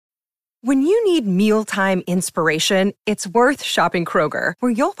When you need mealtime inspiration, it's worth shopping Kroger,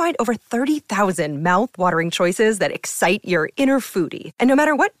 where you'll find over 30,000 mouth-watering choices that excite your inner foodie. And no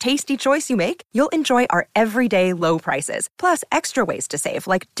matter what tasty choice you make, you'll enjoy our everyday low prices, plus extra ways to save,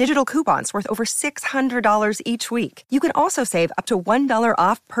 like digital coupons worth over $600 each week. You can also save up to $1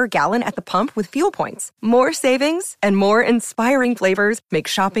 off per gallon at the pump with fuel points. More savings and more inspiring flavors make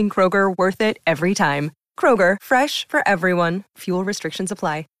shopping Kroger worth it every time. Kroger, fresh for everyone. Fuel restrictions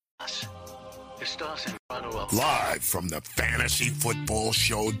apply. Live from the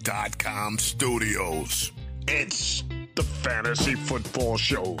FantasyFootballShow.com studios, it's the Fantasy Football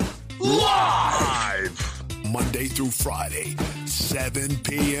Show. Live! Monday through Friday, 7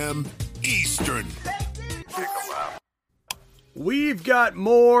 p.m. Eastern. We've got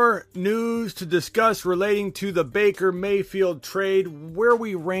more news to discuss relating to the Baker Mayfield trade. Where are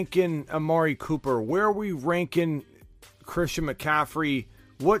we ranking Amari Cooper? Where are we ranking Christian McCaffrey?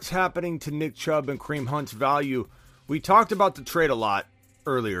 What's happening to Nick Chubb and Kareem Hunt's value? We talked about the trade a lot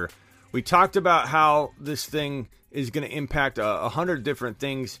earlier. We talked about how this thing is going to impact 100 different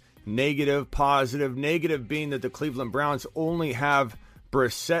things. Negative, positive. Negative being that the Cleveland Browns only have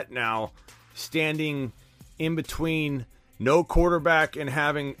Brissett now standing in between no quarterback and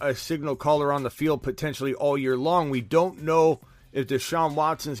having a signal caller on the field potentially all year long. We don't know if Deshaun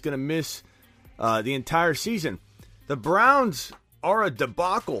Watson is going to miss the entire season. The Browns are a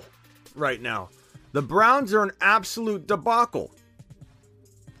debacle right now. The Browns are an absolute debacle.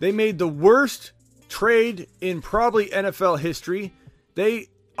 They made the worst trade in probably NFL history. They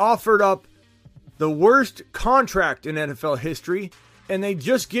offered up the worst contract in NFL history, and they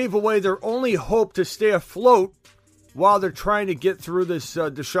just gave away their only hope to stay afloat while they're trying to get through this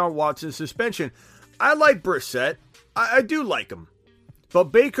Deshaun Watson suspension. I like Brissett. I do like him. But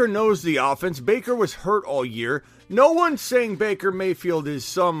Baker knows the offense. Baker was hurt all year. No one's saying Baker Mayfield is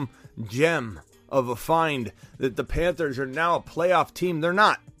some gem of a find, that the Panthers are now a playoff team. They're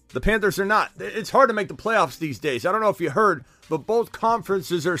not. The Panthers are not. It's hard to make the playoffs these days. I don't know if you heard, but both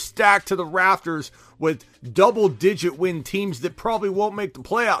conferences are stacked to the rafters with double-digit win teams that probably won't make the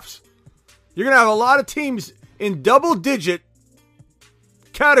playoffs. You're going to have a lot of teams in double-digit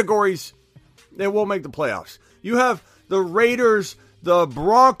categories that won't make the playoffs. You have the Raiders, the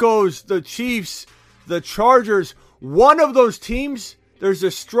Broncos, the Chiefs, the Chargers. One of those teams, there's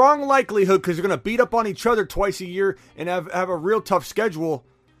a strong likelihood, because they're going to beat up on each other twice a year and have a real tough schedule.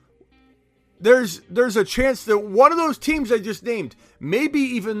 There's a chance that one of those teams I just named, maybe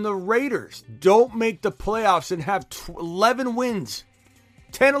even the Raiders, don't make the playoffs and have 11 wins.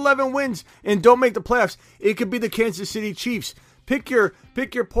 10, 11 wins and don't make the playoffs. It could be the Kansas City Chiefs. Pick your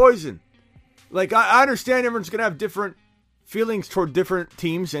poison. Like, I understand everyone's going to have different feelings toward different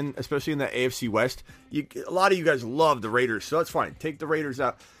teams, and especially in the AFC West. A lot of you guys love the Raiders, so that's fine. Take the Raiders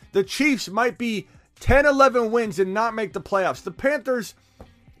out. The Chiefs might be 10, 11 wins and not make the playoffs. The Panthers,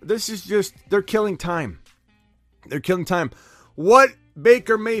 this is just, they're killing time. They're killing time. What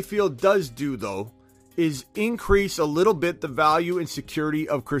Baker Mayfield does do, though, is increase a little bit the value and security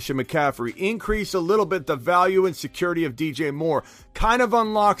of Christian McCaffrey. Increase a little bit the value and security of DJ Moore. Kind of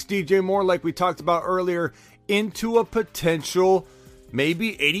unlocks DJ Moore, like we talked about earlier, into a potential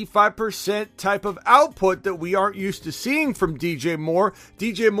maybe 85% type of output that we aren't used to seeing from DJ Moore.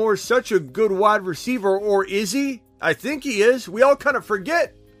 DJ Moore is such a good wide receiver, or is he? I think he is. We all kind of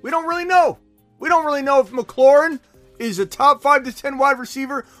forget. We don't really know. We don't really know if McLaurin is a top 5 to 10 wide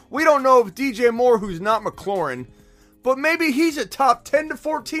receiver. We don't know if DJ Moore, who's not McLaurin, but maybe he's a top 10 to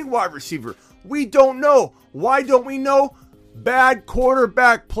 14 wide receiver. We don't know. Why don't we know? Bad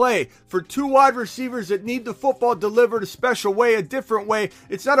quarterback play. For two wide receivers that need the football delivered a special way, a different way.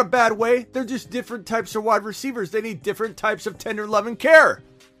 It's not a bad way. They're just different types of wide receivers. They need different types of tender love and care.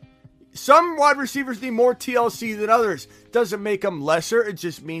 Some wide receivers need more TLC than others. Doesn't make them lesser. It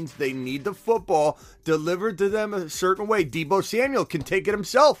just means they need the football delivered to them a certain way. Deebo Samuel can take it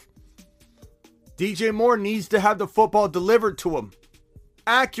himself. DJ Moore needs to have the football delivered to him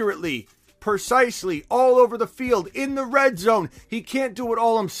accurately, precisely, all over the field, in the red zone. He can't do it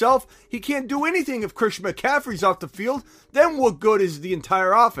all himself. He can't do anything if Christian McCaffrey's off the field. Then what good is the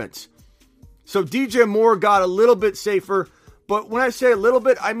entire offense? So DJ Moore got a little bit safer. But when I say a little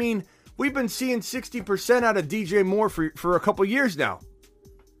bit, I mean, we've been seeing 60% out of DJ Moore for a couple years now.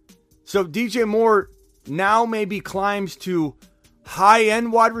 So DJ Moore now maybe climbs to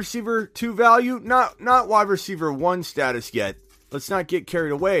high-end wide receiver 2 value. Not wide receiver 1 status yet. Let's not get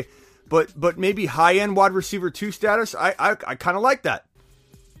carried away. But maybe high-end wide receiver 2 status. I kind of like that.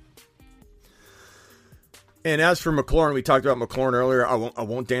 And as for McLaurin, we talked about McLaurin earlier. I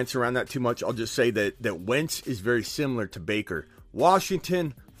won't dance around that too much. I'll just say that Wentz is very similar to Baker.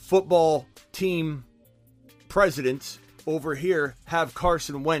 Washington, football team presidents over here have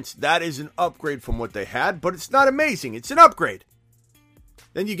Carson Wentz. That is an upgrade from what they had, but it's not amazing. It's an upgrade.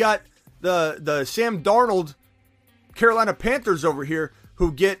 Then you got the Sam Darnold Carolina Panthers over here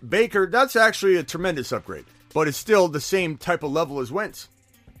who get Baker. That's actually a tremendous upgrade, but it's still the same type of level as Wentz.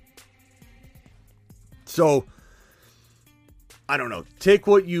 So, I don't know. Take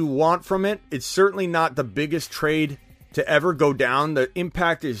what you want from it. It's certainly not the biggest trade to ever go down. The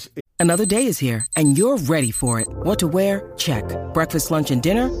impact is... Another day is here, and you're ready for it. What to wear? Check. Breakfast, lunch, and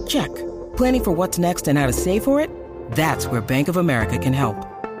dinner? Check. Planning for what's next and how to save for it? That's where Bank of America can help.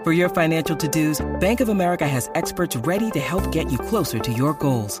 For your financial to-dos, Bank of America has experts ready to help get you closer to your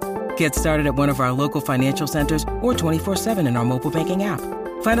goals. Get started at one of our local financial centers or 24/7 in our mobile banking app.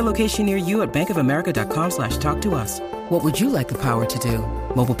 Find a location near you at bankofamerica.com/talktous. What would you like the power to do?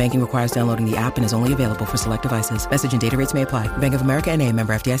 Mobile banking requires downloading the app and is only available for select devices. Message and data rates may apply. Bank of America N.A.,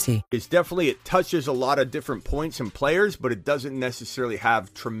 member FDIC. It's definitely, it touches a lot of different points and players, but it doesn't necessarily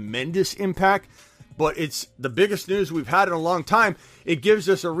have tremendous impact. But it's the biggest news we've had in a long time. It gives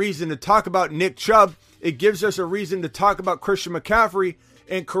us a reason to talk about Nick Chubb. It gives us a reason to talk about Christian McCaffrey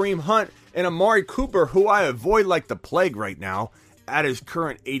and Kareem Hunt and Amari Cooper, who I avoid like the plague right now at his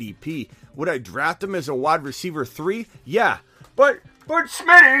current ADP. Would I draft him as a wide receiver 3? Yeah. But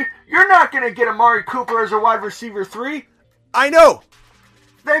Smitty, you're not going to get Amari Cooper as a wide receiver 3. I know.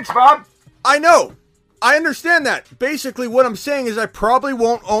 Thanks, Bob. I know. I understand that. Basically, what I'm saying is I probably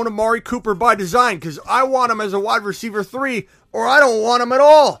won't own Amari Cooper by design because I want him as a wide receiver 3 or I don't want him at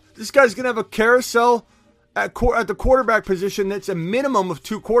all. This guy's going to have a carousel at the quarterback position that's a minimum of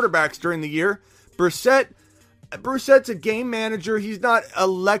 2 quarterbacks during the year. Brissett's a game manager. He's not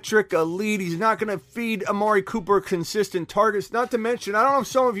electric, elite. He's not going to feed Amari Cooper consistent targets. Not to mention, I don't know if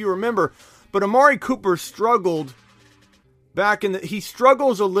some of you remember, but Amari Cooper struggled he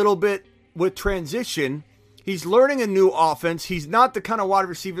struggles a little bit with transition. He's learning a new offense. He's not the kind of wide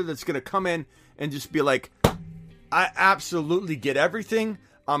receiver that's going to come in and just be like, I absolutely get everything.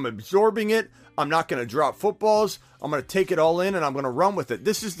 I'm absorbing it. I'm not going to drop footballs. I'm going to take it all in and I'm going to run with it.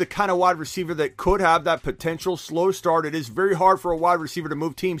 This is the kind of wide receiver that could have that potential slow start. It is very hard for a wide receiver to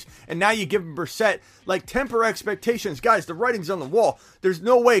move teams. And now you give him Brissett, like, temper expectations. Guys, the writing's on the wall. There's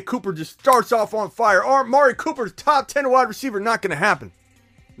no way Cooper just starts off on fire. Or Amari Cooper's top 10 wide receiver. Not going to happen.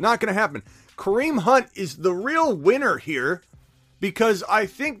 Not going to happen. Kareem Hunt is the real winner here because I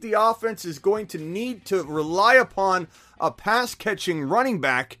think the offense is going to need to rely upon a pass-catching running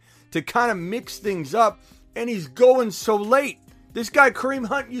back to kind of mix things up, and he's going so late. This guy, Kareem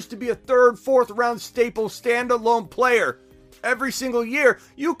Hunt, used to be a 3rd, 4th round staple standalone player every single year.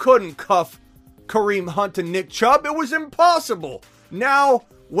 You couldn't cuff Kareem Hunt to Nick Chubb. It was impossible. Now,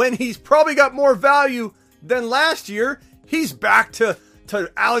 when he's probably got more value than last year, he's back to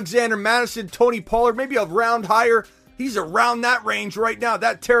Alexander Madison, Tony Pollard, maybe a round higher. He's around that range right now.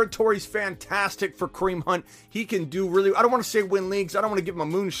 That territory's fantastic for Kareem Hunt. He can do really, I don't want to say win leagues. I don't want to give him a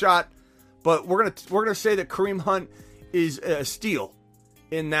moonshot, but we're gonna say that Kareem Hunt is a steal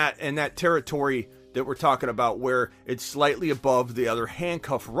in that territory that we're talking about, where it's slightly above the other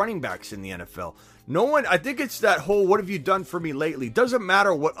handcuff running backs in the NFL. No one, I think it's that whole "what have you done for me lately?" Doesn't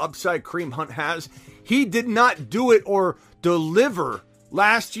matter what upside Kareem Hunt has. He did not do it or deliver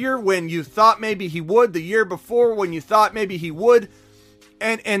last year when you thought maybe he would, the year before when you thought maybe he would.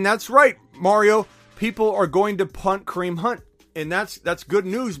 And that's right, Mario. People are going to punt Kareem Hunt. And that's good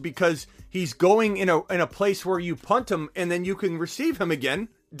news because he's going in a place where you punt him and then you can receive him again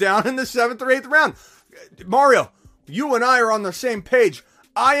down in the 7th or 8th round. Mario, you and I are on the same page.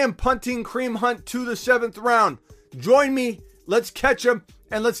 I am punting Kareem Hunt to the 7th round. Join me. Let's catch him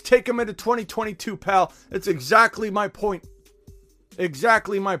and let's take him into 2022, pal. That's exactly my point.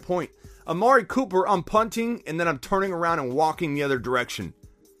 Exactly my point. Amari Cooper, I'm punting, and then I'm turning around and walking the other direction.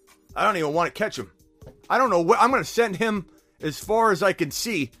 I don't even want to catch him. I don't know what. I'm going to send him as far as I can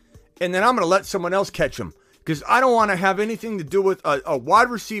see, and then I'm going to let someone else catch him. Because I don't want to have anything to do with a wide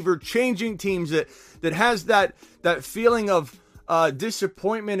receiver changing teams that has that feeling of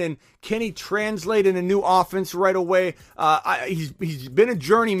disappointment, and can he translate in a new offense right away? He's been a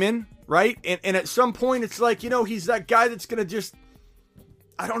journeyman, right? And at some point, it's like, he's that guy that's going to just,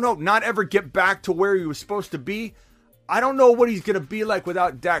 I don't know, not ever get back to where he was supposed to be. I don't know what he's going to be like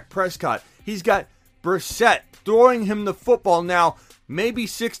without Dak Prescott. He's got Brissett throwing him the football now, maybe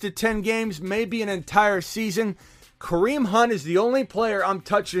 6 to 10 games, maybe an entire season. Kareem Hunt is the only player I'm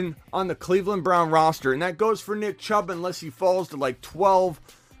touching on the Cleveland Brown roster, and that goes for Nick Chubb unless he falls to like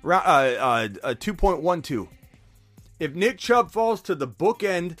 2.12. If Nick Chubb falls to the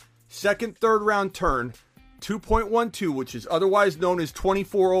bookend, 2nd, 3rd round turn, 2.12, which is otherwise known as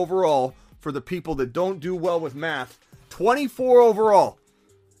 24 overall for the people that don't do well with math. 24 overall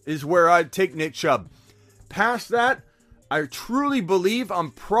is where I'd take Nick Chubb. Past that, I truly believe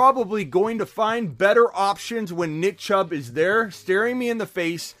I'm probably going to find better options when Nick Chubb is there staring me in the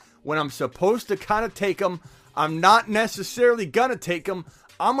face when I'm supposed to kind of take him. I'm not necessarily going to take him.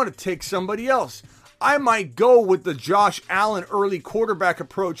 I'm going to take somebody else. I might go with the Josh Allen early quarterback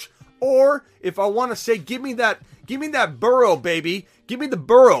approach. Or if I want to say, give me that Burrow, baby. Give me the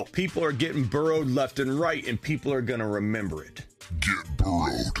Burrow. People are getting burrowed left and right, and people are going to remember it. Get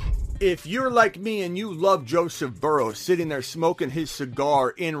burrowed. If you're like me and you love Joseph Burrow sitting there smoking his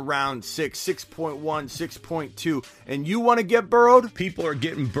cigar in round 6, 6.1, 6.2, and you want to get burrowed, people are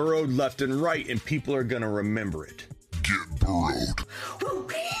getting burrowed left and right, and people are going to remember it. Get burrowed.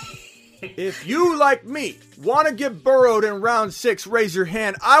 If you, like me, want to get burrowed in round 6, raise your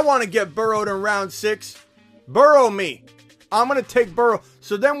hand. I want to get burrowed in round 6. Burrow me. I'm going to take Burrow.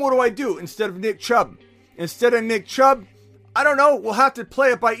 So then what do I do instead of Nick Chubb? Instead of Nick Chubb, I don't know. We'll have to play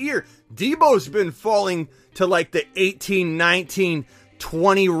it by ear. Debo's been falling to like the 18, 19,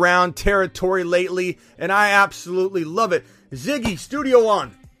 20 round territory lately, and I absolutely love it. Ziggy, studio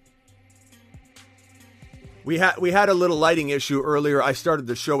on. We had a little lighting issue earlier. I started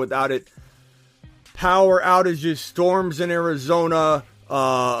the show without it. Power outages, storms in Arizona,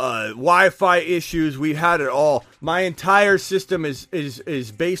 Wi-Fi issues. We had it all. My entire system is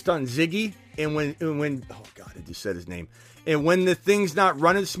based on Ziggy, and when oh god, I just said his name. And when the thing's not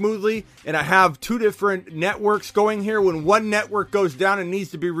running smoothly, and I have 2 different networks going here, when one network goes down and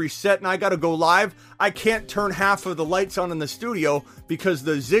needs to be reset and I got to go live, I can't turn half of the lights on in the studio because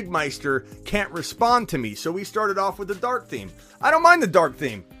the Zigmeister can't respond to me. So we started off with the dark theme. I don't mind the dark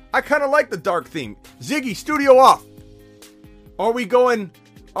theme. I kind of like the dark theme. Ziggy, studio off. Are we going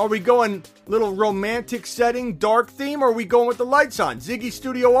little romantic setting, dark theme, or are we going with the lights on? Ziggy,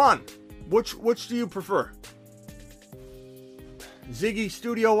 studio on. Which do you prefer? Ziggy,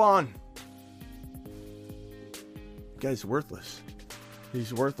 studio on. Guy's worthless.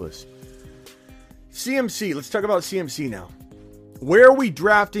 He's worthless. CMC. Let's talk about CMC now. Where are we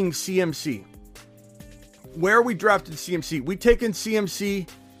drafting CMC? Where are we drafting CMC? We taking CMC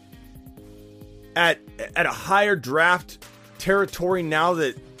at a higher draft territory now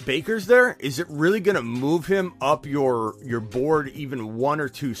that Baker's there? Is it really going to move him up your board even 1 or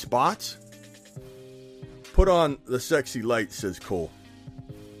 2 spots? Put on the sexy light, says Cole.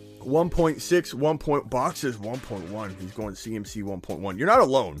 1.6, Box says 1.1. He's going CMC 1.1. You're not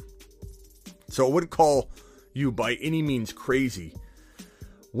alone. So I wouldn't call you by any means crazy.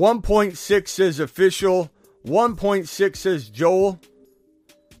 1.6 says official. 1.6 says Joel.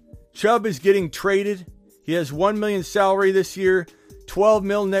 Chubb is getting traded. He has $1 million salary this year, $12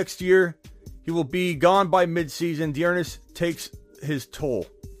 million next year. He will be gone by midseason. Dearness takes his toll.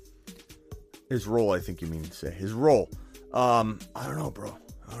 His role, I think you mean to say. His role. I don't know, bro.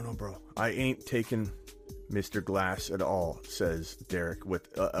 I ain't taking Mr. Glass at all, says Derek, with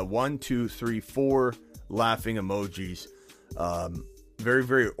a 1, 2, 3, 4 laughing emojis. Very,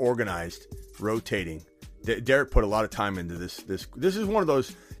 very organized, rotating. Derek put a lot of time into this. This is one of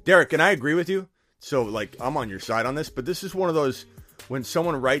those, Derek, and I agree with you. So, like, I'm on your side on this, but this is one of those, when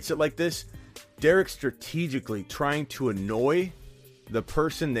someone writes it like this, Derek strategically trying to annoy the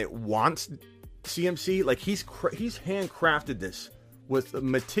person that wants CMC. Like, he's handcrafted this with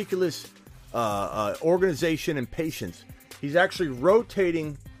meticulous organization and patience. He's actually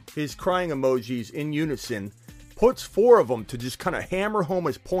rotating his crying emojis in unison, puts 4 of them to just kind of hammer home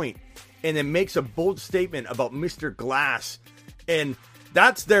his point, and then makes a bold statement about Mr. Glass. And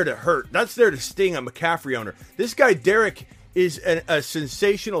that's there to hurt. That's there to sting a McCaffrey owner. This guy, Derek, is a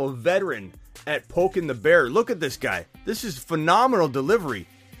sensational veteran at poking the bear. Look at this guy. This is phenomenal delivery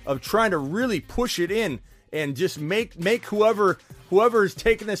of trying to really push it in and just make whoever is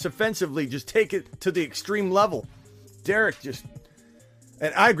taking this offensively just take it to the extreme level. Derek just,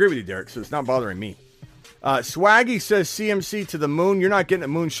 and I agree with you, Derek, so it's not bothering me. Swaggy says CMC to the moon. You're not getting a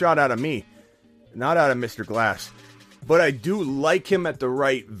moonshot out of me. Not out of Mr. Glass. But I do like him at the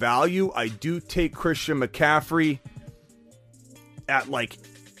right value. I do take Christian McCaffrey at like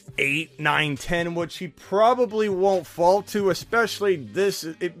 8, 9, 10, which he probably won't fall to, especially this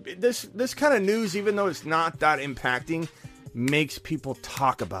kind of news, even though it's not that impacting, makes people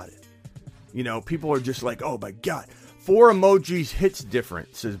talk about it. You know, people are just like, oh my God, 4 emojis hits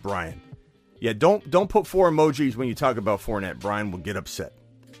different, says Brian. Yeah, don't put 4 emojis when you talk about Fournette. Brian will get upset.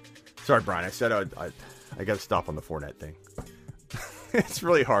 Sorry, Brian. I said I got to stop on the Fournette thing. It's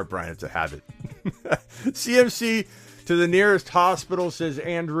really hard, Brian. It's a habit. CMC to the nearest hospital, says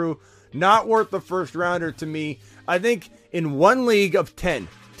Andrew. Not worth the first rounder to me. I think in one league of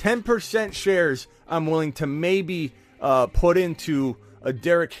 10% shares, I'm willing to maybe put into a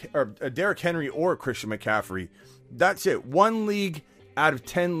Derrick Henry or a Christian McCaffrey. That's it. One league out of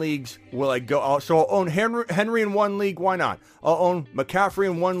 10 leagues will I go. So I'll own Henry in one league. Why not? I'll own McCaffrey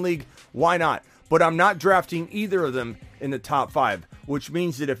in one league. Why not? But I'm not drafting either of them in the top 5, which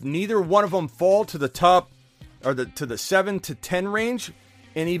means that if neither one of them fall to the top or to the 7 to 10 range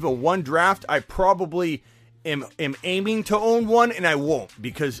in even one draft, I probably am aiming to own one, and I won't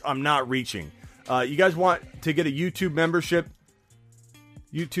because I'm not reaching. You guys want to get a YouTube membership?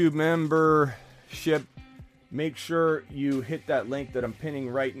 Make sure you hit that link that I'm pinning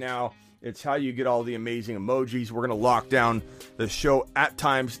right now. It's how you get all the amazing emojis. We're going to lock down the show at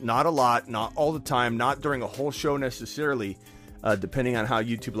times, not a lot, not all the time, not during a whole show necessarily, depending on how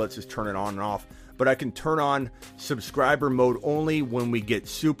YouTube lets us turn it on and off. But I can turn on subscriber mode only when we get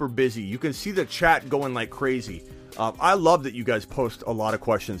super busy. You can see the chat going like crazy. I love that you guys post a lot of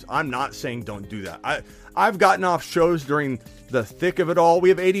questions. I'm not saying don't do that. I've gotten off shows during the thick of it all. We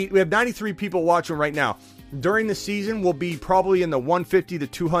have 93 people watching right now. During the season, we'll be probably in the 150 to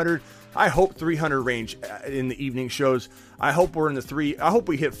 200. I hope 300 range in the evening shows. I hope we're in the 3. I hope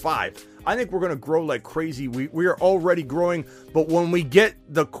we hit 5. I think we're going to grow like crazy. We are already growing, but when we get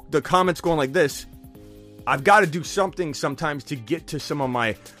the comments going like this, I've got to do something sometimes to get to some of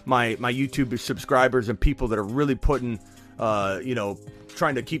my YouTube subscribers and people that are really putting,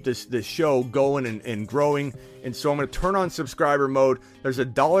 trying to keep this show going and growing. And so I'm going to turn on subscriber mode. There's a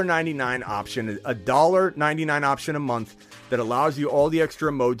 $1.99 option, a $1.99 option a month that allows you all the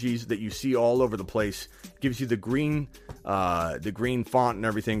extra emojis that you see all over the place. Gives you the green font and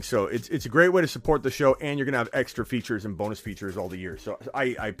everything. So it's a great way to support the show, and you're going to have extra features and bonus features all the year. So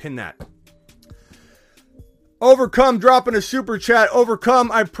I pin that. Overcome dropping a super chat.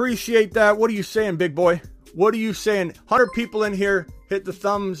 Overcome, I appreciate that. What are you saying, big boy? What are you saying? 100 people in here. Hit the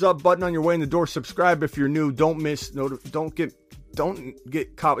thumbs up button on your way in the door. Subscribe if you're new. Don't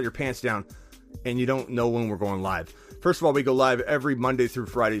get caught with your pants down and you don't know when we're going live. First of all, we go live every Monday through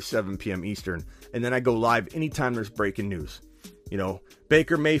Friday, 7 p.m. Eastern. And then I go live anytime there's breaking news. You know,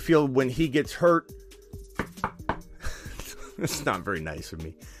 Baker Mayfield, when he gets hurt. It's not very nice of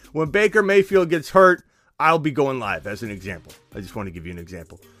me. When Baker Mayfield gets hurt, I'll be going live as an example. I just want to give you an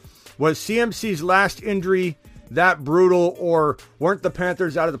example. Was CMC's last injury that brutal, or weren't the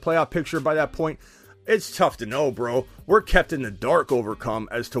Panthers out of the playoff picture by that point? It's tough to know, bro. We're kept in the dark, Overcome,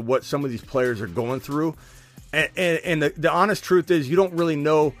 as to what some of these players are going through. And the honest truth is you don't really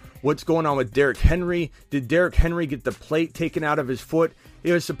know what's going on with Derrick Henry. Did Derrick Henry get the plate taken out of his foot?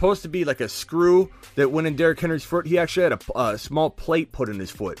 It was supposed to be like a screw that went in Derrick Henry's foot. He actually had a small plate put in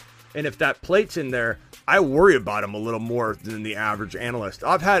his foot. And if that plate's in there, I worry about him a little more than the average analyst.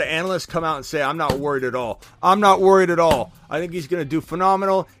 I've had analysts come out and say, I'm not worried at all. I'm not worried at all. I think he's going to do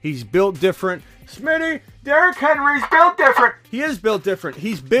phenomenal. He's built different. Smitty, Derrick Henry's built different. He is built different.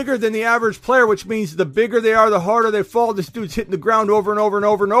 He's bigger than the average player, which means the bigger they are, the harder they fall. This dude's hitting the ground over and over and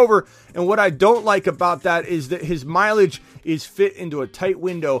over and over. And what I don't like about that is that his mileage is fit into a tight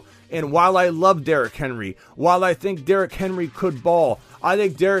window. And while I love Derrick Henry, while I think Derrick Henry could ball, I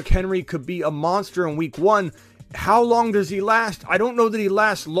think Derrick Henry could be a monster in week 1. How long does he last? I don't know that he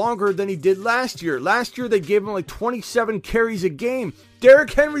lasts longer than he did last year. Last year, they gave him like 27 carries a game.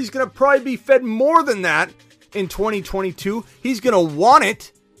 Derrick Henry's going to probably be fed more than that in 2022. He's going to want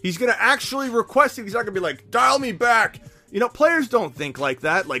it. He's going to actually request it. He's not going to be like, dial me back. You know, players don't think like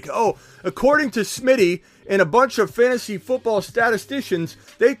that. Like, oh, according to Smitty and a bunch of fantasy football statisticians,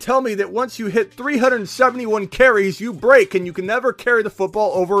 they tell me that once you hit 371 carries, you break and you can never carry the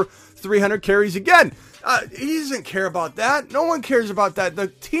football over 300 carries again. He doesn't care about that. No one cares about that. The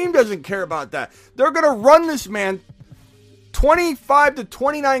team doesn't care about that. They're going to run this man 25 to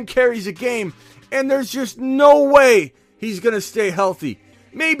 29 carries a game, and there's just no way he's going to stay healthy.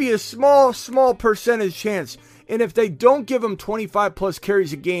 Maybe a small percentage chance. And if they don't give him 25 plus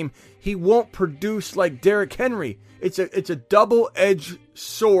carries a game, he won't produce like Derrick Henry. It's a double-edged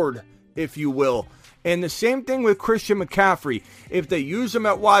sword, if you will. And the same thing with Christian McCaffrey. If they use him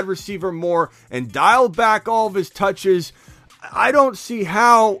at wide receiver more and dial back all of his touches, I don't see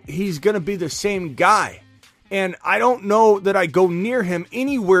how he's going to be the same guy. And I don't know that I go near him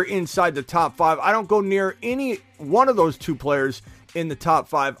anywhere inside the top 5. I don't go near any one of those two players in the top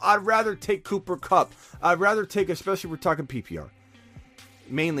 5. I'd rather take Cooper Kupp. I'd rather take, especially if we're talking PPR.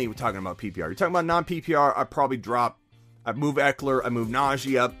 Mainly we're talking about PPR. You're talking about non-PPR, I'd probably drop. I'd move Eckler. I'd move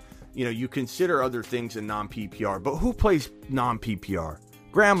Najee up. You know, you consider other things in non-PPR. But who plays non-PPR?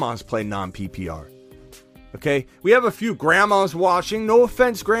 Grandmas play non-PPR. Okay? We have a few grandmas watching. No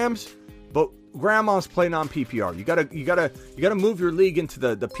offense, Grams. grandmas play non-PPR. You gotta move your league into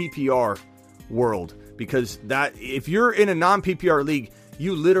the PPR world, because that if you're in a non-PPR league,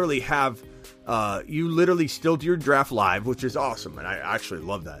 you literally still do your draft live, which is awesome, and I actually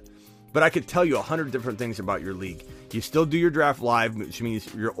love that. But I could tell you 100 different things about your league. You still do your draft live, which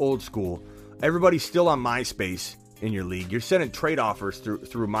means you're old school. Everybody's still on MySpace in your league. You're sending trade offers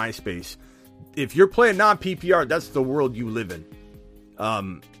through MySpace. If you're playing non-PPR, that's the world you live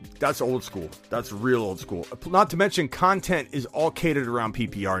in. That's old school. That's real old school. Not to mention, content is all catered around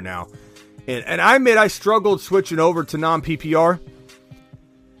PPR now. And I admit I struggled switching over to non-PPR.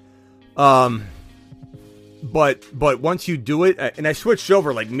 But once you do it, and I switched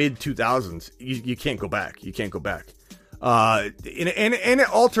over like mid 2000s, you can't go back. You can't go back. And it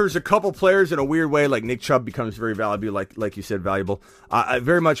alters a couple players in a weird way. Like Nick Chubb becomes very valuable, like you said, valuable.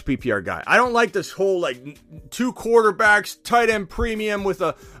 Very much PPR guy. I don't like this whole like 2 quarterbacks, tight end premium with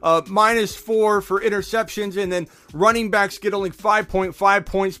a -4 for interceptions, and then running backs get only 5.5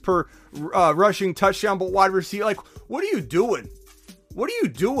 points per rushing touchdown, but wide receiver. Like, what are you doing? What are you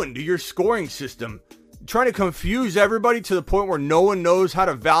doing to your scoring system? Trying to confuse everybody to the point where no one knows how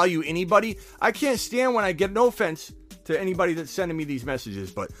to value anybody. I can't stand when I get, no offense to anybody that's sending me these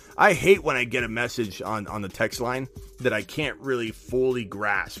messages, but I hate when I get a message on the text line that I can't really fully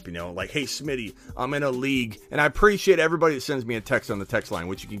grasp, like, hey, Smitty, I'm in a league. And I appreciate everybody that sends me a text on the text line,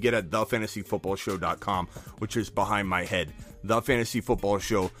 which you can get at thefantasyfootballshow.com, which is behind my head.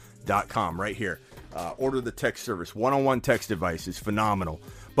 Thefantasyfootballshow.com right here. Order the text service. One-on-one text advice is phenomenal.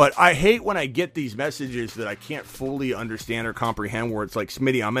 But I hate when I get these messages that I can't fully understand or comprehend, where it's like,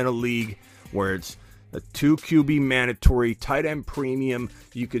 Smitty, I'm in a league where it's a 2 QB mandatory, tight end premium.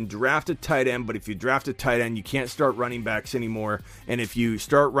 You can draft a tight end, but if you draft a tight end, you can't start running backs anymore. And if you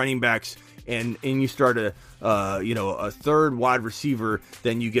start running backs and you start a third wide receiver,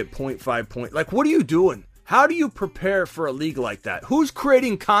 then you get 0.5 point. Like, what are you doing? How do you prepare for a league like that? Who's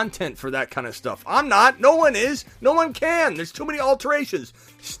creating content for that kind of stuff? I'm not. No one is. No one can. There's too many alterations.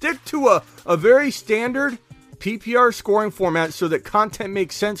 Stick to a very standard PPR scoring format so that content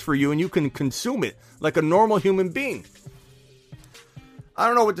makes sense for you and you can consume it like a normal human being. I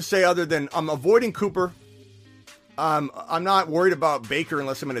don't know what to say other than I'm avoiding Cooper. I'm not worried about Baker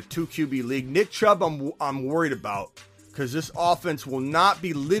unless I'm in a 2 QB league. Nick Chubb I'm worried about, because this offense will not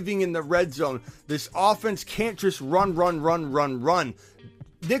be living in the red zone. This offense can't just run.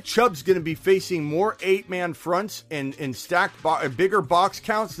 Nick Chubb's going to be facing more 8-man fronts and stacked bigger box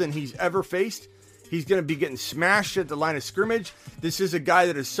counts than he's ever faced. He's going to be getting smashed at the line of scrimmage. This is a guy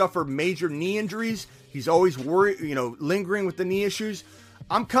that has suffered major knee injuries. He's always worried, lingering with the knee issues.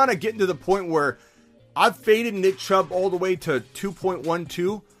 I'm kind of getting to the point where I've faded Nick Chubb all the way to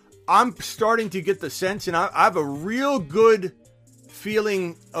 2.12. I'm starting to get the sense, and I have a real good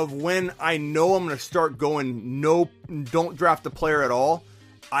feeling of when I know I'm going to start going, no, don't draft the player at all.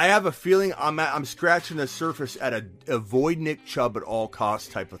 I have a feeling I'm scratching the surface at a avoid Nick Chubb at all costs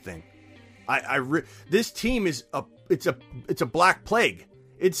type of thing. This team is it's a black plague.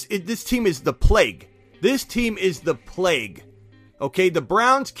 This team is the plague. This team is the plague. Okay, the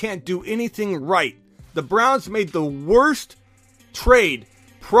Browns can't do anything right. The Browns made the worst trade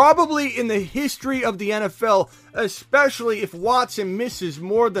probably in the history of the NFL, especially if Watson misses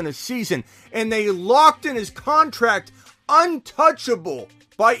more than a season. And they locked in his contract untouchable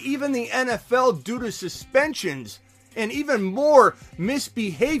by even the NFL due to suspensions and even more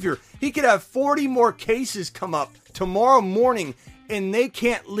misbehavior. He could have 40 more cases come up tomorrow morning, and they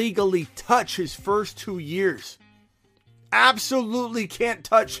can't legally touch his first 2 years. Absolutely can't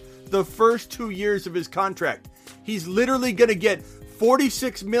touch the first 2 years of his contract. He's literally going to get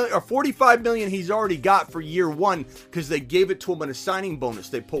 $46 million or $45 million he's already got for year one because they gave it to him in a signing bonus.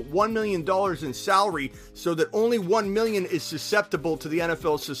 They put $1 million in salary so that only $1 million is susceptible to the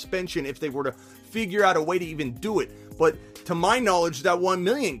NFL suspension if they were to figure out a way to even do it. But to my knowledge, that $1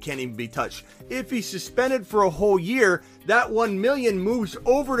 million can't even be touched. If he's suspended for a whole year, that $1 million moves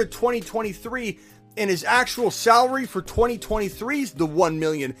over to 2023, and his actual salary for 2023 is the $1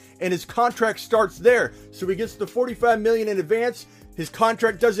 million, and his contract starts there. So he gets the $45 million in advance. His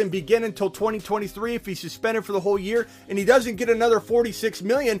contract doesn't begin until 2023 if he's suspended for the whole year, and he doesn't get another $46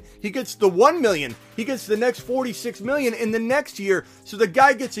 million. He gets the $1 million. He gets the next $46 million in the next year. So the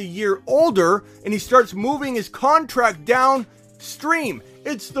guy gets a year older, and he starts moving his contract downstream.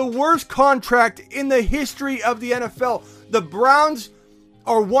 It's the worst contract in the history of the NFL. The Browns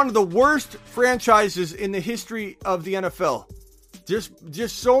are one of the worst franchises in the history of the NFL.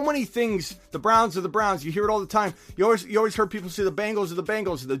 Just so many things. The Browns are the Browns. You hear it all the time. You always heard people say the Bengals are the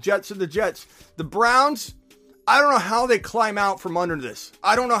Bengals, the Jets are the Jets. The Browns, I don't know how they climb out from under this.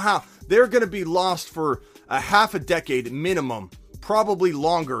 I don't know how. They're going to be lost for a half a decade minimum, probably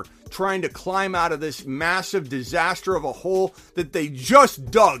longer, trying to climb out of this massive disaster of a hole that they just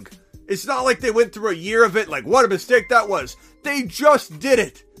dug. It's not like they went through a year of it, like what a mistake that was. They just did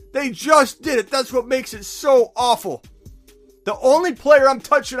it. They just did it. That's what makes it so awful. The only player I'm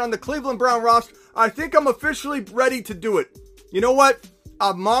touching on the Cleveland Brown roster, I think I'm officially ready to do it. You know what?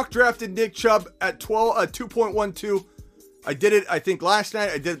 I mock drafted Nick Chubb at 2.12. I did it, I think, last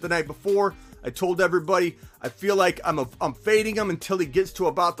night. I did it the night before. I told everybody I feel like I'm fading him until he gets to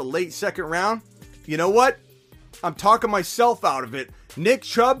about the late second round. You know what? I'm talking myself out of it. Nick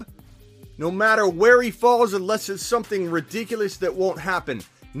Chubb, no matter where he falls, unless it's something ridiculous that won't happen.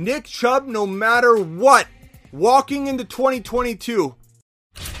 Nick Chubb, no matter what, walking into 2022.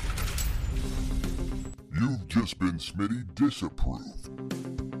 You've just been Smitty disapproved.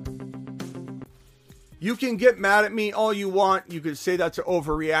 You can get mad at me all you want. You could say that's an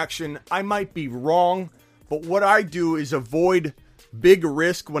overreaction. I might be wrong, but what I do is avoid big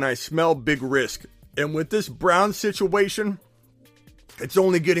risk when I smell big risk. And with this Brown situation, it's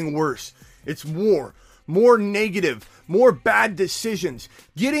only getting worse. It's more negative, more bad decisions.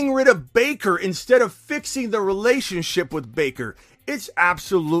 Getting rid of Baker instead of fixing the relationship with Baker. It's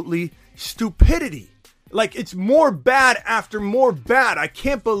absolutely stupidity. Like, it's more bad after more bad. I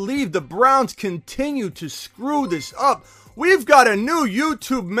can't believe the Browns continue to screw this up. We've got a new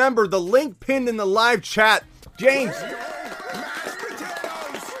YouTube member, the link pinned in the live chat. James.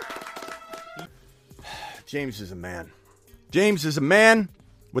 James is a man. James is a man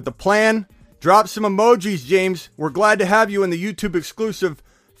with a plan. Drop some emojis, James. We're glad to have you in the YouTube exclusive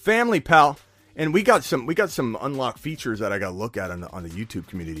family, pal. And we got some unlocked features that I got to look at on the YouTube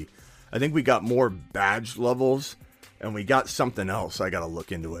community. I think we got more badge levels, and we got something else. I got to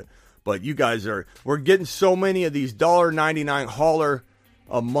look into it. But you guys we're getting so many of these $1.99 hauler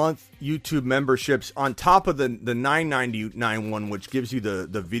a month YouTube memberships on top of the $9.99 one, which gives you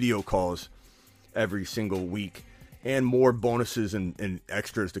the video calls every single week, and more bonuses and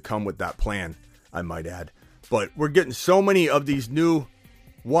extras to come with that plan, I might add. But we're getting so many of these new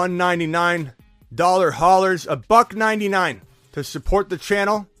 $1.99 haulers, $1.99 to support the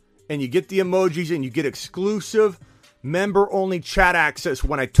channel. And you get the emojis and you get exclusive member-only chat access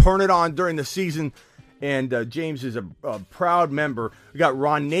when I turn it on during the season. And James is a proud member. We got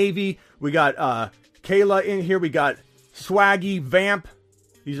Ron Navy. We got Kayla in here. We got Swaggy, Vamp.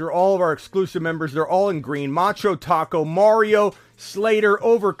 These are all of our exclusive members. They're all in green. Macho Taco, Mario, Slater,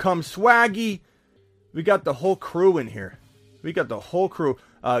 Overcome, Swaggy. We got the whole crew in here. We got the whole crew.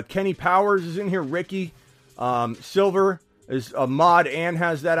 Kenny Powers is in here. Ricky, Silver is a mod and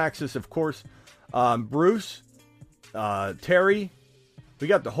has that access, of course. Bruce, Terry, we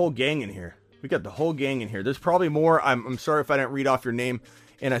got the whole gang in here. There's probably more. I'm sorry if I didn't read off your name.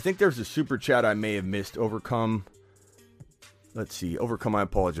 And I think there's a super chat I may have missed. Overcome. Let's see. Overcome, I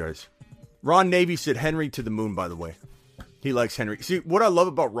apologize. Ron Navy said Henry to the moon, by the way. He likes Henry. See, what I love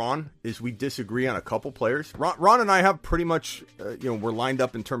about Ron is we disagree on a couple players. Ron and I have pretty much, we're lined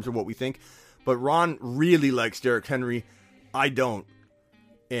up in terms of what we think. But Ron really likes Derrick Henry. I don't.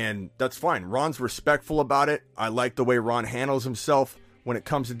 And that's fine. Ron's respectful about it. I like the way Ron handles himself when it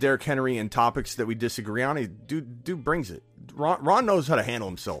comes to Derrick Henry and topics that we disagree on. Dude brings it. Ron knows how to handle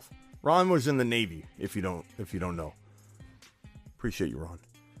himself. Ron was in the Navy, if you don't know. Appreciate you, Ron.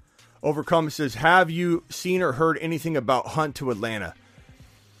 Overcome says, have you seen or heard anything about Hunt to Atlanta?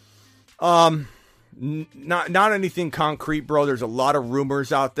 Not anything concrete, bro. There's a lot of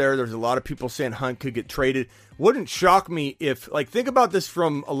rumors out there. There's a lot of people saying Hunt could get traded. Wouldn't shock me if, think about this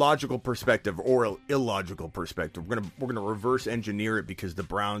from a logical perspective or illogical perspective. We're gonna reverse engineer it because the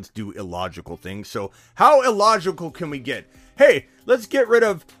Browns do illogical things. So how illogical can we get? Hey, let's get rid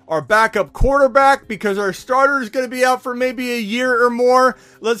of our backup quarterback because our starter is going to be out for maybe a year or more.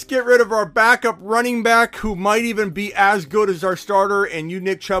 Let's get rid of our backup running back who might even be as good as our starter. And you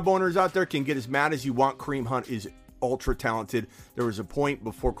Nick Chubb owners out there can get as mad as you want. Kareem Hunt is ultra talented. There was a point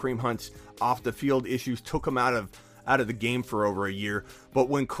before Kareem Hunt's off the field issues took him out of the game for over a year. But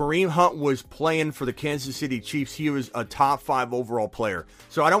when Kareem Hunt was playing for the Kansas City Chiefs, he was a top 5 overall player.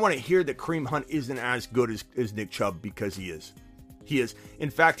 So I don't want to hear that Kareem Hunt isn't as good as Nick Chubb, because he is. He is. In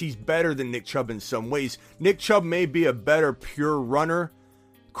fact, he's better than Nick Chubb in some ways. Nick Chubb may be a better pure runner.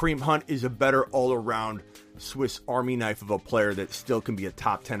 Kareem Hunt is a better all-around Swiss Army knife of a player that still can be a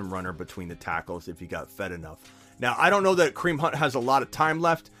top 10 runner between the tackles if he got fed enough. Now, I don't know that Kareem Hunt has a lot of time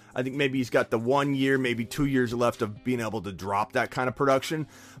left. I think maybe he's got the 1 year, maybe 2 years left of being able to drop that kind of production.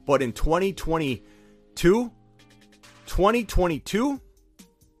 But in 2022,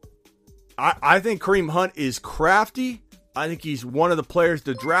 I think Kareem Hunt is crafty. I think he's one of the players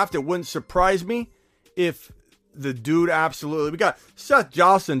to draft. It wouldn't surprise me if the dude absolutely... We got Seth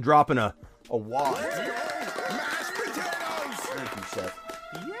Johnson dropping a wad. Thank you, Seth.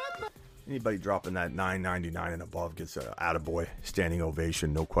 Anybody dropping that $9.99 and above gets an attaboy, standing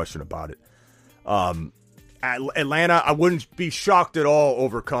ovation, no question about it. Atlanta, I wouldn't be shocked at all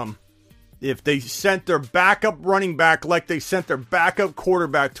overcome if they sent their backup running back like they sent their backup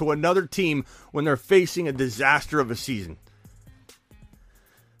quarterback to another team when they're facing a disaster of a season.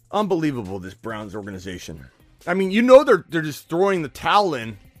 Unbelievable, this Browns organization. I mean, you know they're just throwing the towel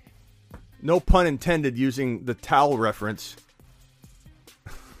in. No pun intended using the towel reference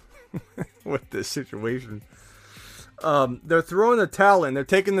with this situation. They're throwing the towel in. They're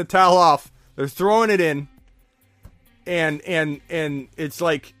taking the towel off. They're throwing it in. And it's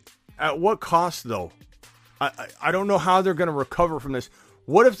like, at what cost, though? I don't know how they're going to recover from this.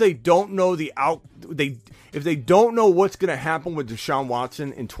 What if they don't know if they don't know what's going to happen with Deshaun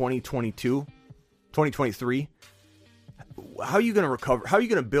Watson in 2023? How are you going to recover? How are you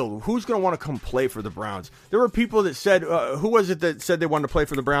going to build? Who's going to want to come play for the Browns? There were people that said, who was it that said they wanted to play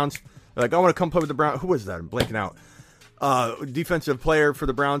for the Browns? Like, I want to come play with the Browns. Who was that? I'm blanking out. Defensive player for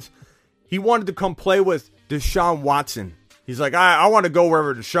the Browns. He wanted to come play with Deshaun Watson. He's like, I want to go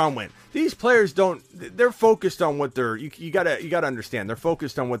wherever Deshaun went. These players they're focused on what you gotta understand. They're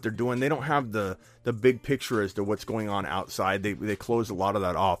focused on what they're doing. They don't have the big picture as to what's going on outside. They close a lot of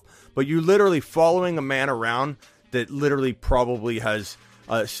that off. But you're literally following a man around that literally probably has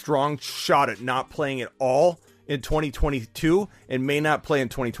a strong shot at not playing at all in 2022 and may not play in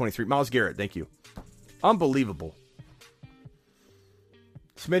 2023. Myles Garrett, thank you. Unbelievable.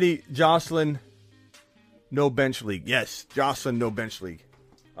 Smitty, Jocelyn, no bench league. Yes, Jocelyn, no bench league.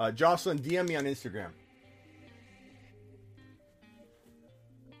 Jocelyn, DM me on Instagram.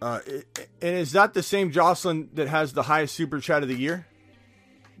 And is that the same Jocelyn that has the highest super chat of the year?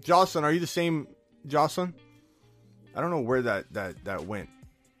 Jocelyn, are you the same Jocelyn? I don't know where that went.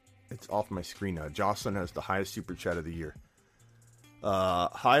 It's off my screen now. Jocelyn has the highest super chat of the year.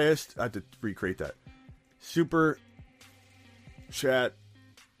 Highest, I have to recreate that. Super chat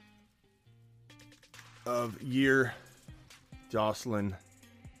of year, Jocelyn.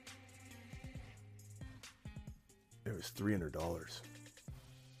 It was $300.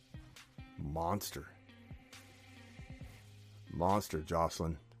 Monster,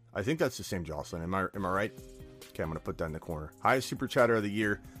 Jocelyn. I think that's the same Jocelyn. Am I right? Okay, I'm gonna put that in the corner. Highest super chatter of the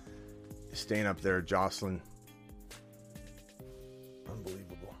year, staying up there, Jocelyn.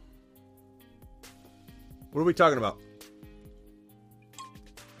 Unbelievable. What are we talking about?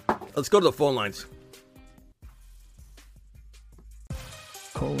 Let's go to the phone lines.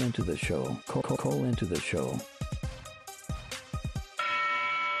 Call into the show. Call into the show.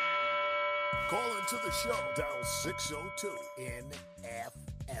 Call into the show. Dial 602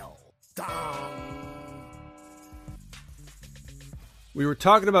 NFL. Dong. We were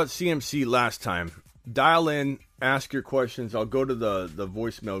talking about CMC last time. Dial in, ask your questions. I'll go to the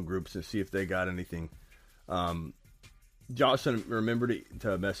voicemail groups and see if they got anything. Jocelyn, remember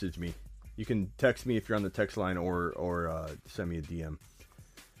to message me. You can text me if you're on the text line or send me a DM.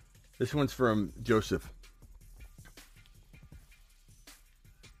 This one's from Joseph.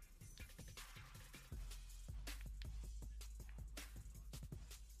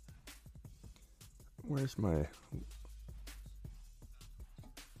 Where's my...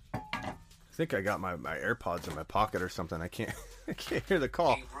 I think I got my AirPods in my pocket or something. I can't hear the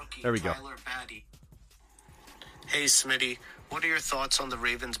call. Hey, rookie, there we go. Tyler Batty. Hey, Smitty. What are your thoughts on the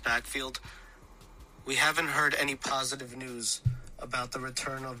Ravens' backfield? We haven't heard any positive news about the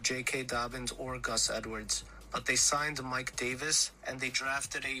return of J.K. Dobbins or Gus Edwards, but they signed Mike Davis, and they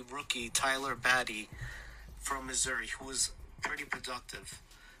drafted a rookie, Tyler Batty, from Missouri, who was pretty productive.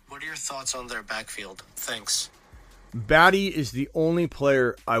 What are your thoughts on their backfield? Thanks. Batty is the only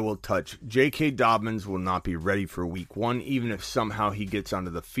player I will touch. J.K. Dobbins will not be ready for week 1, even if somehow he gets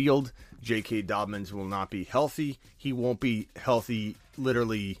onto the field. J.K. Dobbins will not be healthy. He won't be healthy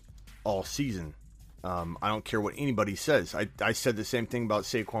literally all season. I don't care what anybody says. I said the same thing about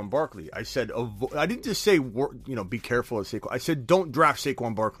Saquon Barkley. I said, I didn't just say, be careful of Saquon. I said, don't draft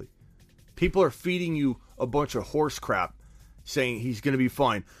Saquon Barkley. People are feeding you a bunch of horse crap saying he's going to be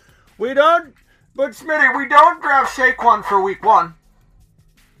fine. We don't, but Smitty, we don't draft Saquon for week 1.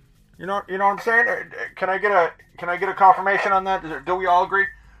 You know what I'm saying? Can I get a confirmation on that? Do we all agree?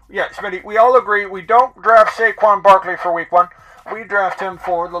 Yeah, Smitty, we all agree we don't draft Saquon Barkley for week 1. We draft him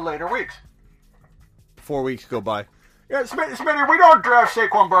for the later weeks. 4 weeks go by. Yeah, Smitty, we don't draft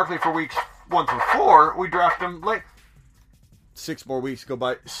Saquon Barkley for weeks 1 through 4. We draft him late. 6 more weeks go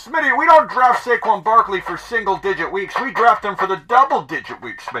by. Smitty, we don't draft Saquon Barkley for single-digit weeks. We draft him for the double-digit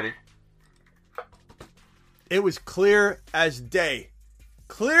weeks, Smitty. It was clear as day.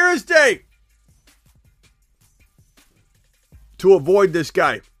 Clear as day. To avoid this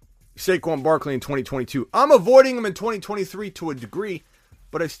guy, Saquon Barkley in 2022. I'm avoiding him in 2023 to a degree,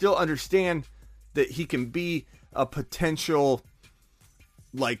 but I still understand that he can be a potential,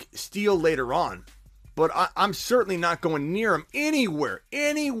 steal later on. But I'm certainly not going near him anywhere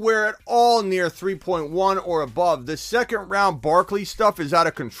at all near 3.1 or above. The second round Barkley stuff is out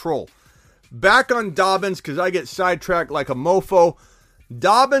of control. Back on Dobbins, because I get sidetracked like a mofo.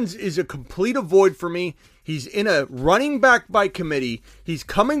 Dobbins is a complete avoid for me. He's in a running back by committee. He's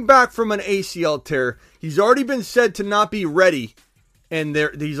coming back from an ACL tear. He's already been said to not be ready. And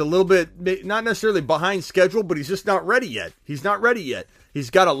he's a little bit, not necessarily behind schedule, but he's just not ready yet. He's not ready yet. He's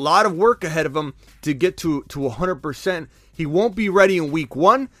got a lot of work ahead of him to get to 100%. He won't be ready in week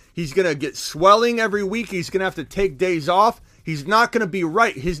 1. He's going to get swelling every week. He's going to have to take days off. He's not going to be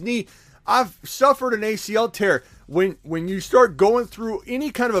right. His knee, I've suffered an ACL tear. When you start going through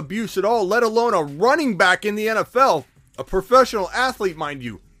any kind of abuse at all, let alone a running back in the NFL, a professional athlete, mind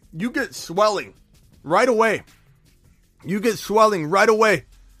you, you get swelling right away. You get swelling right away.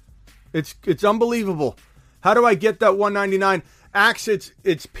 It's unbelievable. How do I get that 199? Axe,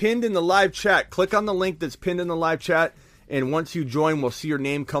 it's pinned in the live chat. Click on the link that's pinned in the live chat, and once you join, we'll see your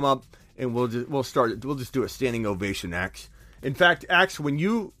name come up, and we'll just do a standing ovation, Axe. In fact, Axe,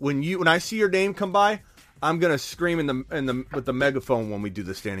 when I see your name come by, I'm gonna scream with the megaphone when we do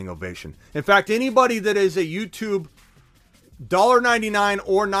the standing ovation. In fact, anybody that is a YouTube $1.99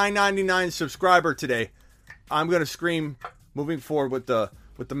 or $9.99 subscriber today, I'm gonna scream moving forward with the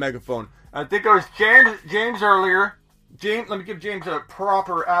megaphone. I think it was James earlier. James, let me give James a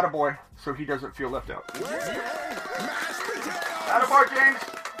proper attaboy so he doesn't feel left out. Attaboy, James.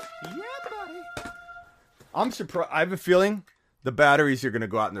 Yeah, buddy. I'm surprised. I have a feeling the batteries are going to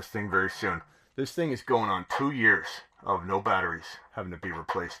go out in this thing very soon. This thing is going on 2 years of no batteries having to be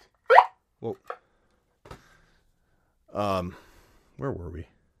replaced. Well, where were we?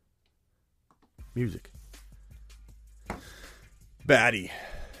 Music. Batty.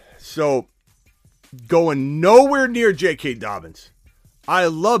 So, going nowhere near J.K. Dobbins. I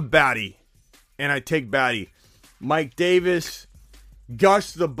love Batty, and I take Batty. Mike Davis,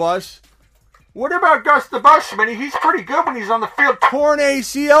 Gus the Bus. What about Gus the Bus, Schmitty? He's pretty good when he's on the field. Torn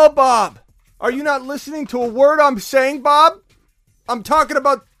ACL, Bob. Are you not listening to a word I'm saying, Bob? I'm talking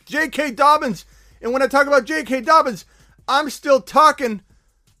about J.K. Dobbins, and when I talk about J.K. Dobbins, I'm still talking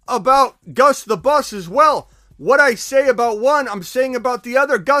about Gus the Bus as well. What I say about one, I'm saying about the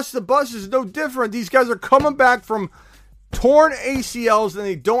other. Gus the Bus is no different. These guys are coming back from torn ACLs and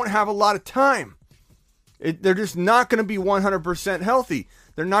they don't have a lot of time. They're just not going to be 100% healthy.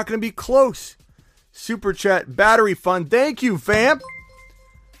 They're not going to be close. Super chat, battery fund. Thank you, Vamp.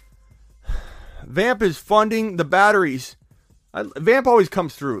 Vamp is funding the batteries. Vamp always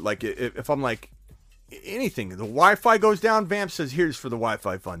comes through. Like if I'm like anything, the Wi-Fi goes down, Vamp says, here's for the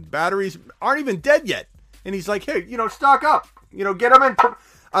Wi-Fi fund. Batteries aren't even dead yet. And he's like, hey, stock up. Get them in.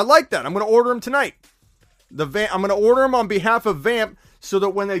 I like that. I'm going to order them tonight. I'm going to order them on behalf of Vamp so that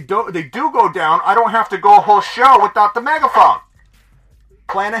when they do go down, I don't have to go a whole show without the megaphone.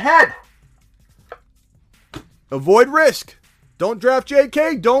 Plan ahead. Avoid risk. Don't draft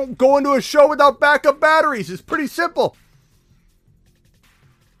JK. Don't go into a show without backup batteries. It's pretty simple.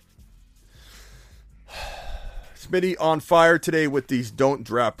 Smitty on fire today with these don't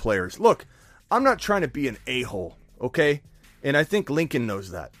draft players. Look, I'm not trying to be an a-hole, okay? And I think Lincoln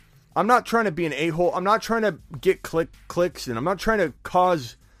knows that. I'm not trying to be an a-hole. I'm not trying to get clicks, and I'm not trying to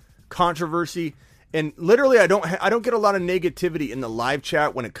cause controversy. And literally, I don't get a lot of negativity in the live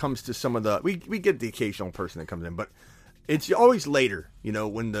chat when it comes to some of the... We get the occasional person that comes in, but it's always later,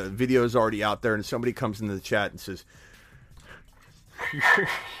 when the video is already out there and somebody comes into the chat and says...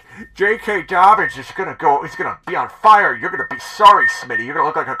 J.K. Dobbins is gonna be on fire. You're gonna be sorry, Smitty. You're gonna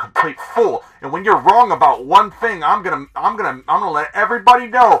look like a complete fool. And when you're wrong about one thing, I'm gonna let everybody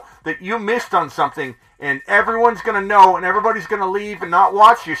know that you missed on something, and everyone's gonna know, and everybody's gonna leave and not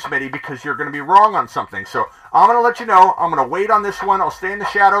watch you, Smitty, because you're gonna be wrong on something. So I'm gonna let you know. I'm gonna wait on this one. I'll stay in the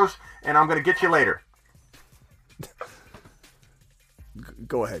shadows, and I'm gonna get you later.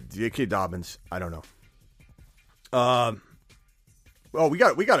 Go ahead, J.K. Dobbins. I don't know. Oh, we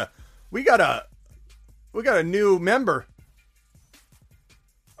got a new member.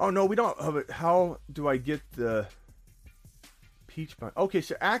 Oh no, we don't have it. How do I get the peach bun? Okay,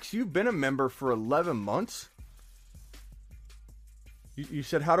 so Axe, you've been a member for 11 months. You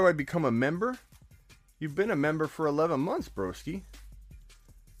said, how do I become a member? You've been a member for 11 months, broski.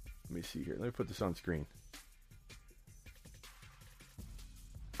 Let me see here. Let me put this on screen.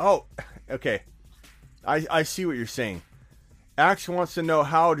 Oh, okay. I see what you're saying. Axe wants to know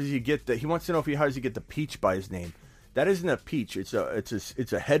how does he get the. He wants to know how does he get the peach by his name. That isn't a peach. It's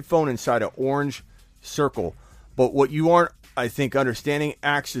a headphone inside an orange circle. But what you aren't, I think, understanding,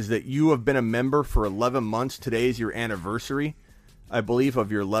 Axe, is that you have been a member for 11 months. Today is your anniversary, I believe,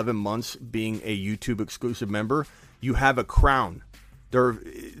 of your 11 months being a YouTube exclusive member. You have a crown.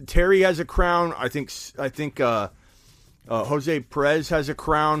 Terry has a crown. I think Jose Perez has a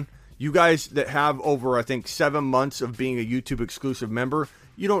crown. You guys that have over, I think, 7 months of being a YouTube exclusive member,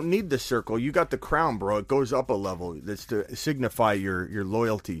 you don't need the circle. You got the crown, bro. It goes up a level. That's to signify your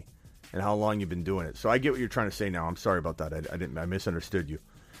loyalty and how long you've been doing it. So I get what you're trying to say now. I'm sorry about that. I misunderstood you.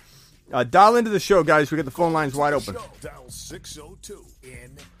 Dial into the show, guys. We got the phone lines wide open. Dial 602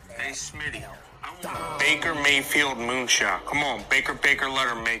 in. Hey, Smitty. I want Baker Mayfield moonshot. Come on, Baker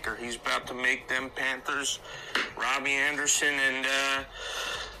Lettermaker. He's about to make them Panthers, Robbie Anderson, and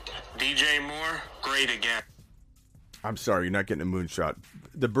DJ Moore great again. I'm sorry, you're not getting a moonshot.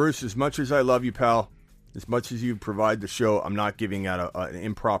 The Bruce, as much as I love you, pal, as much as you provide the show, I'm not giving out an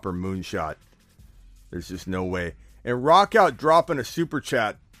improper moonshot. There's just no way. And Rock Out dropping a super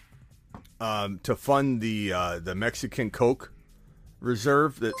chat to fund the Mexican Coke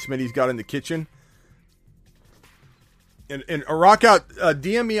reserve that Smitty's got in the kitchen. And Rock Out,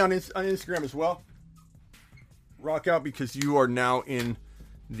 DM me on Instagram as well. Rock Out, because you are now in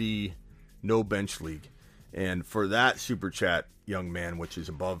the No Bench League. And for that super chat, young man, which is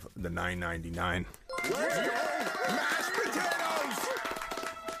above the $9.99. Let's go! Mashed potatoes!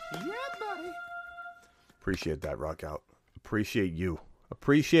 Yeah, buddy. Appreciate that, Rock Out. Appreciate you.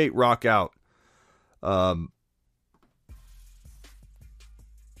 Appreciate Rock Out.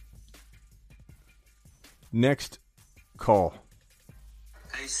 Next call.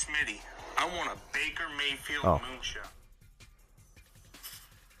 Hey, Smitty. I want a Baker Mayfield moonshot.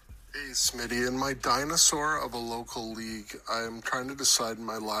 Hey, Smitty, in my dinosaur of a local league, I am trying to decide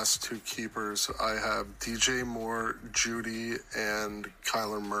my last two keepers. I have DJ Moore, Judy, and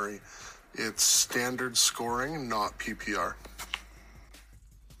Kyler Murray. It's standard scoring, not PPR.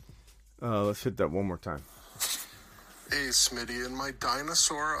 Let's hit that one more time. Hey, Smitty, in my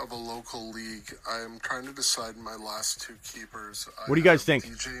dinosaur of a local league, I am trying to decide my last two keepers. What do you guys think?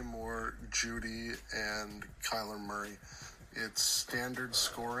 DJ Moore, Judy, and Kyler Murray. It's standard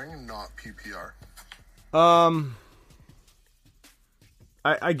scoring, not PPR.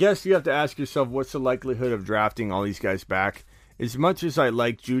 I guess you have to ask yourself, what's the likelihood of drafting all these guys back? As much as I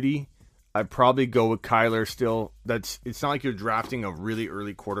like Judy, I'd probably go with Kyler still. It's not like you're drafting a really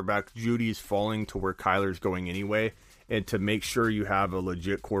early quarterback. Judy is falling to where Kyler's going anyway. And to make sure you have a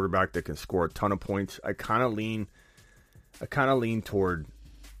legit quarterback that can score a ton of points, I kind of lean toward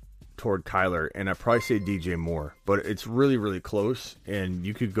Kyler, and I'd probably say DJ Moore, but it's really, really close, and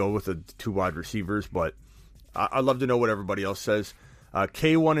you could go with the two wide receivers, but I'd love to know what everybody else says.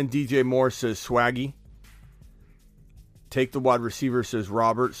 K1 and DJ Moore says Swaggy. Take the wide receiver, says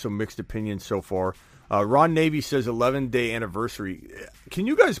Robert, so mixed opinions so far. Ron Navy says 11-day anniversary. Can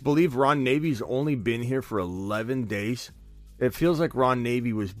you guys believe Ron Navy's only been here for 11 days? It feels like Ron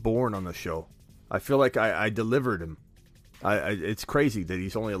Navy was born on the show. I feel like I delivered him. It's crazy that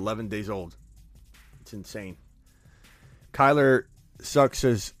he's only 11 days old. It's insane. Kyler sucks,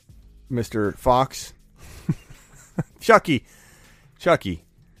 says Mr. Fox. Chucky.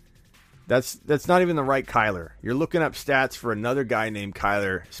 That's not even the right Kyler. You're looking up stats for another guy named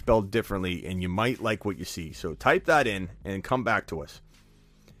Kyler spelled differently, and you might like what you see. So type that in and come back to us.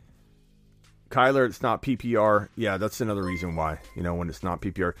 Kyler, it's not PPR. Yeah, that's another reason why, when it's not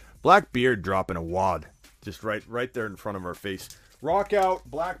PPR. Blackbeard dropping a wad. Just right there in front of our face. Rock Out,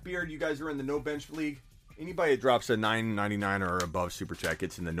 Blackbeard, you guys are in the No Bench League. Anybody that drops a $9.99 or above super chat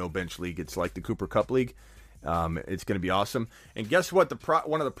gets in the No Bench League. It's like the Cooper Cup League. It's going to be awesome. And guess what?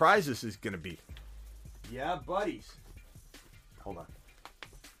 One of the prizes is going to be. Yeah, buddies. Hold on.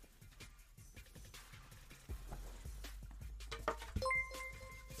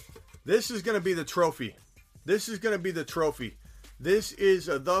 This is going to be the trophy. This is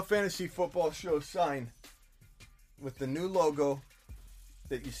a The Fantasy Football Show sign with the new logo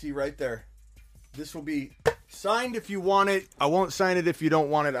that you see right there. This will be signed if you want it. I won't sign it if you don't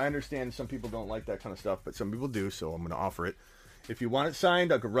want it. I understand some people don't like that kind of stuff, but some people do, so I'm going to offer it. If you want it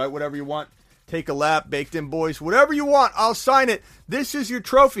signed, I could write whatever you want. Take a lap, baked in boys, whatever you want, I'll sign it. This is your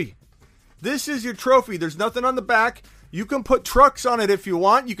trophy. There's nothing on the back. You can put trucks on it if you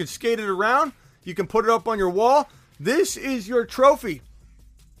want. You can skate it around. You can put it up on your wall. This is your trophy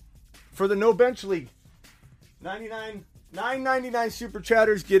for the No Bench League. $9.99 super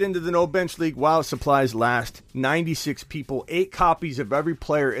chatters. Get into the No Bench League while supplies last. 96 people, 8 copies of every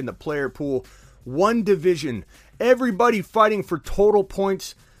player in the player pool. 1 division. Everybody fighting for total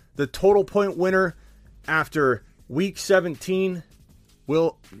points. The total point winner after week 17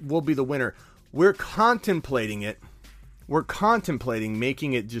 will be the winner. We're contemplating it. We're contemplating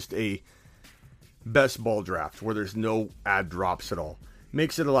making it just a best ball draft where there's no ad drops at all.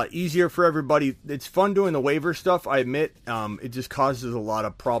 Makes it a lot easier for everybody. It's fun doing the waiver stuff, I admit. It just causes a lot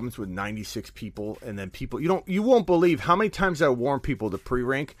of problems with 96 people, and then people you won't believe how many times I warn people to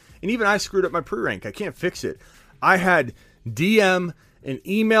pre-rank, and even I screwed up my pre-rank. I can't fix it. I had DM and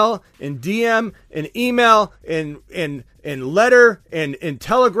email and DM and email and letter and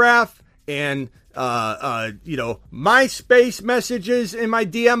telegraph and MySpace messages in my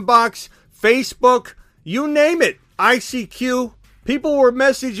DM box, Facebook, you name it, ICQ. People were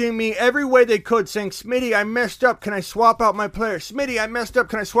messaging me every way they could saying, Smitty, I messed up. Can I swap out my player? Smitty, I messed up.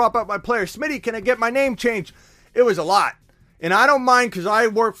 Can I swap out my player? Smitty, can I get my name changed? It was a lot. And I don't mind because I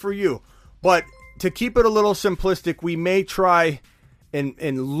work for you. But to keep it a little simplistic, we may try and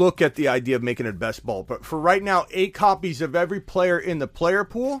look at the idea of making it best ball. But for right now, 8 copies of every player in the player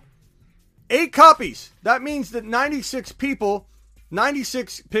pool. 8 copies. That means that 96 people,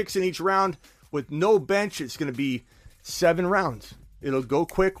 96 picks in each round with no bench. It's going to be 7 rounds. It'll go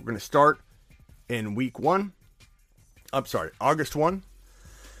quick. We're going to start in August 1.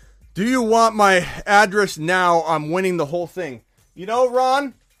 Do you want my address now? I'm winning the whole thing. You know,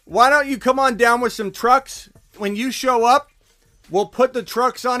 Ron, why don't you come on down with some trucks? When you show up, we'll put the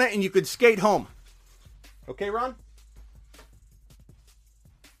trucks on it and you could skate home. Okay, Ron?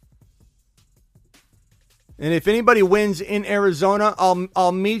 And if anybody wins in Arizona,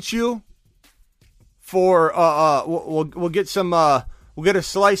 I'll meet you for we'll get some we'll get a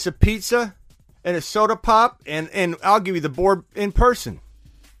slice of pizza and a soda pop and I'll give you the board in person.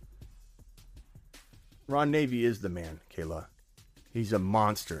 Ron Navy is the man, Kayla. He's a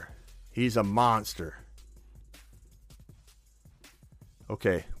monster. He's a monster.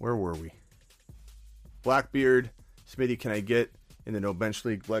 Okay, where were we? Blackbeard, Smitty, can I get in the No Bench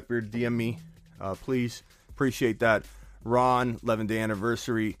League? Blackbeard, DM me, please. Appreciate that. Ron, 11th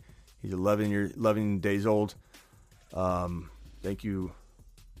anniversary. He's 11 days old. Thank you,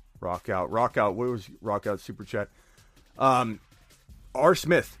 Rock Out. What was Rock Out super chat? R.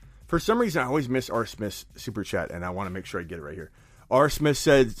 Smith. For some reason, I always miss R. Smith's super chat, and I want to make sure I get it right here. R. Smith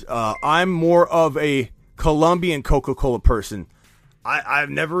says, I'm more of a Colombian Coca-Cola person. I've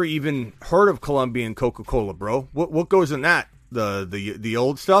never even heard of Colombian Coca-Cola, bro. What goes in that? The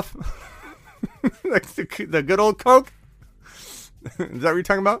old stuff? Like the good old Coke? Is that what you're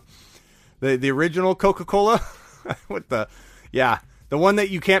talking about? The original Coca-Cola? The one that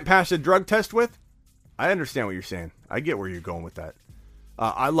you can't pass a drug test with? I understand what you're saying. I get where you're going with that.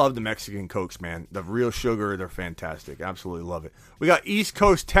 I love the Mexican Cokes, man. The real sugar, they're fantastic. Absolutely love it. We got East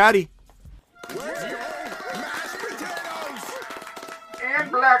Coast Tatty. Mashed potatoes! And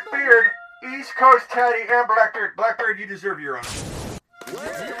Blackbeard. East Coast Tatty and Blackbeard. Blackbeard, you deserve your honor.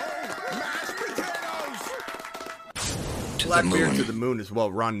 Mashed potatoes! Blackbeard to the moon as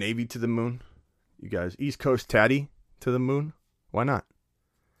well. Ron Navy to the moon. You guys, East Coast Tatty to the moon. Why not?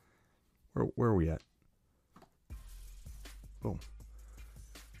 Where are we at? Boom.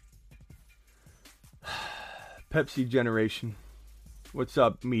 Pepsi generation. What's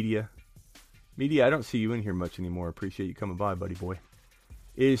up, media? Media, I don't see you in here much anymore. Appreciate you coming by, buddy boy.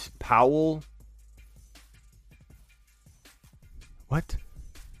 Is Powell... What?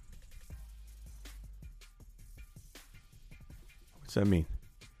 What's that mean?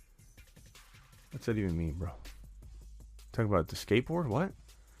 What's that even mean, bro? Talking about the skateboard? What?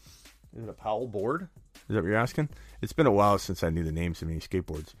 Is it a Powell board? Is that what you're asking? It's been a while since I knew the names of any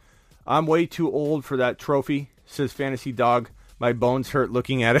skateboards. I'm way too old for that trophy, says Fantasy Dog. My bones hurt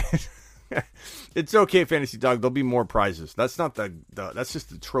looking at it. It's okay, Fantasy Dog. There'll be more prizes. That's not that's just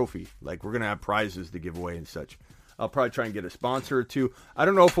the trophy. Like, we're going to have prizes to give away and such. I'll probably try and get a sponsor or two. I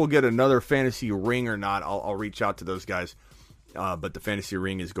don't know if we'll get another fantasy ring or not. I'll reach out to those guys. But the fantasy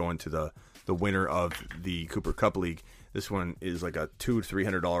ring is going to the winner of the Cooper Cup League. This one is like a $200 to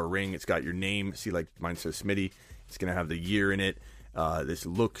 $300 ring. It's got your name. See, like mine says Smitty. It's going to have the year in it. This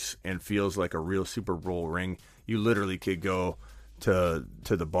looks and feels like a real Super Bowl ring. You literally could go to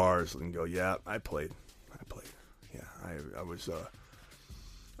the bars and go, yeah, I played. Yeah, I was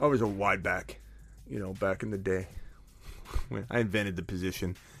a wide back, back in the day when I invented the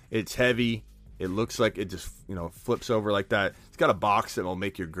position. It's heavy. It looks like it just, flips over like that. It's got a box that will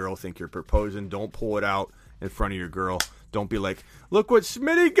make your girl think you're proposing. Don't pull it out in front of your girl. Don't be like, look what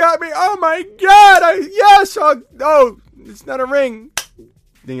Smitty got me. Oh, my God. It's not a ring.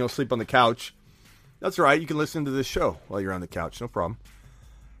 Then you'll sleep on the couch. That's right. You can listen to this show while you're on the couch. No problem.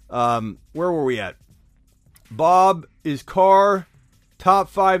 Where were we at? Bob is Carr top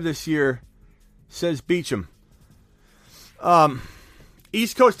 5 this year. Says Beecham.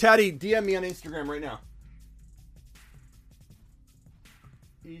 East Coast Tatty, DM me on Instagram right now.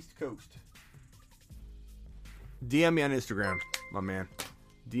 East Coast. DM me on Instagram, my man.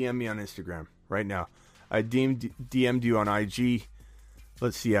 DM me on Instagram right now. I DM'd you on IG.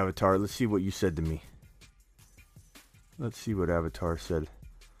 Let's see, Avatar. Let's see what you said to me. Let's see what Avatar said.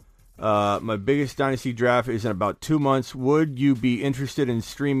 My biggest dynasty draft is in about 2 months. Would you be interested in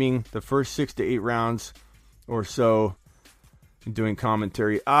streaming the first 6 to 8 rounds or so and doing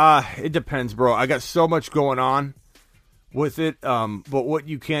commentary? It depends, bro. I got so much going on with it. But what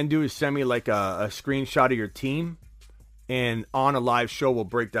you can do is send me like a screenshot of your team, and on a live show we'll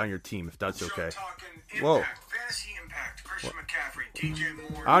break down your team if that's okay. Whoa. Fantasy Impact, Christian McCaffrey,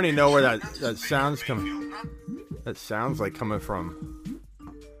 DJ Moore. I don't even know where that sounds coming. That sounds like coming from.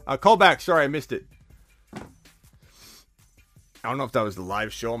 Call back. Sorry, I missed it. I don't know if that was the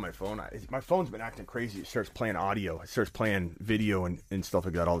live show on my phone. My phone's been acting crazy. It starts playing audio. It starts playing video and stuff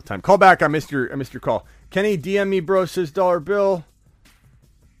like that all the time. Call back. I missed your call. Kenny, DM me, bro. Says dollar bill.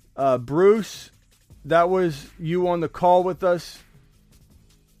 Bruce, that was you on the call with us.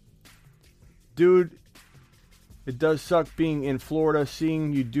 Dude, it does suck being in Florida.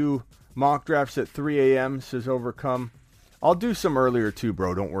 Seeing you do mock drafts at 3 a.m. says Overcome. I'll do some earlier too,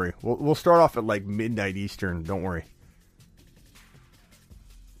 bro. Don't worry. We'll start off at like midnight Eastern. Don't worry.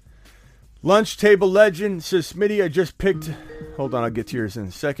 Lunch Table Legend says, Smitty, I just picked... Hold on, I'll get to yours in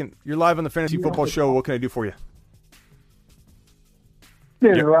a second. You're live on the Fantasy Football Show. What can I do for you?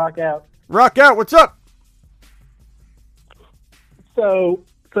 Dude, yep. Rock out. Rock out. What's up? So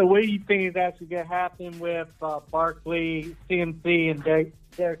what do you think is actually going to happen with Barkley, CMC, and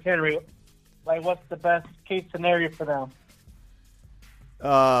Derrick Henry? Like, what's the best case scenario for them?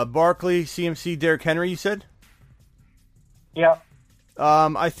 Barkley, CMC, Derrick Henry, you said? Yeah.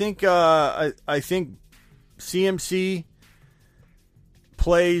 I think CMC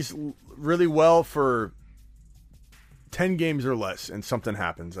plays really well for 10 games or less, and something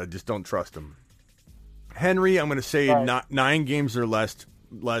happens. I just don't trust him. Henry, I'm going to say not 9 games or less.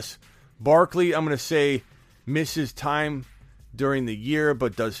 Barkley, I'm going to say misses time during the year,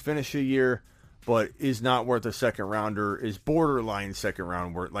 but does finish a year, but is not worth a second rounder. Is borderline second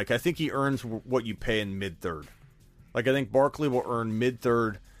round worth. Like, I think he earns what you pay in mid third. Like, I think Barkley will earn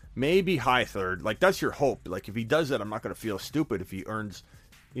mid-third, maybe high-third. Like, that's your hope. Like, if he does that, I'm not going to feel stupid if he earns,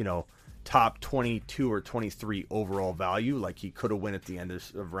 top 22 or 23 overall value, like he could have win at the end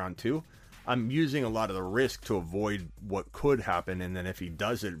of round 2. I'm using a lot of the risk to avoid what could happen, and then if he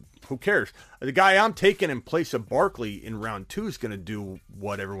does it, who cares? The guy I'm taking in place of Barkley in round 2 is going to do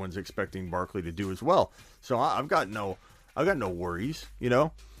what everyone's expecting Barkley to do as well. So I've got no worries,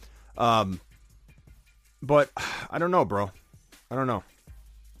 But I don't know, bro. I don't know.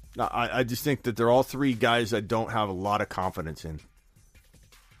 I just think that they're all 3 guys I don't have a lot of confidence in.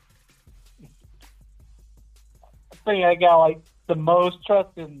 I think I got the most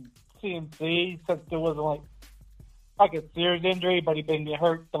trust in CMC since there wasn't like a serious injury, but he's been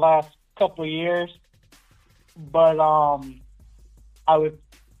hurt the last couple of years. But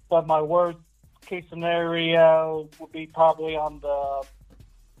but my worst case scenario would be probably on the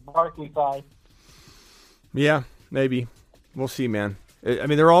Barkley side. Yeah, maybe. We'll see, man. I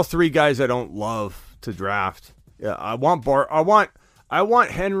mean, they're all 3 guys I don't love to draft. Yeah, I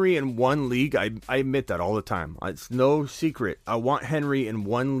want Henry in one league. I admit that all the time. It's no secret. I want Henry in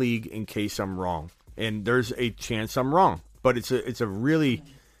one league in case I'm wrong, and there's a chance I'm wrong. But it's a really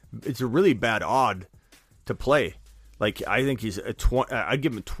bad odd to play. Like, I think he's I'd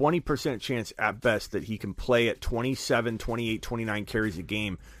give him a 20% chance at best that he can play at 27, 28, 29 carries a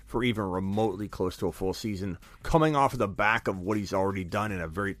game for even remotely close to a full season, coming off of the back of what he's already done in a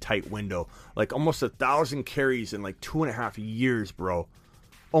very tight window. Like, almost 1,000 carries in 2.5 years, bro.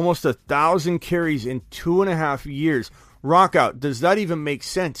 Almost 1,000 carries in 2.5 years. Rock out. Does that even make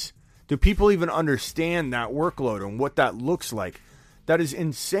sense? Do people even understand that workload and what that looks like? That is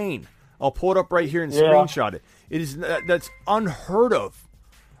insane. I'll pull it up right here and screenshot it. That's unheard of.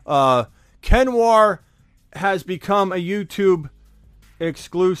 Kenwar has become a YouTube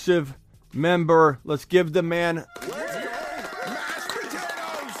exclusive member. Let's give the man.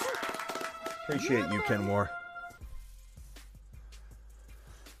 Appreciate you, Kenwar.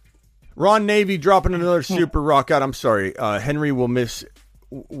 Ron Navy dropping another super rock out. I'm sorry. Henry will miss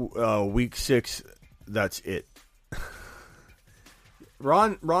week 6. That's it.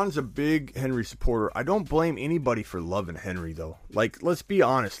 Ron's a big Henry supporter. I don't blame anybody for loving Henry, though. Like, let's be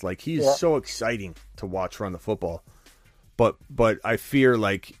honest. Like, he's so exciting to watch run the football. But I fear,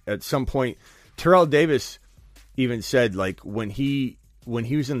 like, at some point, Terrell Davis even said, like, when he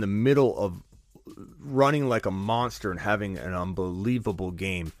was in the middle of running like a monster and having an unbelievable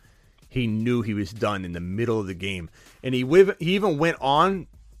game, he knew he was done in the middle of the game. And he even went on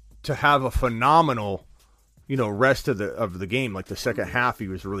to have a phenomenal, rest of the game. Like the second half, he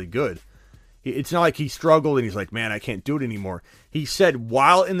was really good. It's not like he struggled and he's like, man, I can't do it anymore. He said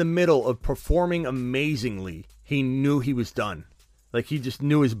while in the middle of performing amazingly, he knew he was done. Like he just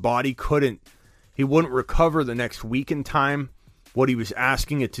knew his body he wouldn't recover the next week in time. What he was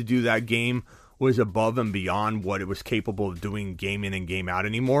asking it to do that game was above and beyond what it was capable of doing game in and game out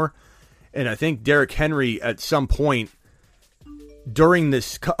anymore. And I think Derrick Henry at some point during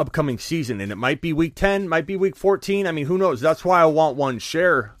this upcoming season, and it might be week 10, might be week 14. I mean, who knows? That's why I want one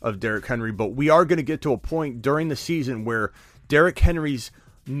share of Derrick Henry. But we are going to get to a point during the season where Derrick Henry's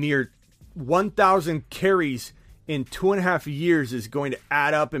near 1,000 carries in 2.5 years is going to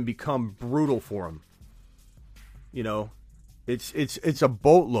add up and become brutal for him. It's a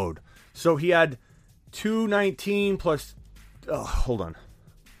boatload. So he had 219 plus, hold on.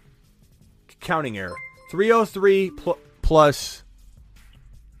 Counting error. 303 plus.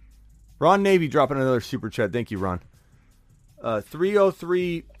 Ron Navy dropping another super chat. Thank you, Ron.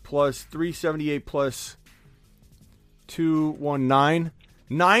 303 plus 378 plus 219.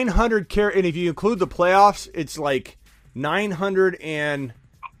 900 carry. And if you include the playoffs, it's like 900 and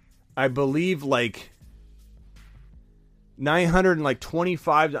I believe like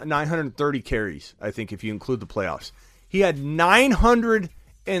 925, 930 carries, I think, if you include the playoffs. He had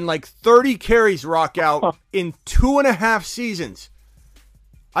 930 carries rock out in 2.5 seasons.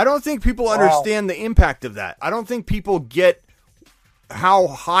 I don't think people understand the impact of that. I don't think people get how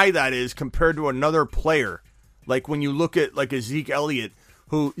high that is compared to another player. Like when you look at like a Zeke Elliott,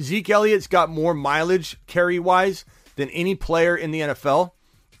 Zeke Elliott's got more mileage carry-wise than any player in the NFL,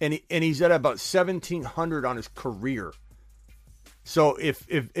 and he's at about 1,700 on his career. So if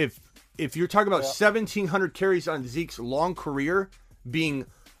you're talking about 1,700 carries on Zeke's long career being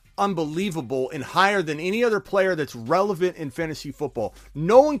unbelievable and higher than any other player that's relevant in fantasy football,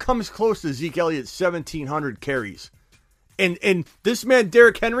 no one comes close to Zeke Elliott's 1,700 carries. And this man,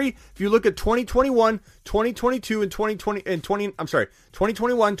 Derrick Henry, if you look at 2021, 2022, and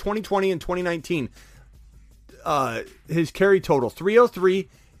 2021, 2020, and 2019, his carry total 303.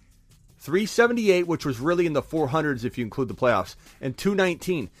 378, which was really in the 400s if you include the playoffs, and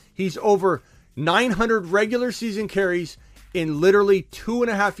 219. He's over 900 regular season carries in literally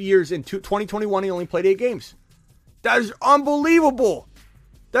 2.5 years. In 2021, he only played 8 games. That is unbelievable.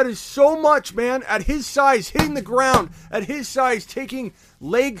 That is so much, man. At his size, hitting the ground. At his size, taking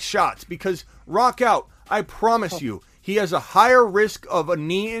leg shots. Because rock out, I promise you, he has a higher risk of a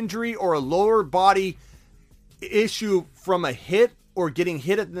knee injury or a lower body issue from a hit or getting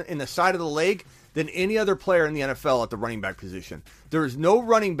hit in the side of the leg than any other player in the NFL at the running back position. There is no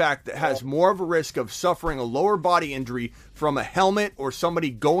running back that has more of a risk of suffering a lower body injury from a helmet or somebody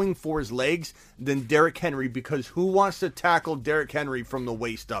going for his legs than Derrick Henry, because who wants to tackle Derrick Henry from the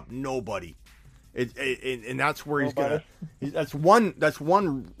waist up? Nobody. And that's where he's going to... That's one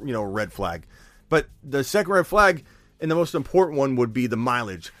red flag. But the second red flag, and the most important one, would be the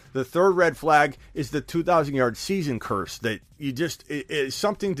mileage. The third red flag is the 2,000-yard season curse, that it's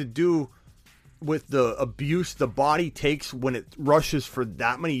something to do with the abuse the body takes when it rushes for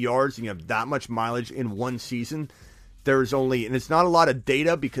that many yards and you have that much mileage in one season. There's only, and it's not a lot of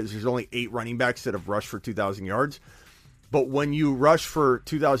data because there's only 8 running backs that have rushed for 2,000 yards. But when you rush for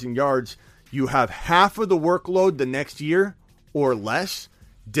 2,000 yards, you have half of the workload the next year or less.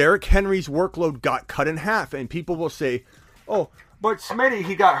 Derrick Henry's workload got cut in half, and people will say, oh, but Smitty,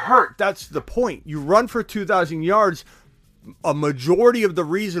 he got hurt. That's the point. You run for 2,000 yards. A majority of the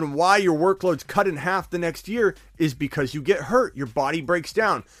reason why your workload's cut in half the next year is because you get hurt. Your body breaks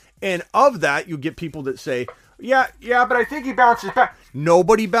down. And of that, you get people that say, yeah, but I think he bounces back.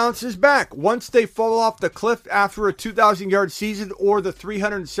 Nobody bounces back. Once they fall off the cliff after a 2,000-yard season or the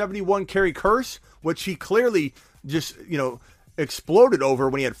 371 carry curse, which he clearly just, exploded over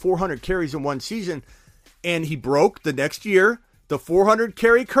when he had 400 carries in one season, and he broke the next year the 400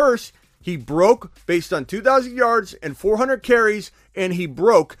 carry curse. He broke based on 2,000 yards and 400 carries, and he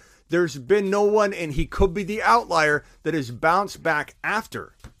broke. There's been no one, and he could be the outlier, that has bounced back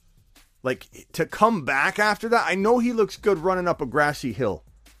after. Like, to come back after that, I know he looks good running up a grassy hill.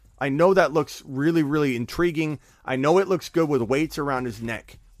 I know that looks really, really intriguing. I know it looks good with weights around his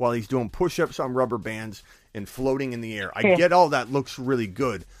neck while he's doing push-ups on rubber bands and floating in the air. I get all that looks really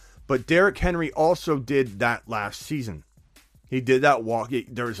good. But Derrick Henry also did that last season. He did that walk.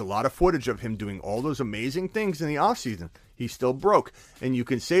 There's a lot of footage of him doing all those amazing things in the offseason. He still broke. And you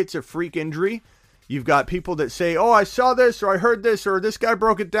can say it's a freak injury. You've got people that say, oh, I saw this, or I heard this, or this guy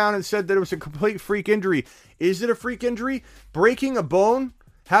broke it down and said that it was a complete freak injury. Is it a freak injury? Breaking a bone,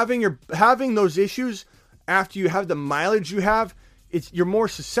 having those issues after you have the mileage you have, you're more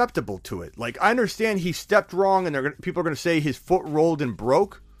susceptible to it. Like, I understand he stepped wrong, and people are going to say his foot rolled and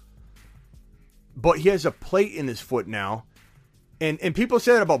broke, but he has a plate in his foot now. And people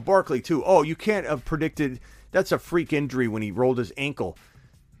say that about Barkley, too. Oh, you can't have predicted that's a freak injury when he rolled his ankle.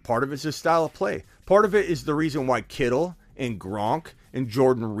 Part of it's his style of play. Part of it is the reason why Kittle and Gronk and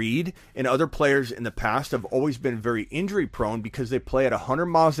Jordan Reed and other players in the past have always been very injury prone because they play at 100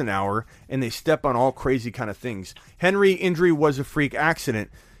 miles an hour and they step on all crazy kind of things. Henry injury was a freak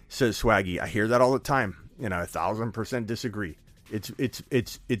accident, says Swaggy. I hear that all the time, and I 1,000% disagree.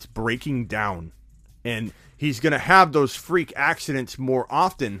 It's breaking down, and he's going to have those freak accidents more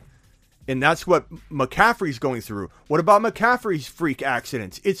often. And that's what McCaffrey's going through. What about McCaffrey's freak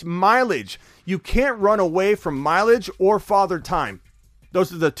accidents? It's mileage. You can't run away from mileage or father time.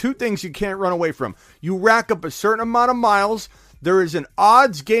 Those are the two things you can't run away from. You rack up a certain amount of miles. There is an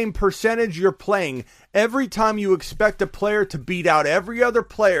odds game percentage you're playing every time you expect a player to beat out every other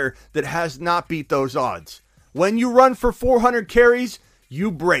player that has not beat those odds. When you run for 400 carries,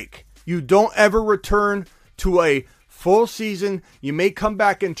 you break. You don't ever return to a full season. You may come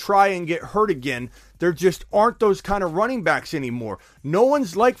back and try and get hurt again. There just aren't those kind of running backs anymore. No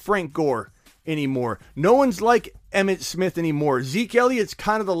one's like Frank Gore anymore. No one's like Emmitt Smith anymore. Zeke Elliott's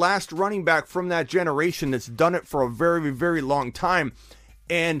kind of the last running back from that generation that's done it for a very, very long time.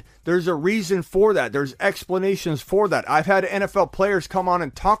 And there's a reason for that. There's explanations for that. I've had NFL players come on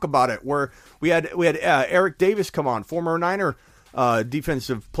and talk about it, where we had Eric Davis come on, former Niner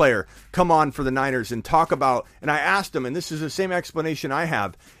defensive player, come on for the Niners and talk about, and I asked him, and this is the same explanation I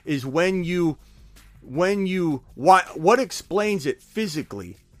have, is what explains it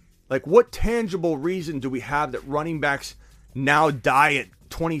physically? Like, what tangible reason do we have that running backs now die at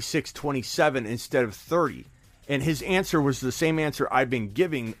 26, 27 instead of 30? And his answer was the same answer I've been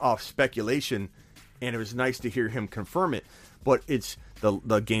giving off speculation, and it was nice to hear him confirm it. But it's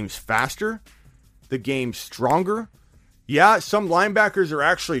the game's faster, the game's stronger. Yeah, some linebackers are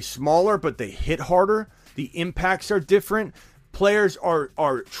actually smaller, but they hit harder. The impacts are different. Players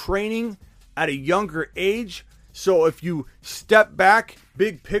are training at a younger age. So if you step back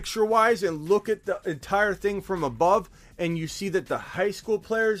big picture-wise and look at the entire thing from above, and you see that the high school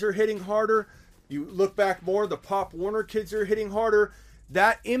players are hitting harder, you look back more, the Pop Warner kids are hitting harder,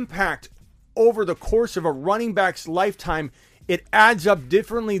 that impact over the course of a running back's lifetime, it adds up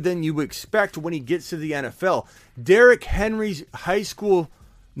differently than you expect when he gets to the NFL. Derrick Henry's high school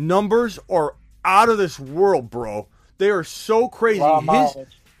numbers are out of this world, bro. They are so crazy.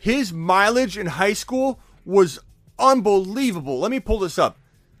 His mileage in high school was unbelievable. Let me pull this up.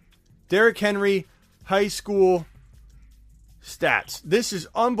 Derrick Henry, high school stats. This is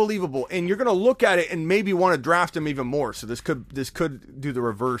unbelievable. And you're going to look at it and maybe want to draft him even more. So this could do the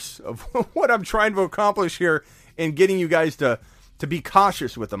reverse of what I'm trying to accomplish here and getting you guys to be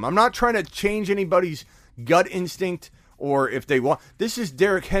cautious with them. I'm not trying to change anybody's gut instinct or if they want. This is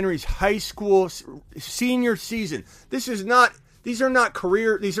Derrick Henry's high school senior season. These are not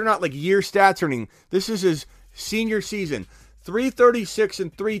like year stats or anything. This is his senior season. 336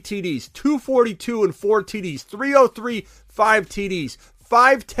 and 3 TDs, 242 and 4 TDs, 303, 5 TDs,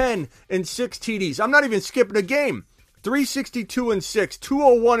 510 and 6 TDs. I'm not even skipping a game. 362 and 6,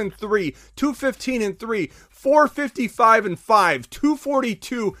 201 and 3, 215 and 3, 455 and 5,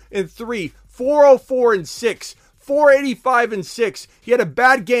 242 and 3, 404 and 6, 485 and 6. He had a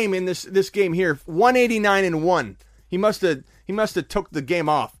bad game in this game here. 189 and 1. He must have took the game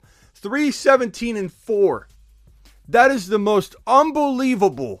off. 317 and 4. That is the most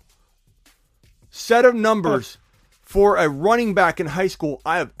unbelievable set of numbers for a running back in high school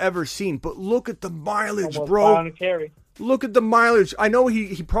I have ever seen. But look at the mileage, bro. Look at the mileage. I know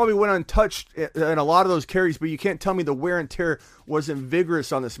he probably went untouched in a lot of those carries, but you can't tell me the wear and tear wasn't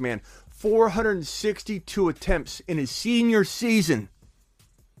vigorous on this man. 462 attempts in his senior season.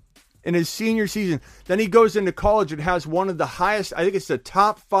 Then he goes into college and has one of the highest, I think it's the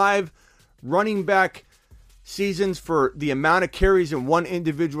top 5 running back seasons for the amount of carries in one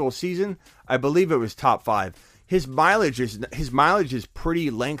individual season. I believe it was top 5. His mileage is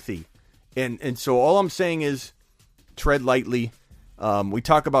pretty lengthy. And so all I'm saying is tread lightly. We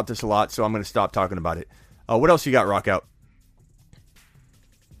talk about this a lot, so I'm going to stop talking about it. What else you got, Rock Out?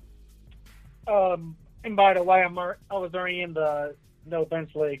 And by the way, I was already in the no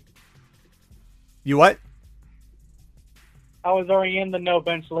bench league. You what? I was already in the no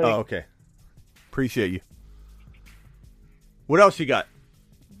bench league. Oh, okay. Appreciate you. What else you got?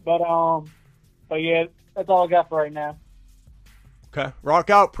 But yeah, that's all I got for right now. Okay. Rock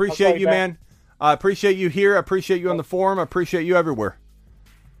out. Appreciate you, man. I appreciate you here. I appreciate you on the forum. I appreciate you everywhere.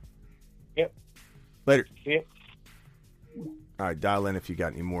 Yep. Later. Yep. All right, dial in if you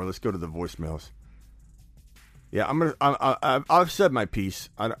got any more. Let's go to the voicemails. Yeah, I've said my piece.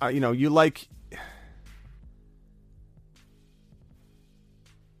 You like.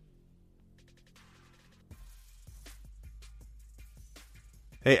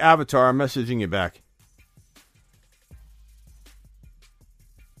 Hey, Avatar, I'm messaging you back.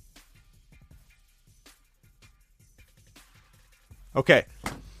 Okay.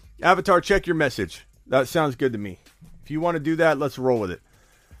 Avatar, check your message. That sounds good to me. If you want to do that, let's roll with it.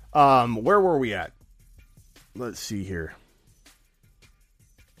 Where were we at? Let's see here.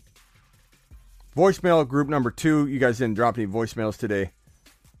 Voicemail group number 2. You guys didn't drop any voicemails today.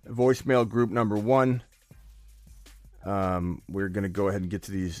 Voicemail group number 1. We're gonna go ahead and get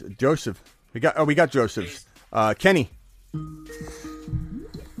to these. Joseph, we got Joseph's. Kenny.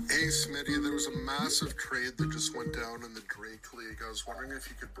 Hey Smitty, there was a massive trade that just went down in the Drake League. I was wondering if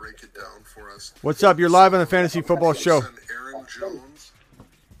you could break it down for us. What's up? You're live on the Fantasy Football Show. Aaron Jones.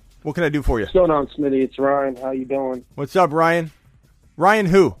 What can I do for you? What's going on, Smitty? It's Ryan. How you doing? What's up, Ryan? Ryan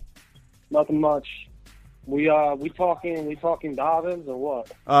who? Nothing much. We talking Dobbins or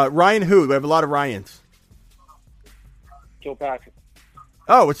what? Ryan who? We have a lot of Ryans. Kilpatrick.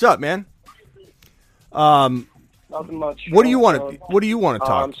 Oh, what's up, man? Nothing much. What do you want to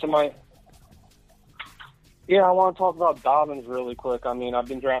talk? I want to talk about Dobbins really quick. I mean, I've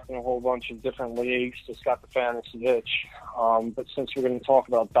been drafting a whole bunch of different leagues, just got the fantasy itch. But since we're going to talk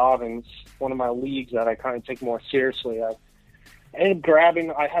about Dobbins, one of my leagues that I kind of take more seriously, I ended up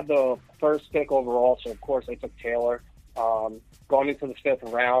grabbing. I had the first pick overall, so of course I took Taylor. Going into the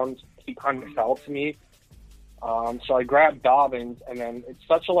 5th round, he kind of fell to me. So I grabbed Dobbins, and then it's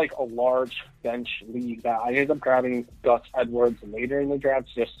such a large bench league that I ended up grabbing Gus Edwards later in the draft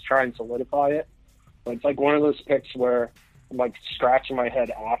just to try and solidify it. But it's one of those picks where I'm scratching my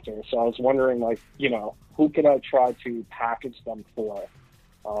head after. So I was wondering, who could I try to package them for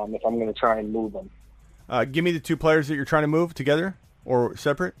if I'm going to try and move them? Give me the 2 players that you're trying to move together or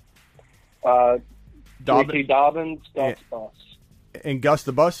separate. Dobbins, Gus, Bus. And Gus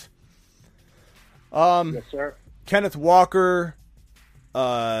the Bus? Yes, sir. Kenneth Walker.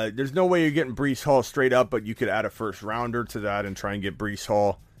 There's no way you're getting Breece Hall straight up, but you could add a first rounder to that and try and get Breece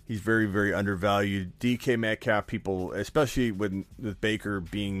Hall. He's very, very undervalued. DK Metcalf, people, especially with Baker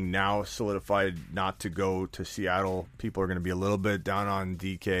being now solidified not to go to Seattle, people are going to be a little bit down on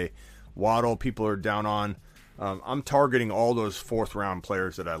DK. Waddle, people are down on. I'm targeting all those 4th round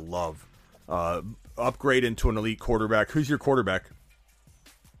players that I love. Upgrade into an elite quarterback. Who's your quarterback?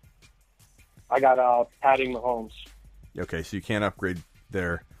 I got Patty Mahomes. Okay, so you can't upgrade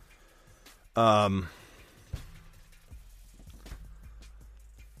there.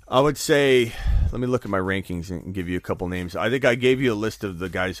 I would say, let me look at my rankings and give you a couple names. I think I gave you a list of the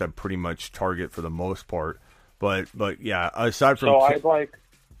guys I pretty much target for the most part. But yeah, aside from... So I'd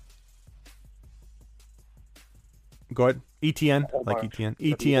Go ahead. ETN,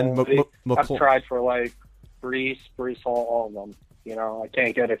 ETN. I've tried for Breece Hall, all of them. I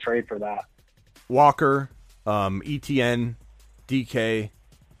can't get a trade for that. Walker, ETN, DK,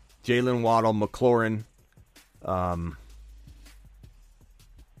 Jalen Waddle, McLaurin.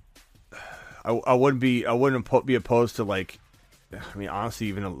 I wouldn't be opposed to honestly,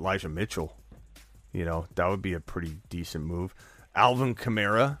 even Elijah Mitchell. That would be a pretty decent move. Alvin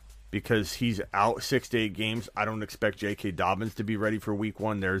Kamara, because he's out 6 to 8 games. I don't expect J.K. Dobbins to be ready for week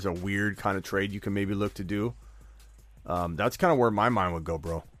 1. There's a weird kind of trade you can maybe look to do. That's kind of where my mind would go,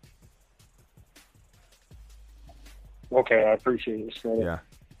 bro. Okay, I appreciate you saying it. Yeah.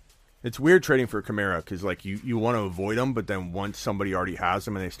 It's weird trading for Kamara because, you want to avoid him, but then once somebody already has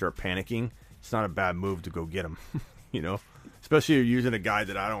him and they start panicking, it's not a bad move to go get him, Especially if you're using a guy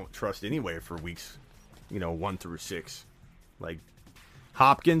that I don't trust anyway for weeks, 1 through 6.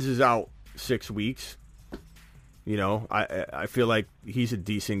 Hopkins is out 6 weeks. I feel like he's a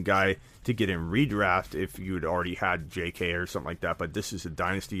decent guy to get in redraft if you'd already had JK or something like that. But this is a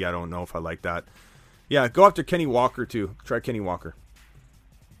dynasty. I don't know if I like that. Yeah, go after Kenny Walker, too. Try Kenny Walker.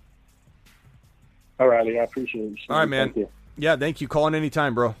 All righty, I appreciate it. All right, man. Thank you. Yeah, thank you. Call in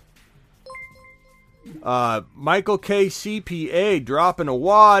anytime, bro. Michael K. CPA dropping a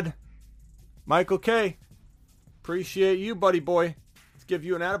wad. Michael K. Appreciate you, buddy boy. Let's give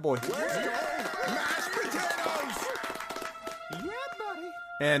you an attaboy.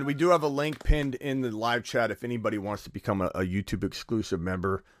 And we do have a link pinned in the live chat. If anybody wants to become a YouTube exclusive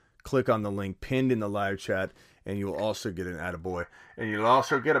member, click on the link pinned in the live chat, and you'll also get an attaboy. And you'll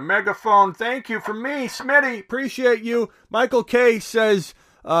also get a megaphone. Thank you from me, Smitty. Appreciate you. Michael K says,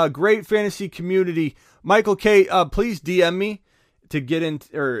 great fantasy community. Michael K, please DM me to get in,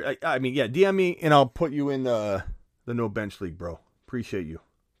 DM me, and I'll put you in the No Bench League, bro. Appreciate you.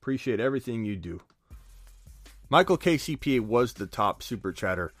 Appreciate everything you do. Michael K. CPA was the top super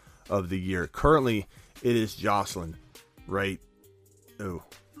chatter of the year. Currently, it is Jocelyn. Right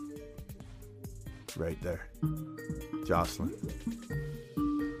there. Jocelyn.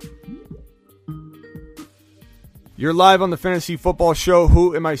 You're live on the Fantasy Football Show.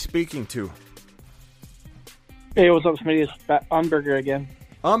 Who am I speaking to? Hey, what's up, Smitty? It's Umberger again.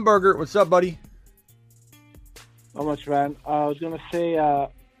 Umberger, what's up, buddy? Not much, man. I was going to say,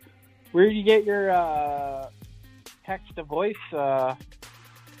 where did you get your text-to-voice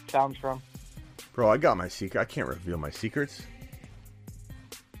sounds from? Bro, I got my secret. I can't reveal my secrets.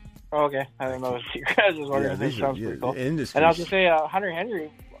 Oh, okay. I didn't know it was a secret. I was just wondering if it sounds pretty cool. And I was going to say, Hunter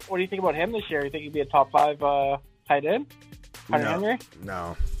Henry, what do you think about him this year? You think he'd be a top 5 tight end? Hunter Henry?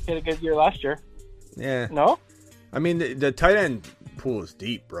 No. He had a good year last year. Yeah. No? I mean, the tight end pool is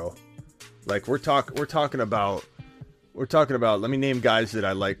deep, bro. Like, we're talking about, let me name guys that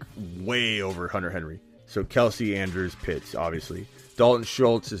I like way over Hunter Henry. So Kelsey, Andrews, Pitts, obviously. Dalton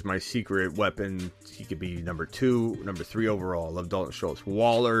Schultz is my secret weapon. He could be number 2, number 3 overall. I love Dalton Schultz.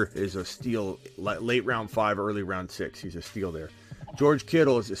 Waller is a steal, late round 5, early round 6. He's a steal there. George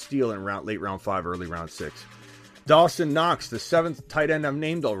Kittle is a steal in late round 5, early round 6. Dawson Knox, the 7th tight end I've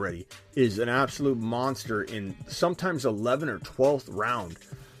named already, is an absolute monster in sometimes 11 or 12th round.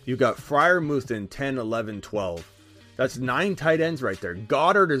 You got Freiermuth in 10, 11, 12. That's 9 tight ends right there.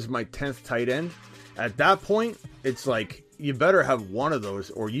 Goddard is my 10th tight end. At that point, it's like you better have one of those,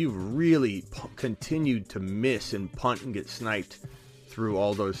 or you've really continued to miss and punt and get sniped through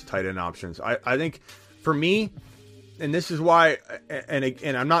all those tight end options. I think for me, and this is why, and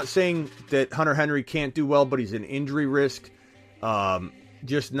I'm not saying that Hunter Henry can't do well, but he's an injury risk,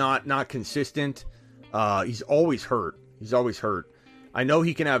 just not consistent. He's always hurt. I know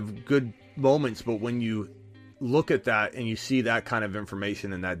he can have good moments, but when you look at that and you see that kind of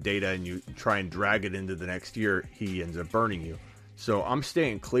information and that data and you try and drag it into the next year, he ends up burning you. So I'm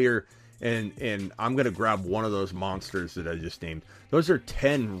staying clear, and I'm going to grab one of those monsters that I just named. Those are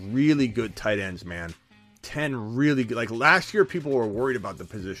 10 really good tight ends, man. 10 really good. Like last year, people were worried about the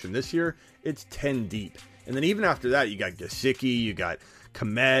position. This year, it's 10 deep. And then even after that, you got Gesicki, you got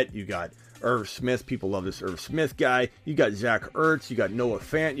Komet, you got Irv Smith. People love this Irv Smith guy. You got Zach Ertz, you got Noah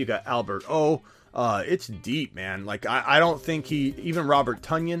Fant, you got Albert O. It's deep, man. Like I don't think even Robert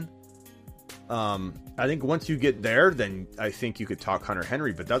Tonyan. I think once you get there, then I think you could talk Hunter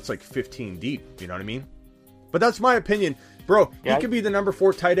Henry, but that's like 15 deep. You know what I mean? But that's my opinion, bro. Yeah, he could be the number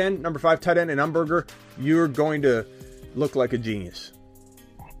 4 tight end, number 5 tight end in Umberger. You're going to look like a genius.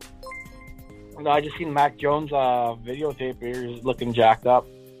 No, I just seen Mac Jones videotape. He's looking jacked up.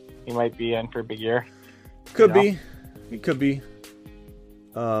 He might be in for a big year. Could be. He could be.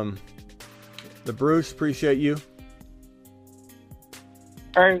 The Bruce, appreciate you.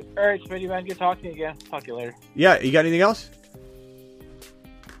 All right, Smitty, man. Good talking to you again. Talk to you later. Yeah, you got anything else?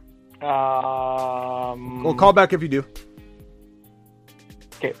 Well, call back if you do.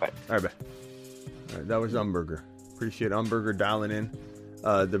 Okay, bye. All right, bye. All right, that was Umberger. Appreciate Umberger dialing in.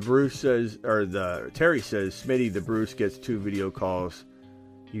 The Bruce says, or the Terry says, Smitty, the Bruce gets 2 video calls.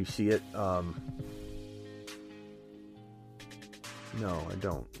 You see it? No, I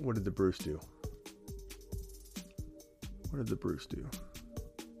don't. What did the Bruce do?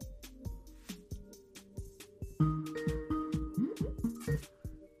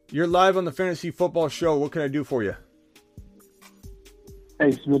 You're live on the Fantasy Football Show. What can I do for you?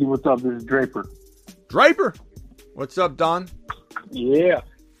 Hey, Smitty, what's up? This is Draper. Draper? What's up, Don? Yeah.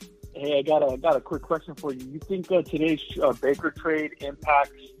 Hey, I got a quick question for you. You think today's Baker trade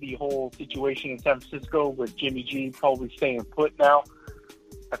impacts the whole situation in San Francisco with Jimmy G probably staying put now?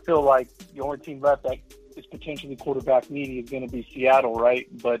 I feel like the only team left that is potentially quarterback needy is going to be Seattle, right?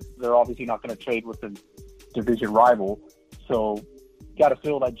 But they're obviously not going to trade with a division rival. So got to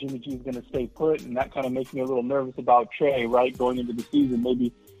feel like Jimmy G is going to stay put, and that kind of makes me a little nervous about Trey, right, going into the season,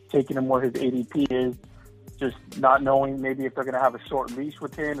 maybe taking him where his ADP is, just not knowing maybe if they're going to have a short leash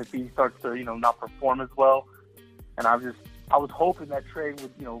with him if he starts to, not perform as well. And I was hoping that Trey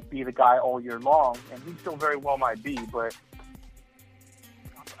would, be the guy all year long, and he still very well might be, but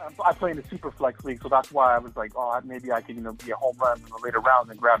I play in the super flex league, so that's why I was like, maybe I could, be a home run in the later rounds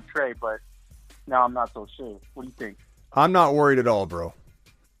and grab Trey, but now I'm not so sure. What do you think? I'm not worried at all, bro.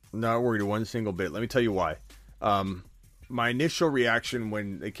 Not worried one single bit. Let me tell you why. My initial reaction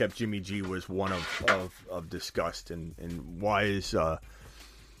when they kept Jimmy G was one of disgust, and why is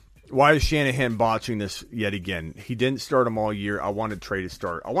Shanahan botching this yet again? He didn't start him all year. I wanted Trey to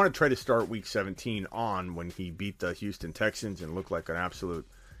start. I wanted Trey to start Week 17 on when he beat the Houston Texans and looked like an absolute,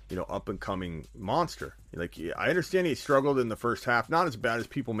 up and coming monster. Like, I understand he struggled in the first half, not as bad as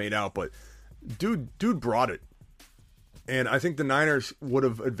people made out, but dude brought it. And I think the Niners would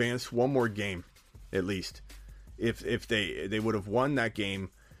have advanced one more game, at least, if they would have won that game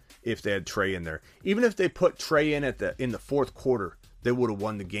if they had Trey in there. Even if they put Trey in in the fourth quarter, they would have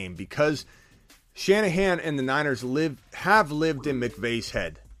won the game, because Shanahan and the Niners have lived in McVay's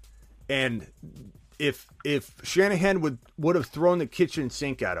head. And if Shanahan would have thrown the kitchen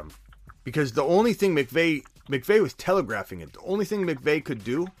sink at him, because the only thing McVay was telegraphing it. The only thing McVay could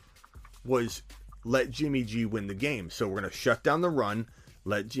do was let Jimmy G win the game. So we're going to shut down the run,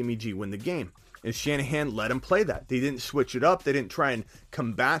 let Jimmy G win the game. And Shanahan let him play that. They didn't switch it up. They didn't try and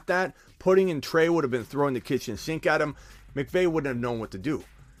combat that. Putting in Trey would have been throwing the kitchen sink at him. McVay wouldn't have known what to do.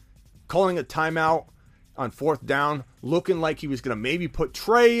 Calling a timeout on fourth down, looking like he was going to maybe put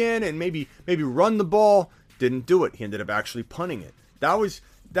Trey in and maybe run the ball, didn't do it. He ended up actually punting it. That was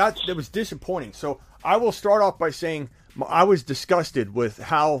disappointing. So I will start off by saying I was disgusted with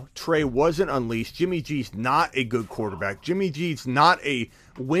how Trey wasn't unleashed. Jimmy G's not a good quarterback. Jimmy G's not a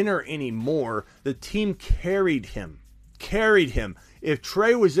winner anymore. The team carried him. If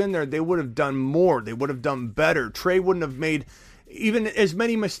Trey was in there, they would have done more. They would have done better. Trey wouldn't have made even as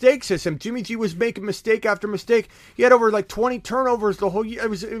many mistakes as him. Jimmy G was making mistake after mistake. He had over like 20 turnovers the whole year. It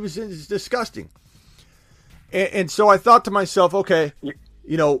was disgusting. And so I thought to myself, okay,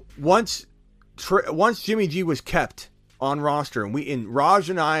 once Jimmy G was kept on roster, and Raj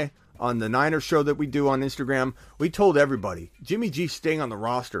and I on the Niners show that we do on Instagram, we told everybody Jimmy G's staying on the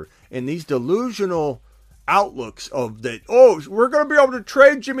roster, and these delusional outlooks of that, we're going to be able to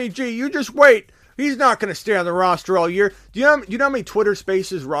trade Jimmy G. You just wait. He's not going to stay on the roster all year. Do you know how many Twitter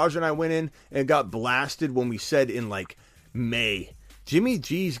spaces Raj and I went in and got blasted when we said in like May, Jimmy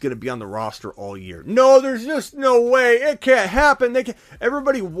G's going to be on the roster all year? No, there's just no way. It can't happen.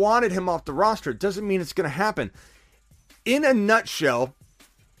 Everybody wanted him off the roster. It doesn't mean it's going to happen. In a nutshell,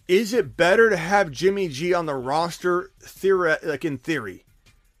 is it better to have Jimmy G on the roster in theory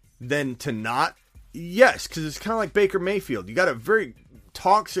than to not? Yes, because it's kind of like Baker Mayfield. You got a very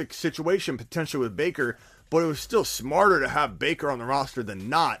toxic situation potentially with Baker, but it was still smarter to have Baker on the roster than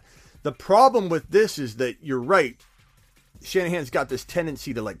not. The problem with this is that you're right. Shanahan's got this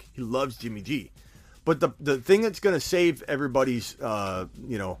tendency to he loves Jimmy G. But the thing that's going to save everybody's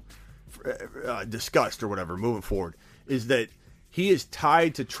disgust or whatever moving forward is that he is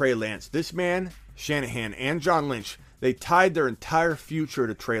tied to Trey Lance. This man, Shanahan and John Lynch, they tied their entire future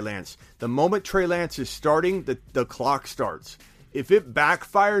to Trey Lance. The moment Trey Lance is starting, the clock starts. If it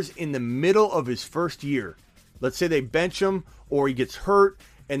backfires in the middle of his first year, let's say they bench him or he gets hurt,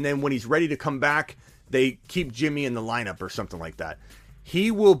 and then when he's ready to come back, they keep Jimmy in the lineup or something like that,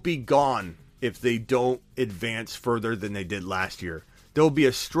 he will be gone if they don't advance further than they did last year. There'll be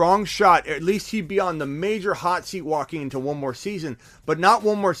a strong shot. At least he'd be on the major hot seat walking into one more season, but not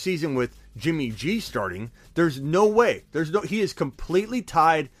one more season with Jimmy G starting. There's no way. He is completely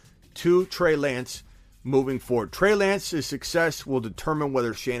tied to Trey Lance moving forward. Trey Lance's success will determine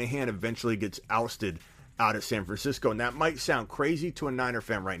whether Shanahan eventually gets ousted out of San Francisco. And that might sound crazy to a Niner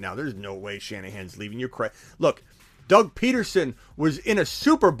fan right now. There's no way Shanahan's leaving. Look, Doug Peterson was in a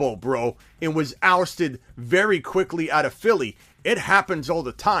Super Bowl, bro, and was ousted very quickly out of Philly. It happens all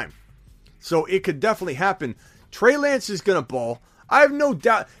the time. So it could definitely happen. Trey Lance is going to ball. I have no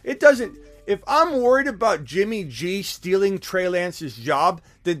doubt. It doesn't. If I'm worried about Jimmy G stealing Trey Lance's job,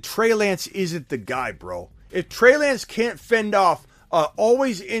 then Trey Lance isn't the guy, bro. If Trey Lance can't fend off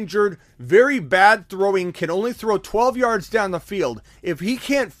always injured, very bad throwing, can only throw 12 yards down the field, if he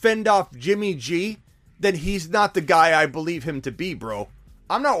can't fend off Jimmy G, then he's not the guy I believe him to be, bro.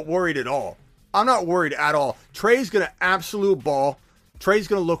 I'm not worried at all. Trey's going to absolute ball. Trey's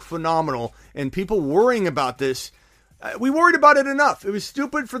going to look phenomenal. And people worrying about this, we worried about it enough. It was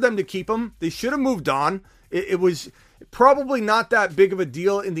stupid for them to keep him. They should have moved on. It was probably not that big of a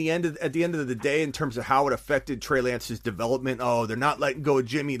deal at the end of the day in terms of how it affected Trey Lance's development. Oh, they're not letting go of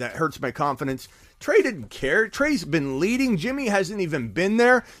Jimmy. That hurts my confidence. Trey didn't care. Trey's been leading. Jimmy hasn't even been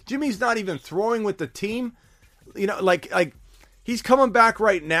there. Jimmy's not even throwing with the team. He's coming back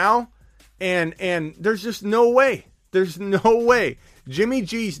right now. And there's just no way. There's no way. Jimmy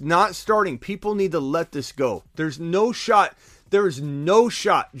G's not starting. People need to let this go. There's no shot. There is no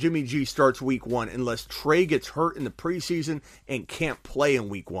shot Jimmy G starts week 1 unless Trey gets hurt in the preseason and can't play in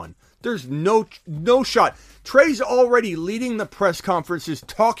week 1. There's no shot. Trey's already leading the press conferences,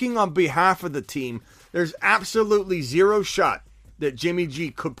 talking on behalf of the team. There's absolutely zero shot that Jimmy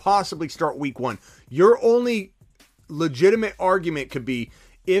G could possibly start week 1. Your only legitimate argument could be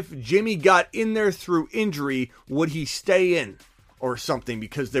if Jimmy got in there through injury, would he stay in or something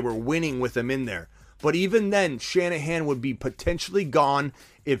because they were winning with him in there? But even then, Shanahan would be potentially gone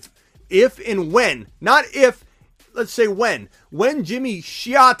if and when, not if, let's say when Jimmy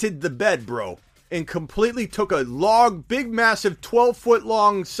shotted the bed, bro, and completely took a big, massive 12-foot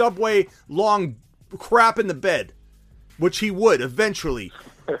long subway long crap in the bed, which he would eventually.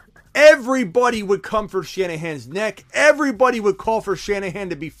 Everybody would come for Shanahan's neck. Everybody would call for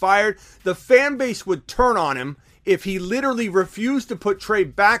Shanahan to be fired. The fan base would turn on him if he literally refused to put Trey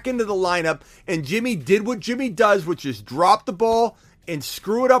back into the lineup and Jimmy did what Jimmy does, which is drop the ball and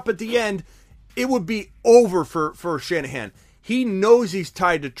screw it up at the end. It would be over for Shanahan. He knows he's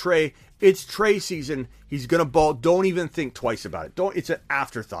tied to Trey. It's Trey season. He's going to ball. Don't even think twice about it. It's an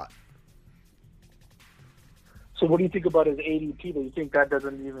afterthought. So what do you think about his ADP? Do you think that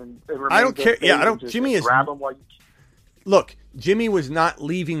doesn't even... I don't care. Yeah, I don't... Jimmy is... Grab him while you... Look, Jimmy was not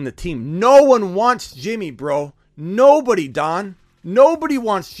leaving the team. No one wants Jimmy, bro. Nobody, Don. Nobody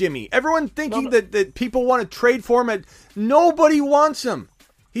wants Jimmy. Everyone thinking that people want to trade for him. Nobody wants him.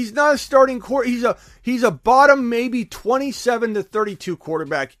 He's not a starting quarterback. He's a bottom maybe 27 to 32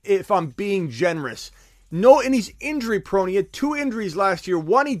 quarterback, if I'm being generous. No, and he's injury prone. He had 2 injuries last year.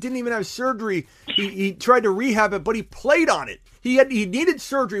 One, he didn't even have surgery. He tried to rehab it, but he played on it. He needed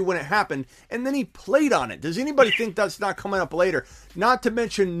surgery when it happened, and then he played on it. Does anybody think that's not coming up later? Not to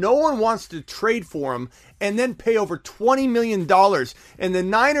mention, no one wants to trade for him and then pay over $20 million. And the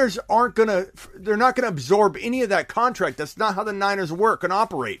Niners they're not gonna absorb any of that contract. That's not how the Niners work and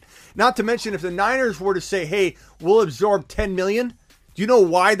operate. Not to mention, if the Niners were to say, hey, we'll absorb $10 million, do you know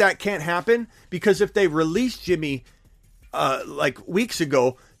why that can't happen? Because if they released Jimmy like weeks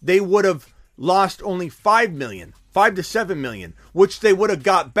ago, they would have lost only $5 to $7 million, which they would have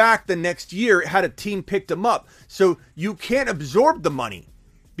got back the next year had a team picked him up. So you can't absorb the money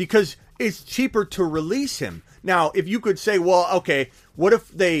because it's cheaper to release him. Now, if you could say, well, okay, what if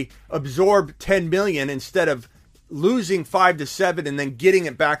they absorb $10 million instead of losing 5 to 7 and then getting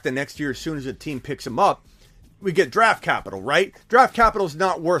it back the next year as soon as a team picks him up? We get draft capital, right? Draft capital is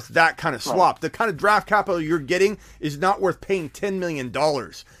not worth that kind of swap. The kind of draft capital you're getting is not worth paying $10 million.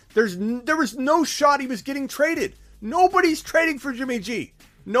 There was no shot he was getting traded. Nobody's trading for Jimmy G.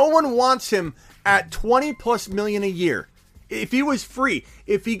 No one wants him at $20+ million a year. If he was free,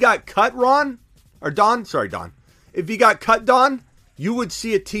 if he got cut, Don, if he got cut, Don, you would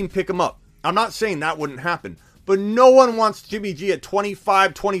see a team pick him up. I'm not saying that wouldn't happen, but no one wants Jimmy G at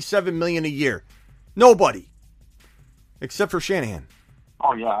 $25, $27 million a year. Nobody. Except for Shanahan.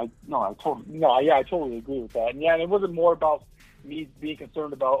 Oh yeah, I totally agree with that. And yeah, it wasn't more about me being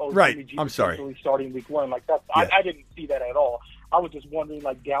concerned about Jimmy G potentially starting week 1. Like that's, yeah. I didn't see that at all. I was just wondering,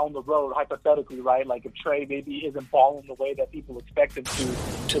 like down the road, hypothetically, right? Like if Trey maybe isn't balling the way that people expect him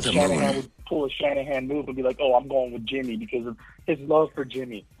to Shanahan would pull a Shanahan move and be like, "Oh, I'm going with Jimmy because of his love for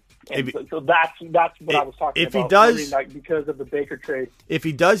Jimmy." And so that's what I was talking about. If he does, like, because of the Baker trade. If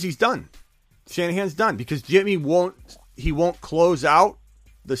he does, he's done. Shanahan's done because Jimmy won't close out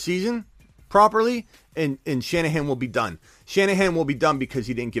the season properly, and Shanahan will be done. Shanahan will be done because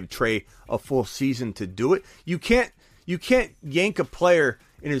he didn't give Trey a full season to do it. You can't yank a player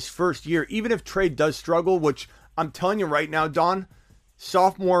in his first year, even if Trey does struggle, which I'm telling you right now, Don,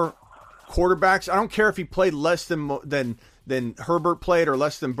 sophomore quarterbacks, I don't care if he played less than Herbert played or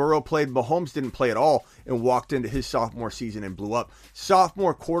less than Burrow played. Mahomes didn't play at all and walked into his sophomore season and blew up.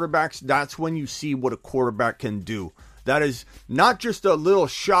 Sophomore quarterbacks, that's when you see what a quarterback can do. That is not just a little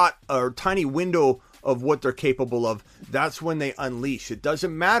shot or tiny window of what they're capable of. That's when they unleash. It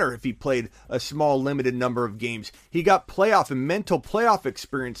doesn't matter if he played a small, limited number of games. He got playoff and mental playoff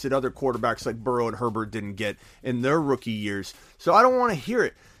experience that other quarterbacks like Burrow and Herbert didn't get in their rookie years. So I don't want to hear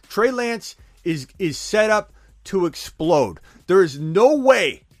it. Trey Lance is set up to explode. There is no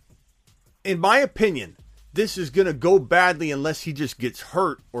way, in my opinion, this is going to go badly unless he just gets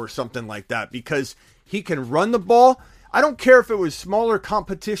hurt or something like that, because he can run the ball. I don't care if it was smaller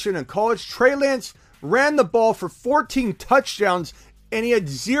competition in college. Trey Lance ran the ball for 14 touchdowns, and he had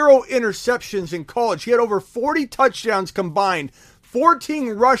 0 interceptions in college. He had over 40 touchdowns combined, 14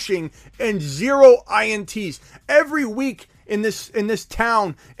 rushing, and 0 INTs. Every week in this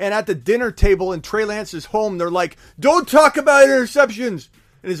town and at the dinner table in Trey Lance's home, they're like, "Don't talk about interceptions."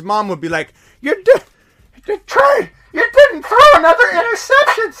 And his mom would be like, Trey, you didn't throw another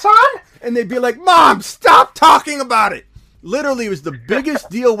interception, son. And they'd be like, Mom, stop talking about it. Literally, it was the biggest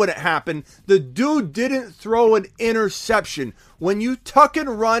deal when it happened. The dude didn't throw an interception. When you tuck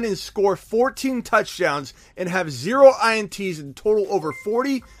and run and score 14 touchdowns and have 0 INTs and total over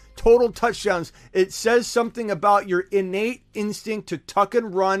 40 total touchdowns, it says something about your innate instinct to tuck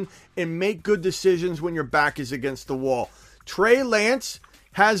and run and make good decisions when your back is against the wall. Trey Lance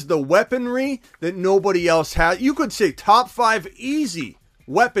has the weaponry that nobody else has. You could say top 5 easy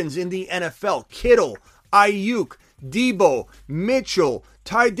weapons in the NFL. Kittle, Ayuk, Debo, Mitchell,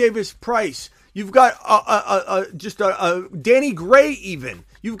 Ty Davis-Price. You've got Danny Gray even.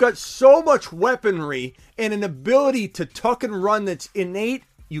 You've got so much weaponry and an ability to tuck and run that's innate.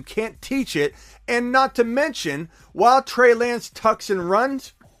 You can't teach it. And not to mention, while Trey Lance tucks and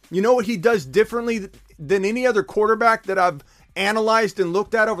runs, you know what he does differently than any other quarterback that I've analyzed and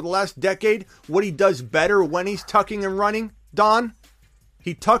looked at over the last decade? What he does better when he's tucking and running, Don?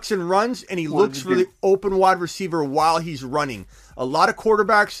 He tucks and runs, and he looks for the open wide receiver while he's running. A lot of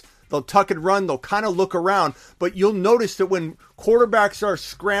quarterbacks, they'll tuck and run, they'll kind of look around, but you'll notice that when quarterbacks are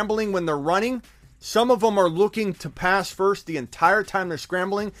scrambling when they're running, some of them are looking to pass first the entire time they're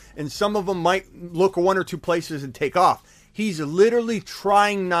scrambling, and some of them might look 1 or 2 places and take off. He's literally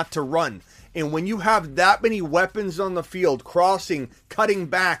trying not to run. And when you have that many weapons on the field, crossing, cutting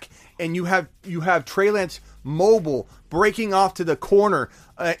back, and you have Trey Lance mobile, breaking off to the corner,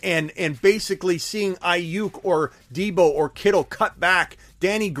 and basically seeing Ayuk or Debo or Kittle cut back,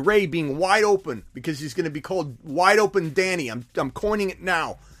 Danny Gray being wide open because he's going to be called Wide Open Danny. I'm coining it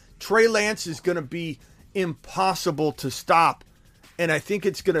now. Trey Lance is going to be impossible to stop, and I think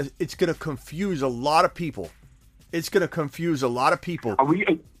it's going to confuse a lot of people. It's going to confuse a lot of people.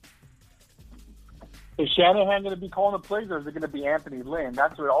 Is Shanahan going to be calling the plays, or is it going to be Anthony Lynn?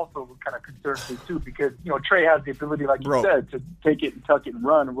 That's what also kind of concerns me too, because Trey has the ability, like you said, to take it and tuck it and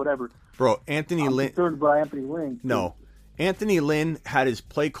run or whatever. Bro, Anthony Lynn. I'm concerned about Anthony Lynn. No, Anthony Lynn had his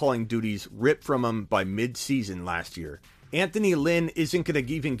play calling duties ripped from him by mid-season last year. Anthony Lynn isn't going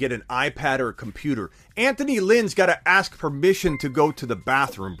to even get an iPad or a computer. Anthony Lynn's got to ask permission to go to the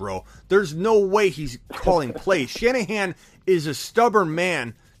bathroom, bro. There's no way he's calling plays. Shanahan is a stubborn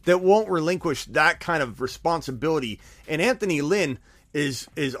man that won't relinquish that kind of responsibility. And Anthony Lynn is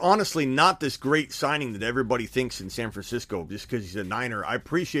honestly not this great signing that everybody thinks in San Francisco just because he's a Niner. I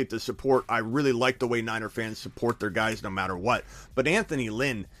appreciate the support. I really like the way Niner fans support their guys no matter what. But Anthony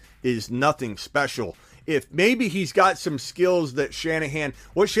Lynn is nothing special. If maybe he's got some skills that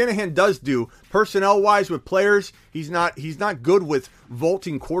what Shanahan does do personnel-wise with players, he's not good with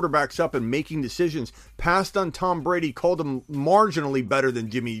vaulting quarterbacks up and making decisions. Passed on Tom Brady, called him marginally better than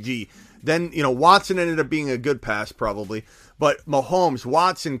Jimmy G. Then, Watson ended up being a good pass probably. But Mahomes,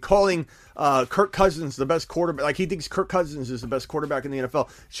 Watson calling Kirk Cousins the best quarterback. Like he thinks Kirk Cousins is the best quarterback in the NFL.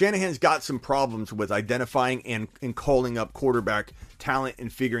 Shanahan's got some problems with identifying and calling up quarterback talent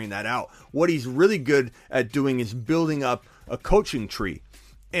and figuring that out. What he's really good at doing is building up a coaching tree.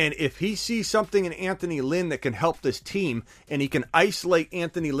 And if he sees something in Anthony Lynn that can help this team, and he can isolate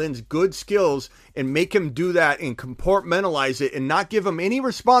Anthony Lynn's good skills and make him do that and compartmentalize it and not give him any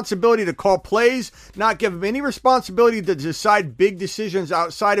responsibility to call plays, not give him any responsibility to decide big decisions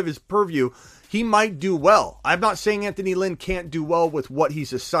outside of his purview, he might do well. I'm not saying Anthony Lynn can't do well with what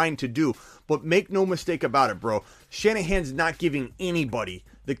he's assigned to do, but make no mistake about it, bro. Shanahan's not giving anybody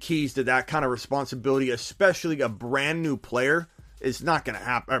the keys to that kind of responsibility, especially a brand new player. It's not going to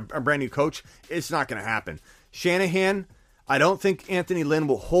happen. A brand new coach, it's not going to happen. Shanahan, I don't think Anthony Lynn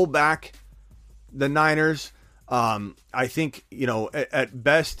will hold back the Niners. I think, at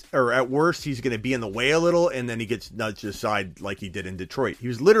best or at worst, he's going to be in the way a little, and then he gets nudged aside like he did in Detroit. He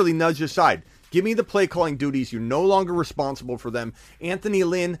was literally nudged aside. Give me the play calling duties. You're no longer responsible for them. Anthony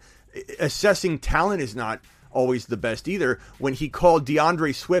Lynn, assessing talent is not always the best either. When he called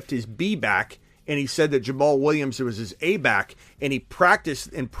DeAndre Swift his B back, and he said that Jamal Williams was his A back, and he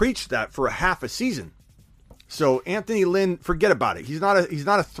practiced and preached that for a half a season. So Anthony Lynn, forget about it. He's not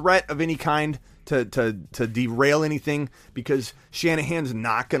a threat of any kind to derail anything because Shanahan's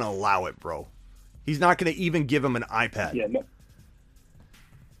not going to allow it, bro. He's not going to even give him an iPad. Yeah, no.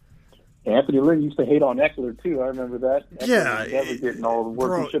 Anthony Lynn used to hate on Eckler too. I remember that. Eckler was never getting all the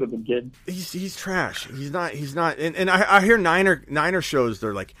work he should have been getting. He's trash. He's not. And I hear Niner shows.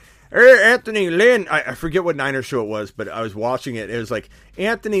 They're like, Anthony Lynn, I forget what Niner show it was, but I was watching it. It was like,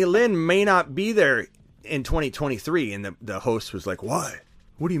 Anthony Lynn may not be there in 2023. And the host was like, why?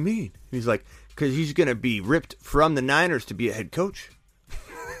 What do you mean? And he's like, because he's going to be ripped from the Niners to be a head coach.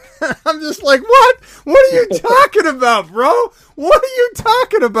 I'm just like, what? What are you talking about, bro? What are you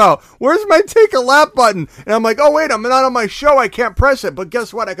talking about? Where's my take a lap button? And I'm like, oh, wait, I'm not on my show. I can't press it. But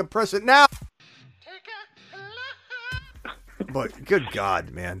guess what? I can press it now. But good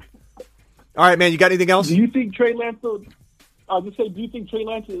God, man. All right, man, you got anything else? Do you think Trey Lance, I'll just say, do you think Trey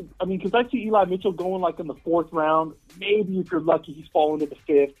Lance, because I see Eli Mitchell going like in the 4th round. Maybe if you're lucky, he's falling to the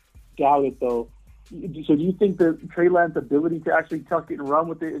 5th. Doubt it, though. So do you think that Trey Lance's ability to actually tuck it and run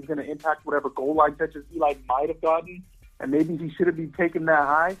with it is going to impact whatever goal line touches Eli might have gotten? And maybe he shouldn't be taken that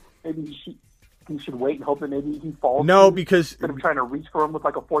high. Maybe he should wait and hope that maybe he falls. No, because instead of trying to reach for him with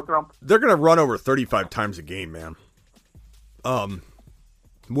like a 4th round. They're going to run over 35 times a game, man.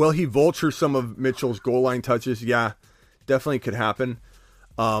 Will he vulture some of Mitchell's goal line touches? Yeah, definitely could happen.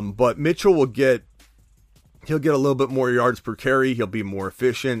 But Mitchell he'll get a little bit more yards per carry. He'll be more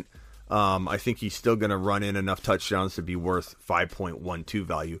efficient. I think he's still going to run in enough touchdowns to be worth 5.12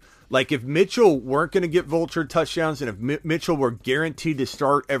 value. Like if Mitchell weren't going to get vultured touchdowns, and if Mitchell were guaranteed to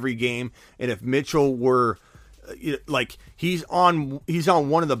start every game, and if Mitchell were like he's on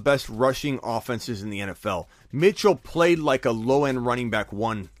one of the best rushing offenses in the NFL. Mitchell played like a low-end running back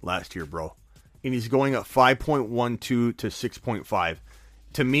 1 last year, bro. And he's going at 5.12 to 6.5.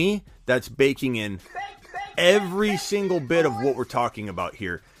 To me, that's baking in every single bit of what we're talking about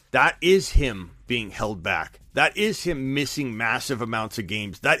here. That is him being held back. That is him missing massive amounts of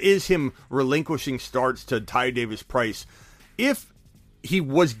games. That is him relinquishing starts to Ty Davis Price. If he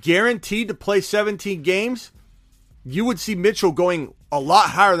was guaranteed to play 17 games, you would see Mitchell going a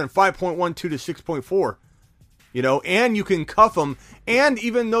lot higher than 5.12 to 6.4. And you can cuff him. And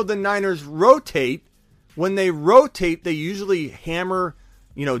even though the Niners rotate, when they rotate, they usually hammer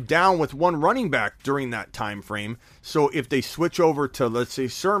down with one running back during that time frame. So if they switch over to, let's say,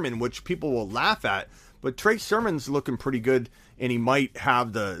 Sermon, which people will laugh at, but Trey Sermon's looking pretty good, and he might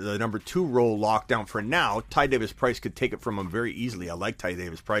have the number 2 role locked down for now. Ty Davis Price could take it from him very easily. I like Ty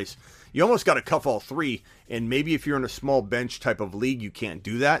Davis Price. You almost got to cuff all 3, and maybe if you're in a small bench type of league, you can't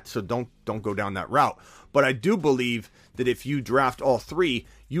do that, so don't go down that route. But I do believe that if you draft all 3,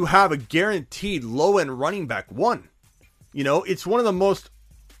 you have a guaranteed low-end running back 1. It's one of the most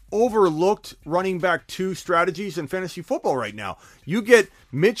overlooked running back 2 strategies in fantasy football right now. You get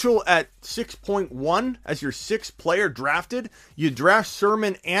Mitchell at 6.1 as your 6th player drafted. You draft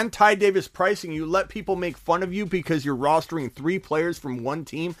Sermon and Ty Davis Price, and you let people make fun of you because you're rostering 3 players from one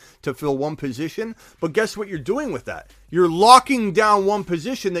team to fill one position. But guess what you're doing with that? You're locking down one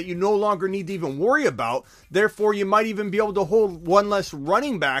position that you no longer need to even worry about. Therefore, you might even be able to hold one less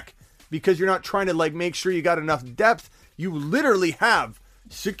running back because you're not trying to make sure you got enough depth. You literally have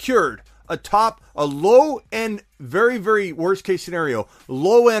secured a low-end, very, very worst-case scenario,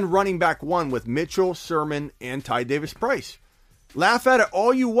 low-end running back 1 with Mitchell, Sermon, and Ty Davis Price. Laugh at it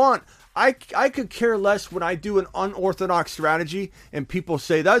all you want. I could care less when I do an unorthodox strategy and people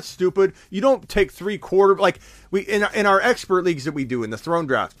say, that's stupid. You don't take 3 quarterbacks. In our expert leagues that we do in the Throne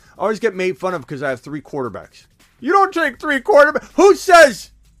Draft, I always get made fun of because I have 3 quarterbacks. You don't take 3 quarterbacks. Who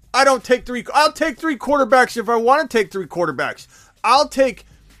says I don't take 3? I'll take 3 quarterbacks if I want to take 3 quarterbacks. I'll take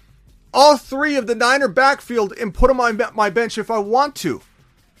all 3 of the Niner backfield and put them on my bench if I want to.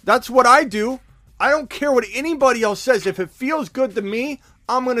 That's what I do. I don't care what anybody else says. If it feels good to me,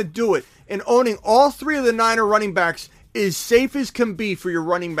 I'm going to do it. And owning all 3 of the Niner running backs is safe as can be for your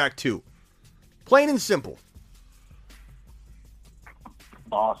running back 2. Plain and simple.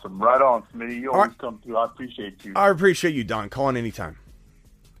 Awesome. Right on, Smitty. You always come through. I appreciate you. I appreciate you, Don. Call in anytime.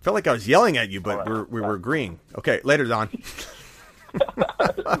 Felt like I was yelling at you, but we were agreeing. Okay, later, Don.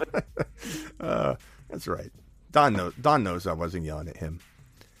 That's right. Don knows I wasn't yelling at him.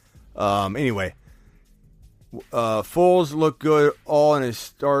 Anyway, Foles looked good all in his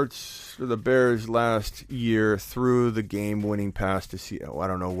starts for the Bears last year through the game-winning pass to see. I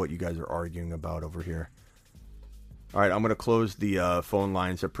don't know what you guys are arguing about over here. All right, I'm going to close the phone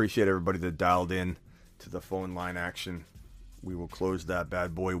lines. I appreciate everybody that dialed in to the phone line action. We will close that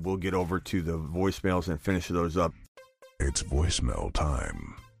bad boy. We'll get over to the voicemails and finish those up. It's voicemail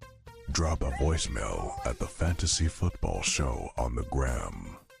time. Drop a voicemail at the Fantasy Football Show on the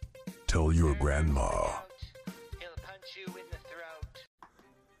gram. Tell your grandma. He'll punch you in the throat.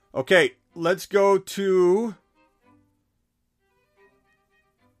 Okay, let's go to...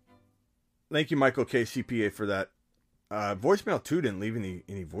 Thank you, Michael K. CPA, for that. Voicemail 2 didn't leave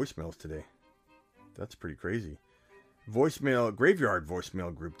any voicemails today. That's pretty crazy. Graveyard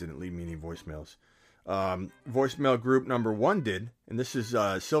voicemail group didn't leave me any voicemails. Voicemail group number 1 did, and this is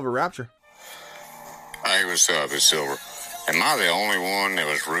Silver Rapture. Hey, what's up? It's Silver. Am I the only one that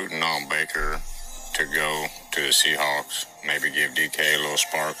was rooting on Baker to go to the Seahawks. Maybe give DK a little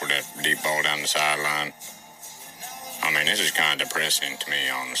spark with that deep ball down the sideline. I mean, this is kind of depressing to me,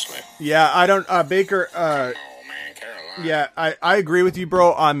 honestly. Yeah, I don't, Baker, oh, man, Carolina. Yeah, I agree with you,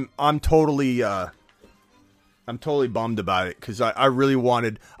 bro. I'm totally bummed about it because I really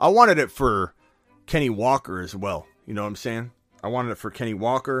wanted it for Kenny Walker as well. You know what I'm saying? I wanted it for Kenny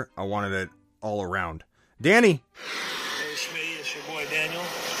Walker. I wanted it all around. Danny. Hey, Schmitty, it's your boy Daniel.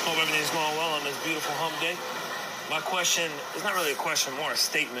 Hope everything's going well on this beautiful hump day. My question is not really a question, more a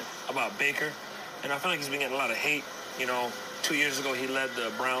statement about Baker. And I feel like he's been getting a lot of hate. You know, 2 years ago he led the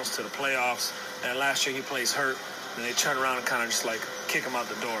Browns to the playoffs, and last year he plays hurt, and they turn around and kind of just like kick him out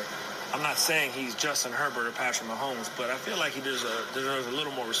the door. I'm not saying he's Justin Herbert or Patrick Mahomes, but I feel like he deserves a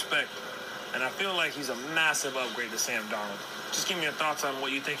little more respect, and I feel like he's a massive upgrade to Sam Darnold. Just give me your thoughts on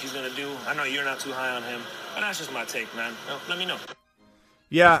what you think he's going to do. I know you're not too high on him, but that's just my take, man. Let me know.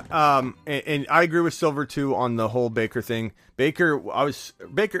 Yeah, and I agree with Silver too on the whole Baker thing.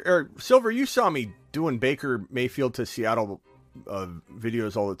 Silver, you saw me doing Baker Mayfield to Seattle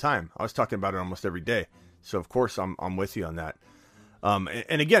videos all the time. I was talking about it almost every day, so of course I'm with you on that.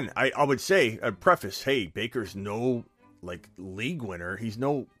 And again, I would say a preface: hey, Baker's no like league winner. He's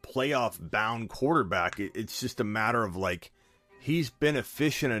no playoff bound quarterback. It's just a matter of like he's been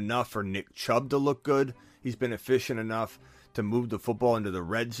efficient enough for Nick Chubb to look good. He's been efficient enough to move the football into the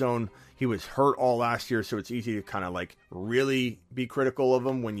red zone. He was hurt all last year, so it's easy to kind of like really be critical of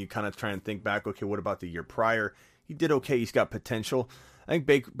him when you kind of try and think back, okay, what about the year prior? He did okay. He's got potential. I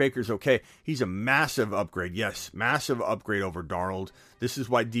think Baker's okay. He's a massive upgrade. Yes, massive upgrade over Darnold. This is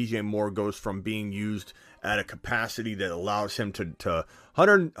why DJ Moore goes from being used at a capacity that allows him to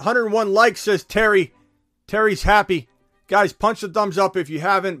 101 likes, says Terry. Terry's happy. Guys, punch the thumbs up if you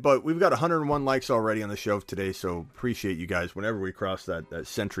haven't, but we've got 101 likes already on the show today, so appreciate you guys whenever we cross that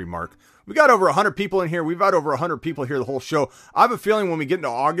century mark. We got over 100 people in here. We've had over 100 people here the whole show. I have a feeling when we get into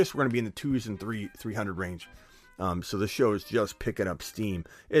August, we're going to be in the 2s and 300 range. So the show is just picking up steam.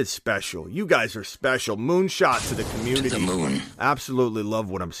 It's special. You guys are special. Moonshot to the community. To the moon. Absolutely love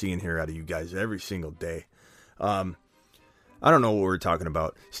what I'm seeing here out of you guys every single day. I don't know what we're talking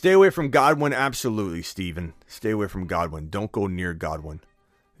about. Stay away from Godwin. Absolutely, Steven. Stay away from Godwin. Don't go near Godwin.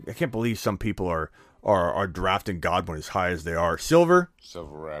 I can't believe some people are drafting Godwin as high as they are. Silver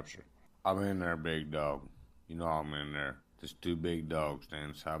Rapture. I'm in there, big dog. You know I'm in there. There's two big dogs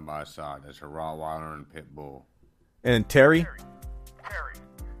standing side by side. That's a Rottweiler and a Pit Bull. And Terry. Terry.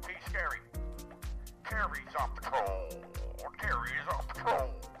 He's scary. Terry's on patrol. Terry's on patrol.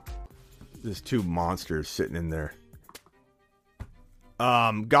 There's two monsters sitting in there.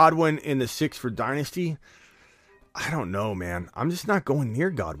 Godwin in the 6 for Dynasty. I don't know, man. I'm just not going near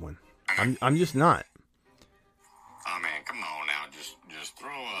Godwin. I'm just not. Oh, man, come on now. Just throw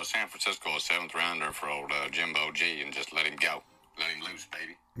San Francisco a 7th rounder for old Jimbo G and just let him go. Let him loose,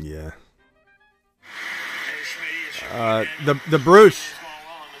 baby. Yeah. Hey, Schmitty, The Bruce.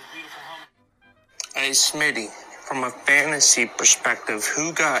 Hey, Smitty, from a fantasy perspective,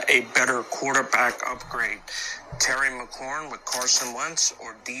 who got a better quarterback upgrade? Terry McLaurin with Carson Wentz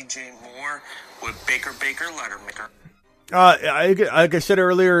or DJ Moore with Baker Lettermaker? Like I said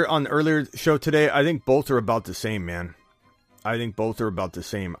earlier on the earlier show today, I think both are about the same, man. I think both are about the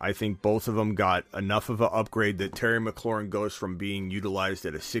same. I think both of them got enough of an upgrade that Terry McLaurin goes from being utilized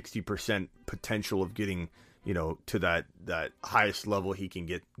at a 60% potential of getting, to that highest level he can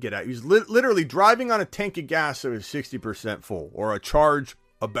get at. He's literally driving on a tank of gas that was 60% full, or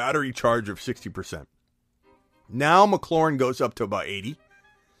a battery charge of 60%. Now McLaurin goes up to about 80,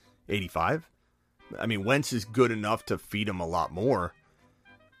 85. I mean, Wentz is good enough to feed him a lot more.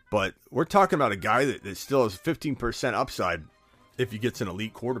 But we're talking about a guy that still has 15% upside if he gets an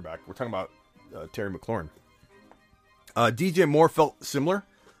elite quarterback. We're talking about Terry McLaurin. DJ Moore felt similar.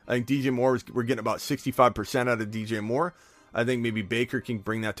 I think DJ Moore we're getting about 65% out of DJ Moore. I think maybe Baker can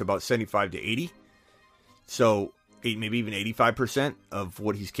bring that to about 75 to 80. So maybe even 85% of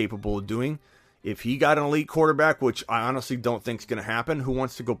what he's capable of doing. If he got an elite quarterback, which I honestly don't think is going to happen, who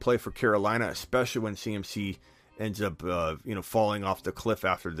wants to go play for Carolina, especially when CMC ends up falling off the cliff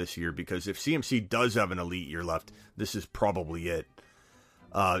after this year? Because if CMC does have an elite year left, this is probably it.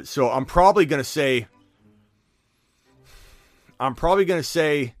 So I'm probably going to say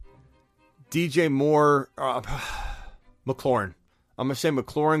DJ Moore, McLaurin. I'm going to say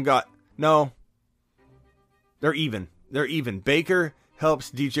McLaurin they're even. Baker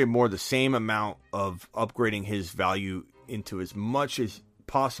helps DJ Moore the same amount of upgrading his value into as much as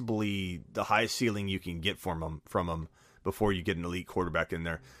possibly the highest ceiling you can get from him before you get an elite quarterback in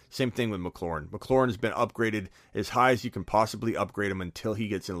there. Same thing with McLaurin. McLaurin has been upgraded as high as you can possibly upgrade him until he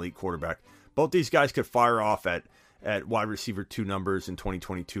gets an elite quarterback. Both these guys could fire off at wide receiver 2 numbers in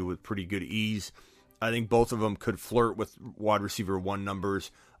 2022 with pretty good ease. I think both of them could flirt with wide receiver 1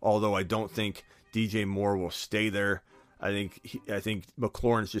 numbers, although I don't think DJ Moore will stay there. I think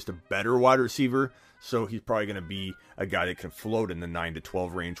McLaurin's just a better wide receiver, so he's probably going to be a guy that can float in the 9 to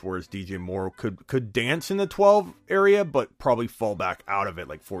 12 range, whereas DJ Moore could dance in the 12 area, but probably fall back out of it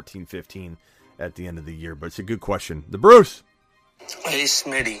like 14, 15 at the end of the year. But it's a good question. The Bruce. Hey,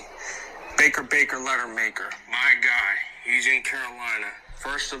 Smitty. Baker Lettermaker. My guy. He's in Carolina.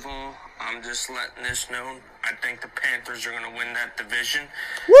 First of all, I'm just letting this known. I think the Panthers are going to win that division.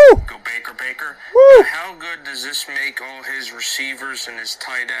 Woo! Go Baker. Woo! How good does this make all his receivers and his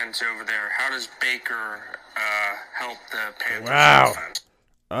tight ends over there? How does Baker help the Panthers offense?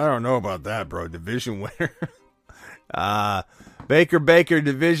 I don't know about that, bro. Division winner. Baker,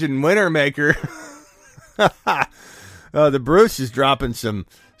 division winner maker. The Bruce is dropping some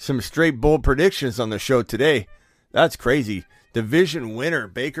straight bold predictions on the show today. That's crazy. Division winner,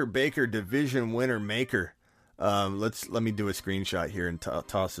 Baker, division winner maker. Let me do a screenshot here and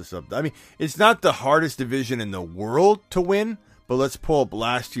toss this up. I mean, it's not the hardest division in the world to win, but let's pull up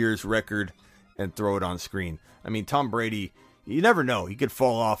last year's record and throw it on screen. I mean, Tom Brady, you never know. He could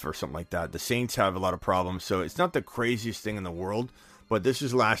fall off or something like that. The Saints have a lot of problems, so it's not the craziest thing in the world, but this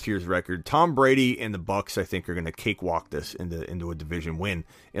is last year's record. Tom Brady and the Bucs, I think, are going to cakewalk this into a division win,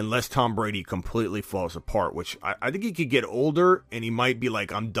 unless Tom Brady completely falls apart, which I think he could get older, and he might be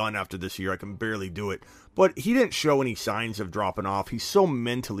like, I'm done after this year. I can barely do it. But he didn't show any signs of dropping off. He's so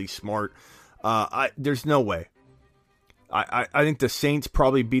mentally smart. There's no way. I think the Saints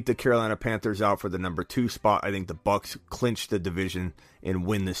probably beat the Carolina Panthers out for the number 2 spot. I think the Bucs clinch the division and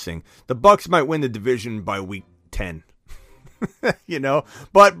win this thing. The Bucs might win the division by week 10. You know,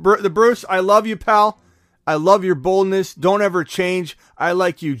 but the Bruce, I love you, pal. I love your boldness. Don't ever change. I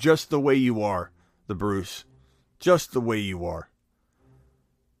like you just the way you are, the Bruce, just the way you are.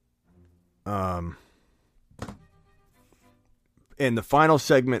 And the final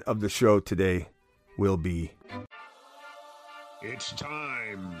segment of the show today will be. It's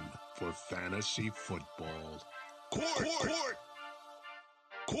time for fantasy football.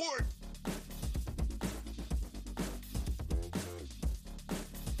 Court.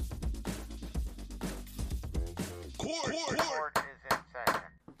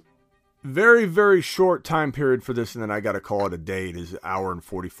 Very, very short time period for this, and then I got to call it a day. It is an hour and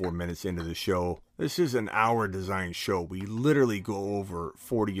 44 minutes into the show. This is an hour design show. We literally go over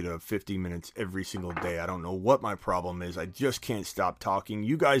 40 to 50 minutes every single day. I don't know what my problem is. I just can't stop talking.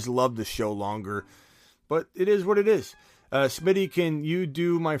 You guys love the show longer, but it is what it is. Smitty, can you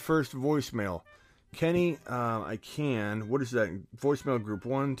do my first voicemail? Kenny, I can. What is that? Voicemail group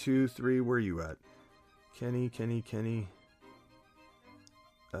 1, 2, 3. Where are you at? Kenny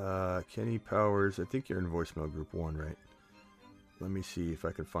Powers. I think you're in voicemail group 1, right? Let me see if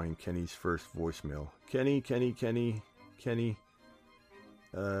I can find Kenny's first voicemail. Kenny. Can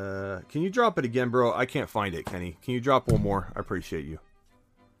you drop it again, bro? I can't find it, Kenny. Can you drop one more? I appreciate you.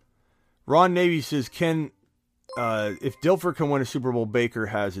 Ron Navy says, if Dilfer can win a Super Bowl, Baker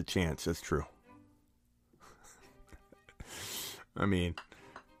has a chance. That's true. I mean,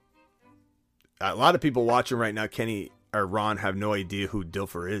 a lot of people watching right now, Kenny or Ron, have no idea who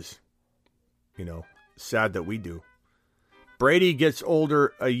Dilfer is. You know, sad that we do. Brady gets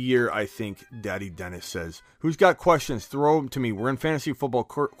older a year, I think, Daddy Dennis says. Who's got questions? Throw them to me. We're in fantasy football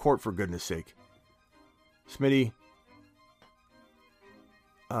court for goodness sake. Smitty.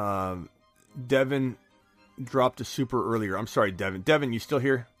 Devin dropped a super earlier. I'm sorry, Devin. Devin, you still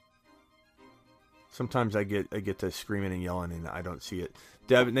here? Sometimes I get to screaming and yelling and I don't see it.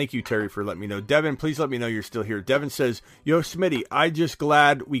 Devin, thank you, Terry, for letting me know. Devin, please let me know you're still here. Devin says, yo, Smitty, I just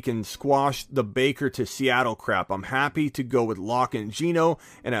glad we can squash the Baker to Seattle crap. I'm happy to go with Locke and Geno,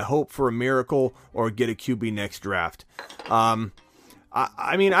 and I hope for a miracle or get a QB next draft. I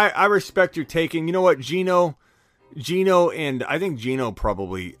mean, I respect your taking. You know what, Geno, and I think Geno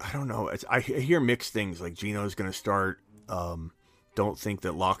probably, I don't know. I hear mixed things, like Geno's going to start. Don't think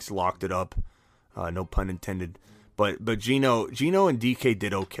that Locke's locked it up. No pun intended. But Geno and DK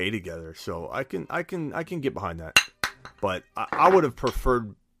did okay together, so I can get behind that. But I would have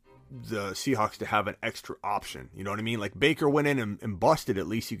preferred the Seahawks to have an extra option. You know what I mean? Like Baker went in and busted. At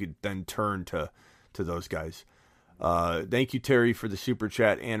least you could then turn to those guys. Thank you, Terry, for the super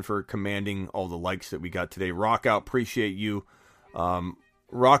chat and for commanding all the likes that we got today. Rockout, appreciate you.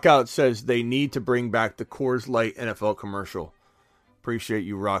 Rockout says they need to bring back the Coors Light NFL commercial. Appreciate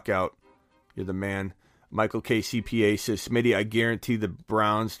you, Rockout. You're the man. Michael K. CPA says, Smitty, I guarantee the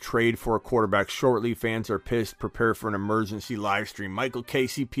Browns trade for a quarterback shortly. Fans are pissed. Prepare for an emergency live stream. Michael K.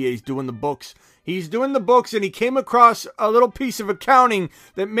 CPA is doing the books. He's doing the books, and he came across a little piece of accounting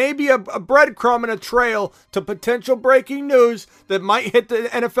that may be a breadcrumb and a trail to potential breaking news that might hit the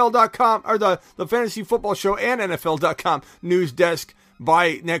NFL.com or the Fantasy Football Show and NFL.com news desk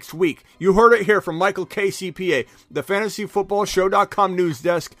by next week. You heard it here from Michael K. CPA. The FantasyFootballShow.com news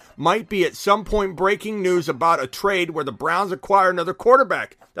desk might be at some point breaking news about a trade where the Browns acquire another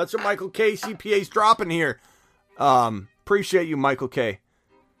quarterback. That's what Michael K. CPA is dropping here. Appreciate you, Michael K.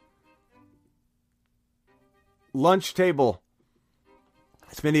 Lunch table.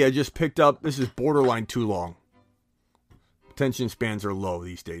 Smitty, I just picked up. This is borderline too long. Attention spans are low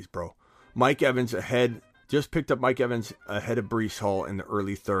these days, bro. Mike Evans ahead. Just picked up Mike Evans ahead of Breece Hall in the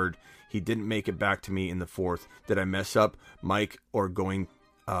early third. He didn't make it back to me in the fourth. Did I mess up? Mike is going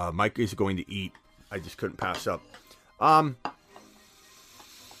to eat. I just couldn't pass up.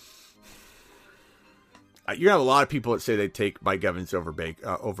 You're going to have a lot of people that say they take Mike Evans over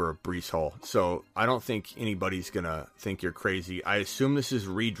Breece Hall. So I don't think anybody's going to think you're crazy. I assume this is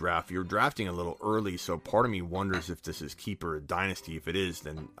redraft. You're drafting a little early, so part of me wonders if this is keeper or dynasty. If it is,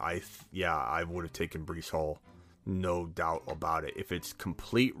 then I would have taken Breece Hall. No doubt about it. If it's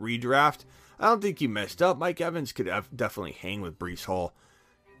complete redraft, I don't think you messed up. Mike Evans could definitely hang with Breece Hall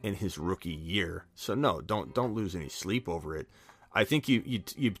in his rookie year. So no, don't lose any sleep over it. I think you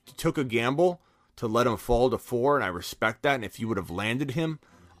took a gamble to let him fall to 4, and I respect that. And if you would have landed him,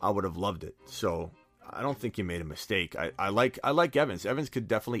 I would have loved it. So I don't think you made a mistake. I like Evans. Evans could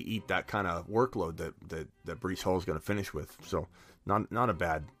definitely eat that kind of workload that Breece Hall is going to finish with. So not a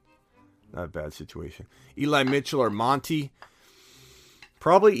bad situation. Eli Mitchell or Monty?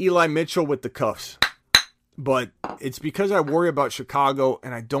 Probably Eli Mitchell with the cuffs. But it's because I worry about Chicago,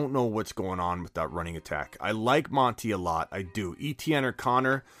 and I don't know what's going on with that running attack. I like Monty a lot. I do. Etienne or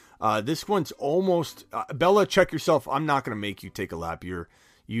Connor? This one's almost... Bella, check yourself. I'm not going to make you take a lap.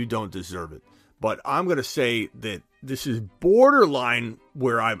 You don't deserve it. But I'm going to say that this is borderline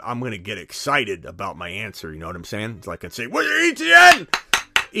where I'm going to get excited about my answer. You know what I'm saying? It's like I'd say, what's your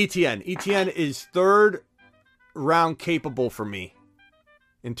Etienne? Etienne is third round capable for me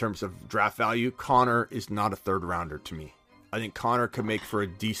in terms of draft value. Connor is not a third rounder to me. I think Connor could make for a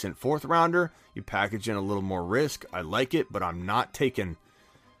decent fourth rounder. You package in a little more risk. I like it, but I'm not taking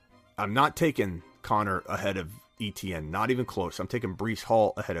Connor ahead of Etienne. Not even close. I'm taking Breece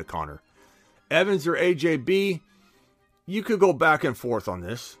Hall ahead of Connor. Evans or AJB, you could go back and forth on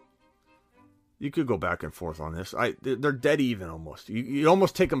this. They're dead even almost. You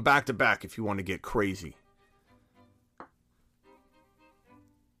almost take them back to back if you want to get crazy.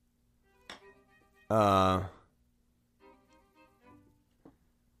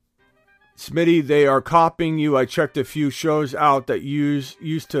 Smitty, they are copying you. I checked a few shows out that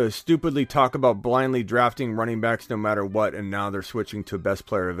used to stupidly talk about blindly drafting running backs no matter what, and now they're switching to best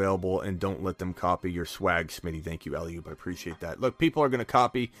player available, and don't let them copy your swag, Smitty. Thank you, Eliub. I appreciate that. Look, people are going to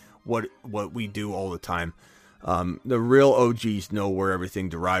copy what we do all the time. The real OGs know where everything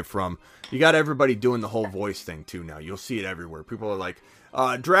derived from. You got everybody doing the whole voice thing, too, now. You'll see it everywhere. People are like,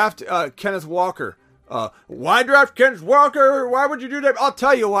 draft Kenneth Walker. Why draft Kenneth Walker? Why would you do that? I'll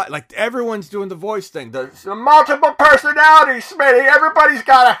tell you what. Like, everyone's doing the voice thing. The multiple personalities, Smitty. Everybody's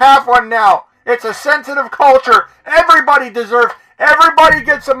got to have one now. It's a sensitive culture. Everybody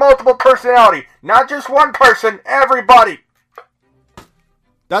gets a multiple personality. Not just one person. Everybody.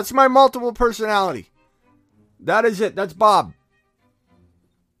 That's my multiple personality. That is it. That's Bob.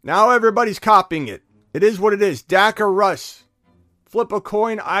 Now everybody's copying it. It is what it is. Dak or Russ. Flip a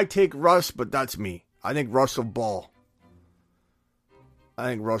coin. I take Russ, but that's me. I think Russell Ball.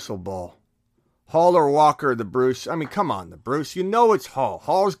 Hall or Walker, the Bruce. I mean, come on, the Bruce. You know it's Hall.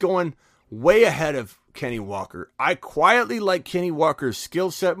 Hall's going way ahead of Kenny Walker. I quietly like Kenny Walker's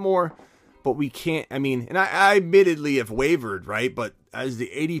skill set more, but we can't. I mean, and I admittedly have wavered, right? But as the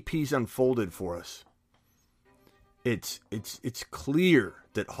ADP's unfolded for us, it's clear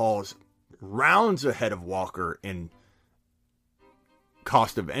that Hall's rounds ahead of Walker in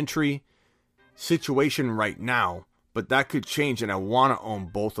cost of entry situation right now, but that could change, and I want to own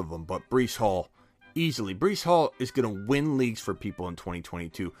both of them. But Breece Hall, easily. Breece Hall is going to win leagues for people in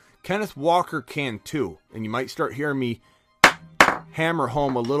 2022. Kenneth Walker can too, and you might start hearing me hammer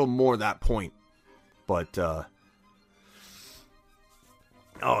home a little more that point. But,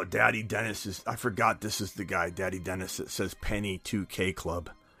 Daddy Dennis is, I forgot this is the guy, Daddy Dennis, that says Penny 2K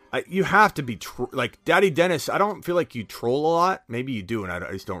Club. You have to be, like, Daddy Dennis, I don't feel like you troll a lot. Maybe you do, and I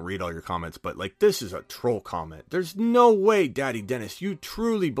just don't read all your comments. But, like, this is a troll comment. There's no way, Daddy Dennis, you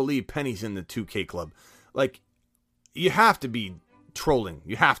truly believe Penny's in the 2K Club. Like, you have to be trolling.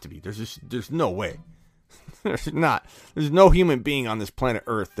 You have to be. There's no way. There's not. There's no human being on this planet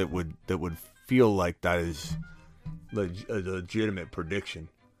Earth that would feel like that is a legitimate prediction.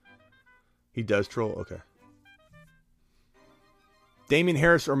 He does troll? Okay. Damian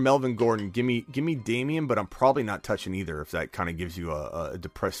Harris or Melvin Gordon? Give me Damian, but I'm probably not touching either if that kind of gives you a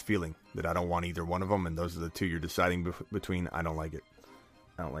depressed feeling that I don't want either one of them, and those are the two you're deciding between. I don't like it.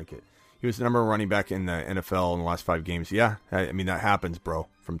 He was the number one running back in the NFL in the last 5 games. Yeah, I mean, that happens, bro,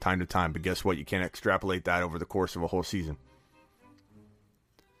 from time to time. But guess what? You can't extrapolate that over the course of a whole season.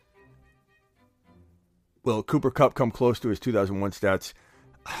 Will Cooper Kupp come close to his 2001 stats?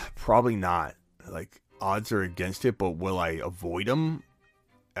 Probably not. Like, odds are against it, but will I avoid him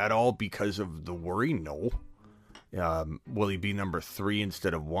at all because of the worry? No. Will he be number 3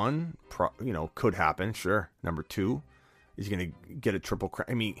 instead of 1? Could happen, sure. Number 2. He's going to get a triple crown.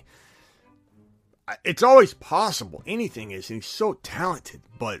 I mean, it's always possible. Anything is. And he's so talented.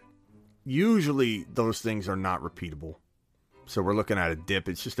 But usually those things are not repeatable. So we're looking at a dip.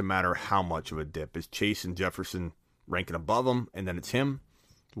 It's just a matter of how much of a dip. Is Chase and Jefferson ranking above him, and then it's him?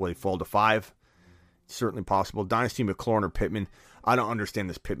 Will he fall to 5? It's certainly possible. Dynasty McLaurin or Pittman. I don't understand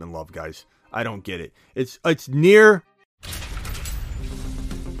this Pittman love, guys. I don't get it. It's near.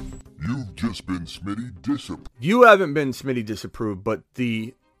 You've just been Smitty disapproved. You haven't been Smitty disapproved, but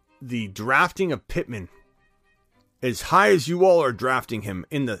the drafting of Pittman, as high as you all are drafting him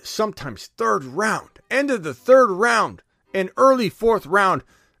in the sometimes 3rd round, end of the 3rd round, and early 4th round,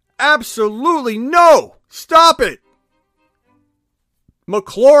 absolutely no. Stop it.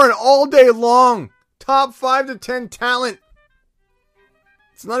 McLaurin all day long. Top 5 to 10 talent.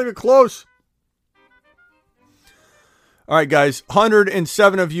 It's not even close. All right, guys.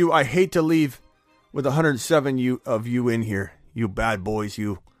 107 of you. I hate to leave with 107 of you in here. You bad boys,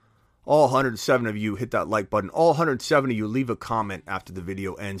 you. All 107 of you, hit that like button. All 107 of you, leave a comment after the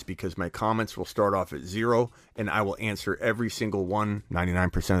video ends, because my comments will start off at 0, and I will answer every single one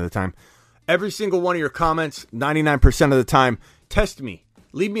 99% of the time. Every single one of your comments, 99% of the time. Test me.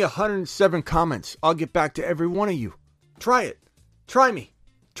 Leave me 107 comments. I'll get back to every one of you. Try it. Try me.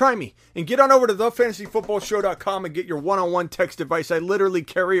 And get on over to thefantasyfootballshow.com and get your one-on-one text device. I literally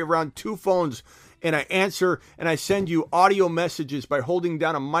carry around 2 phones, and I answer and I send you audio messages by holding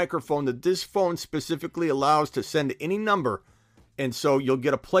down a microphone that this phone specifically allows to send any number. And so you'll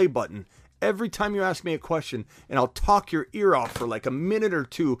get a play button every time you ask me a question, and I'll talk your ear off for like a minute or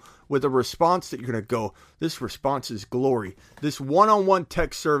 2 with a response that you're going to go, this response is glory. This one-on-one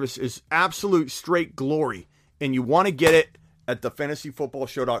text service is absolute straight glory, and you want to get it at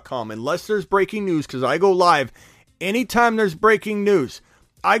thefantasyfootballshow.com. Unless there's breaking news, because I go live anytime there's breaking news.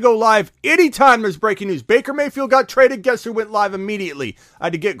 I go live anytime there's breaking news. Baker Mayfield got traded. Guess who went live immediately? I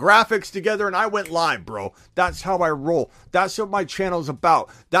had to get graphics together, and I went live, bro. That's how I roll. That's what my channel's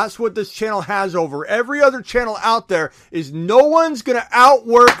about. That's what this channel has over every other channel out there. Is no one's going to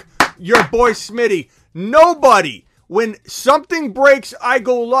outwork your boy Smitty. Nobody. When something breaks, I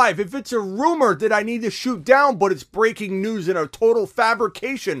go live. If it's a rumor that I need to shoot down, but it's breaking news and a total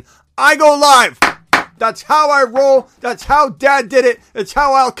fabrication, I go live. That's how I roll. That's how Dad did it. It's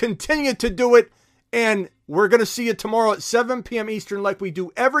how I'll continue to do it. And we're going to see you tomorrow at 7 p.m. Eastern like we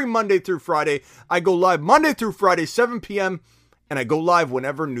do every Monday through Friday. I go live Monday through Friday, 7 p.m. And I go live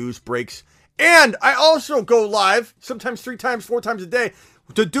whenever news breaks. And I also go live sometimes 3 times, 4 times a day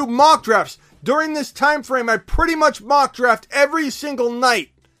to do mock drafts. During this time frame, I pretty much mock draft every single night.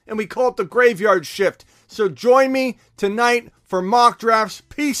 And we call it the graveyard shift. So join me tonight for mock drafts.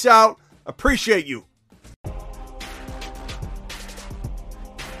 Peace out. Appreciate you.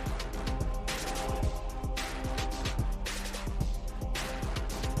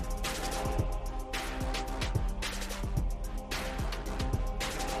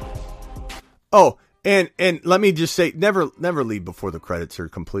 Oh, and let me just say, never leave before the credits are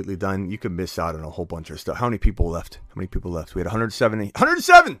completely done. You could miss out on a whole bunch of stuff. How many people left? We had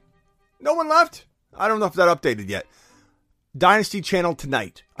 107. No one left? I don't know if that updated yet. Dynasty channel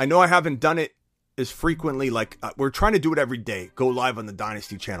tonight. I know I haven't done it as frequently. Like we're trying to do it every day. Go live on the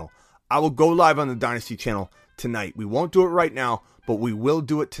Dynasty channel. I will go live on the Dynasty channel tonight. We won't do it right now, but we will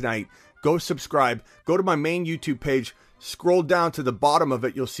do it tonight. Go subscribe. Go to my main YouTube page. Scroll down to the bottom of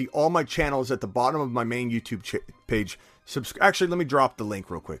it. You'll see all my channels at the bottom of my main YouTube page. Actually, let me drop the link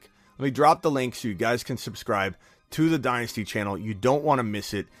real quick. Let me drop the link so you guys can subscribe to the Dynasty channel. You don't want to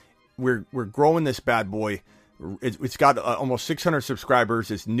miss it. We're growing this bad boy. It's got almost 600 subscribers.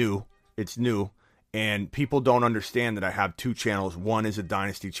 It's new. And people don't understand that I have 2 channels. One is a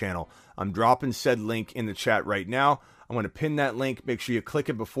Dynasty channel. I'm dropping said link in the chat right now. I'm going to pin that link. Make sure you click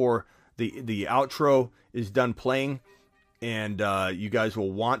it before The outro is done playing, and you guys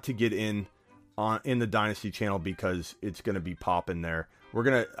will want to get in the Dynasty channel because it's going to be popping there.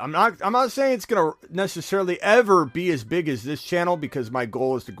 I'm not saying it's going to necessarily ever be as big as this channel, because my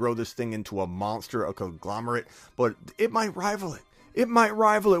goal is to grow this thing into a monster, a conglomerate, but it might rival it. It might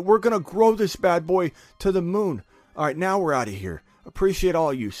rival it. We're going to grow this bad boy to the moon. All right, now we're out of here. Appreciate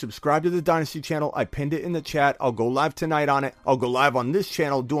all of you. Subscribe to the Dynasty channel. I pinned it in the chat. I'll go live tonight on it. I'll go live on this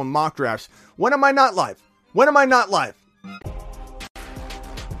channel doing mock drafts. When am I not live? When am I not live?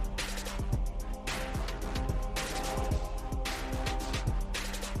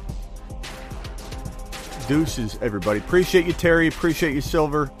 Deuces, everybody. Appreciate you, Terry. Appreciate you,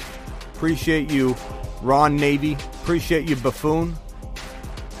 Silver. Appreciate you, Ron Navy. Appreciate you, Buffoon.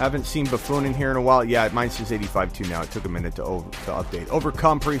 Haven't seen Buffoon in here in a while. Yeah, mine says 85 too now. It took a minute to update.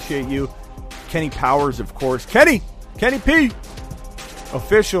 Overcome, appreciate you. Kenny Powers, of course. Kenny P.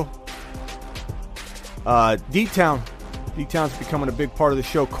 Official. D-Town. D-Town's becoming a big part of the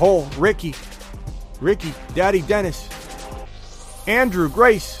show. Cole, Ricky, Daddy Dennis, Andrew,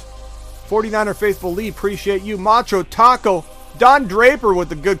 Grace, 49er Faithful Lee, appreciate you. Macho Taco, Don Draper with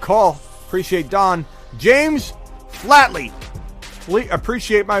the good call. Appreciate Don. James Flatley.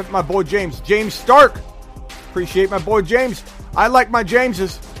 Appreciate my boy James. James Stark. Appreciate my boy James. I like my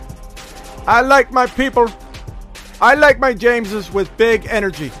Jameses. I like my people. I like my Jameses with big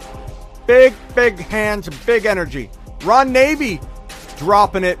energy. Big hands and big energy. Ron Navy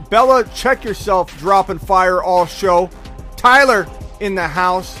dropping it. Bella, check yourself. Dropping fire all show. Tyler in the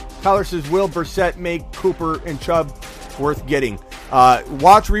house. Tyler says, will Brissett make Cooper and Chubb worth getting?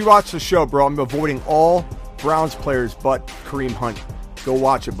 Rewatch the show, bro. I'm avoiding all Browns players but Kareem Hunt. Go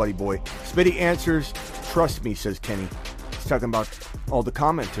watch it, buddy boy. Smitty answers, trust me, says Kenny. He's talking about all the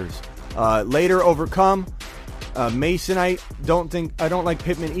commenters. Later, overcome. Masonite, I don't like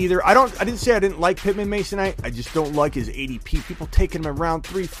Pittman either. I didn't say I didn't like Pittman Masonite. I just don't like his ADP. People taking him around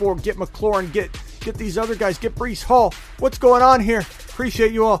 3-4. Get McLaurin, get these other guys, get Breece Hall. What's going on here?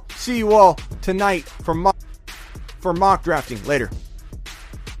 Appreciate you all. See you all tonight for mock drafting. Later.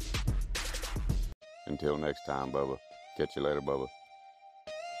 Until next time, Bubba. Catch you later, Bubba.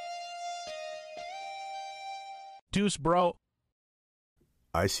 Deuce, bro.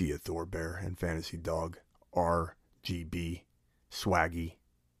 I see a Thor Bear and Fantasy Dog. RGB. Swaggy.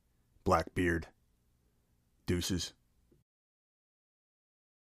 Blackbeard. Deuces.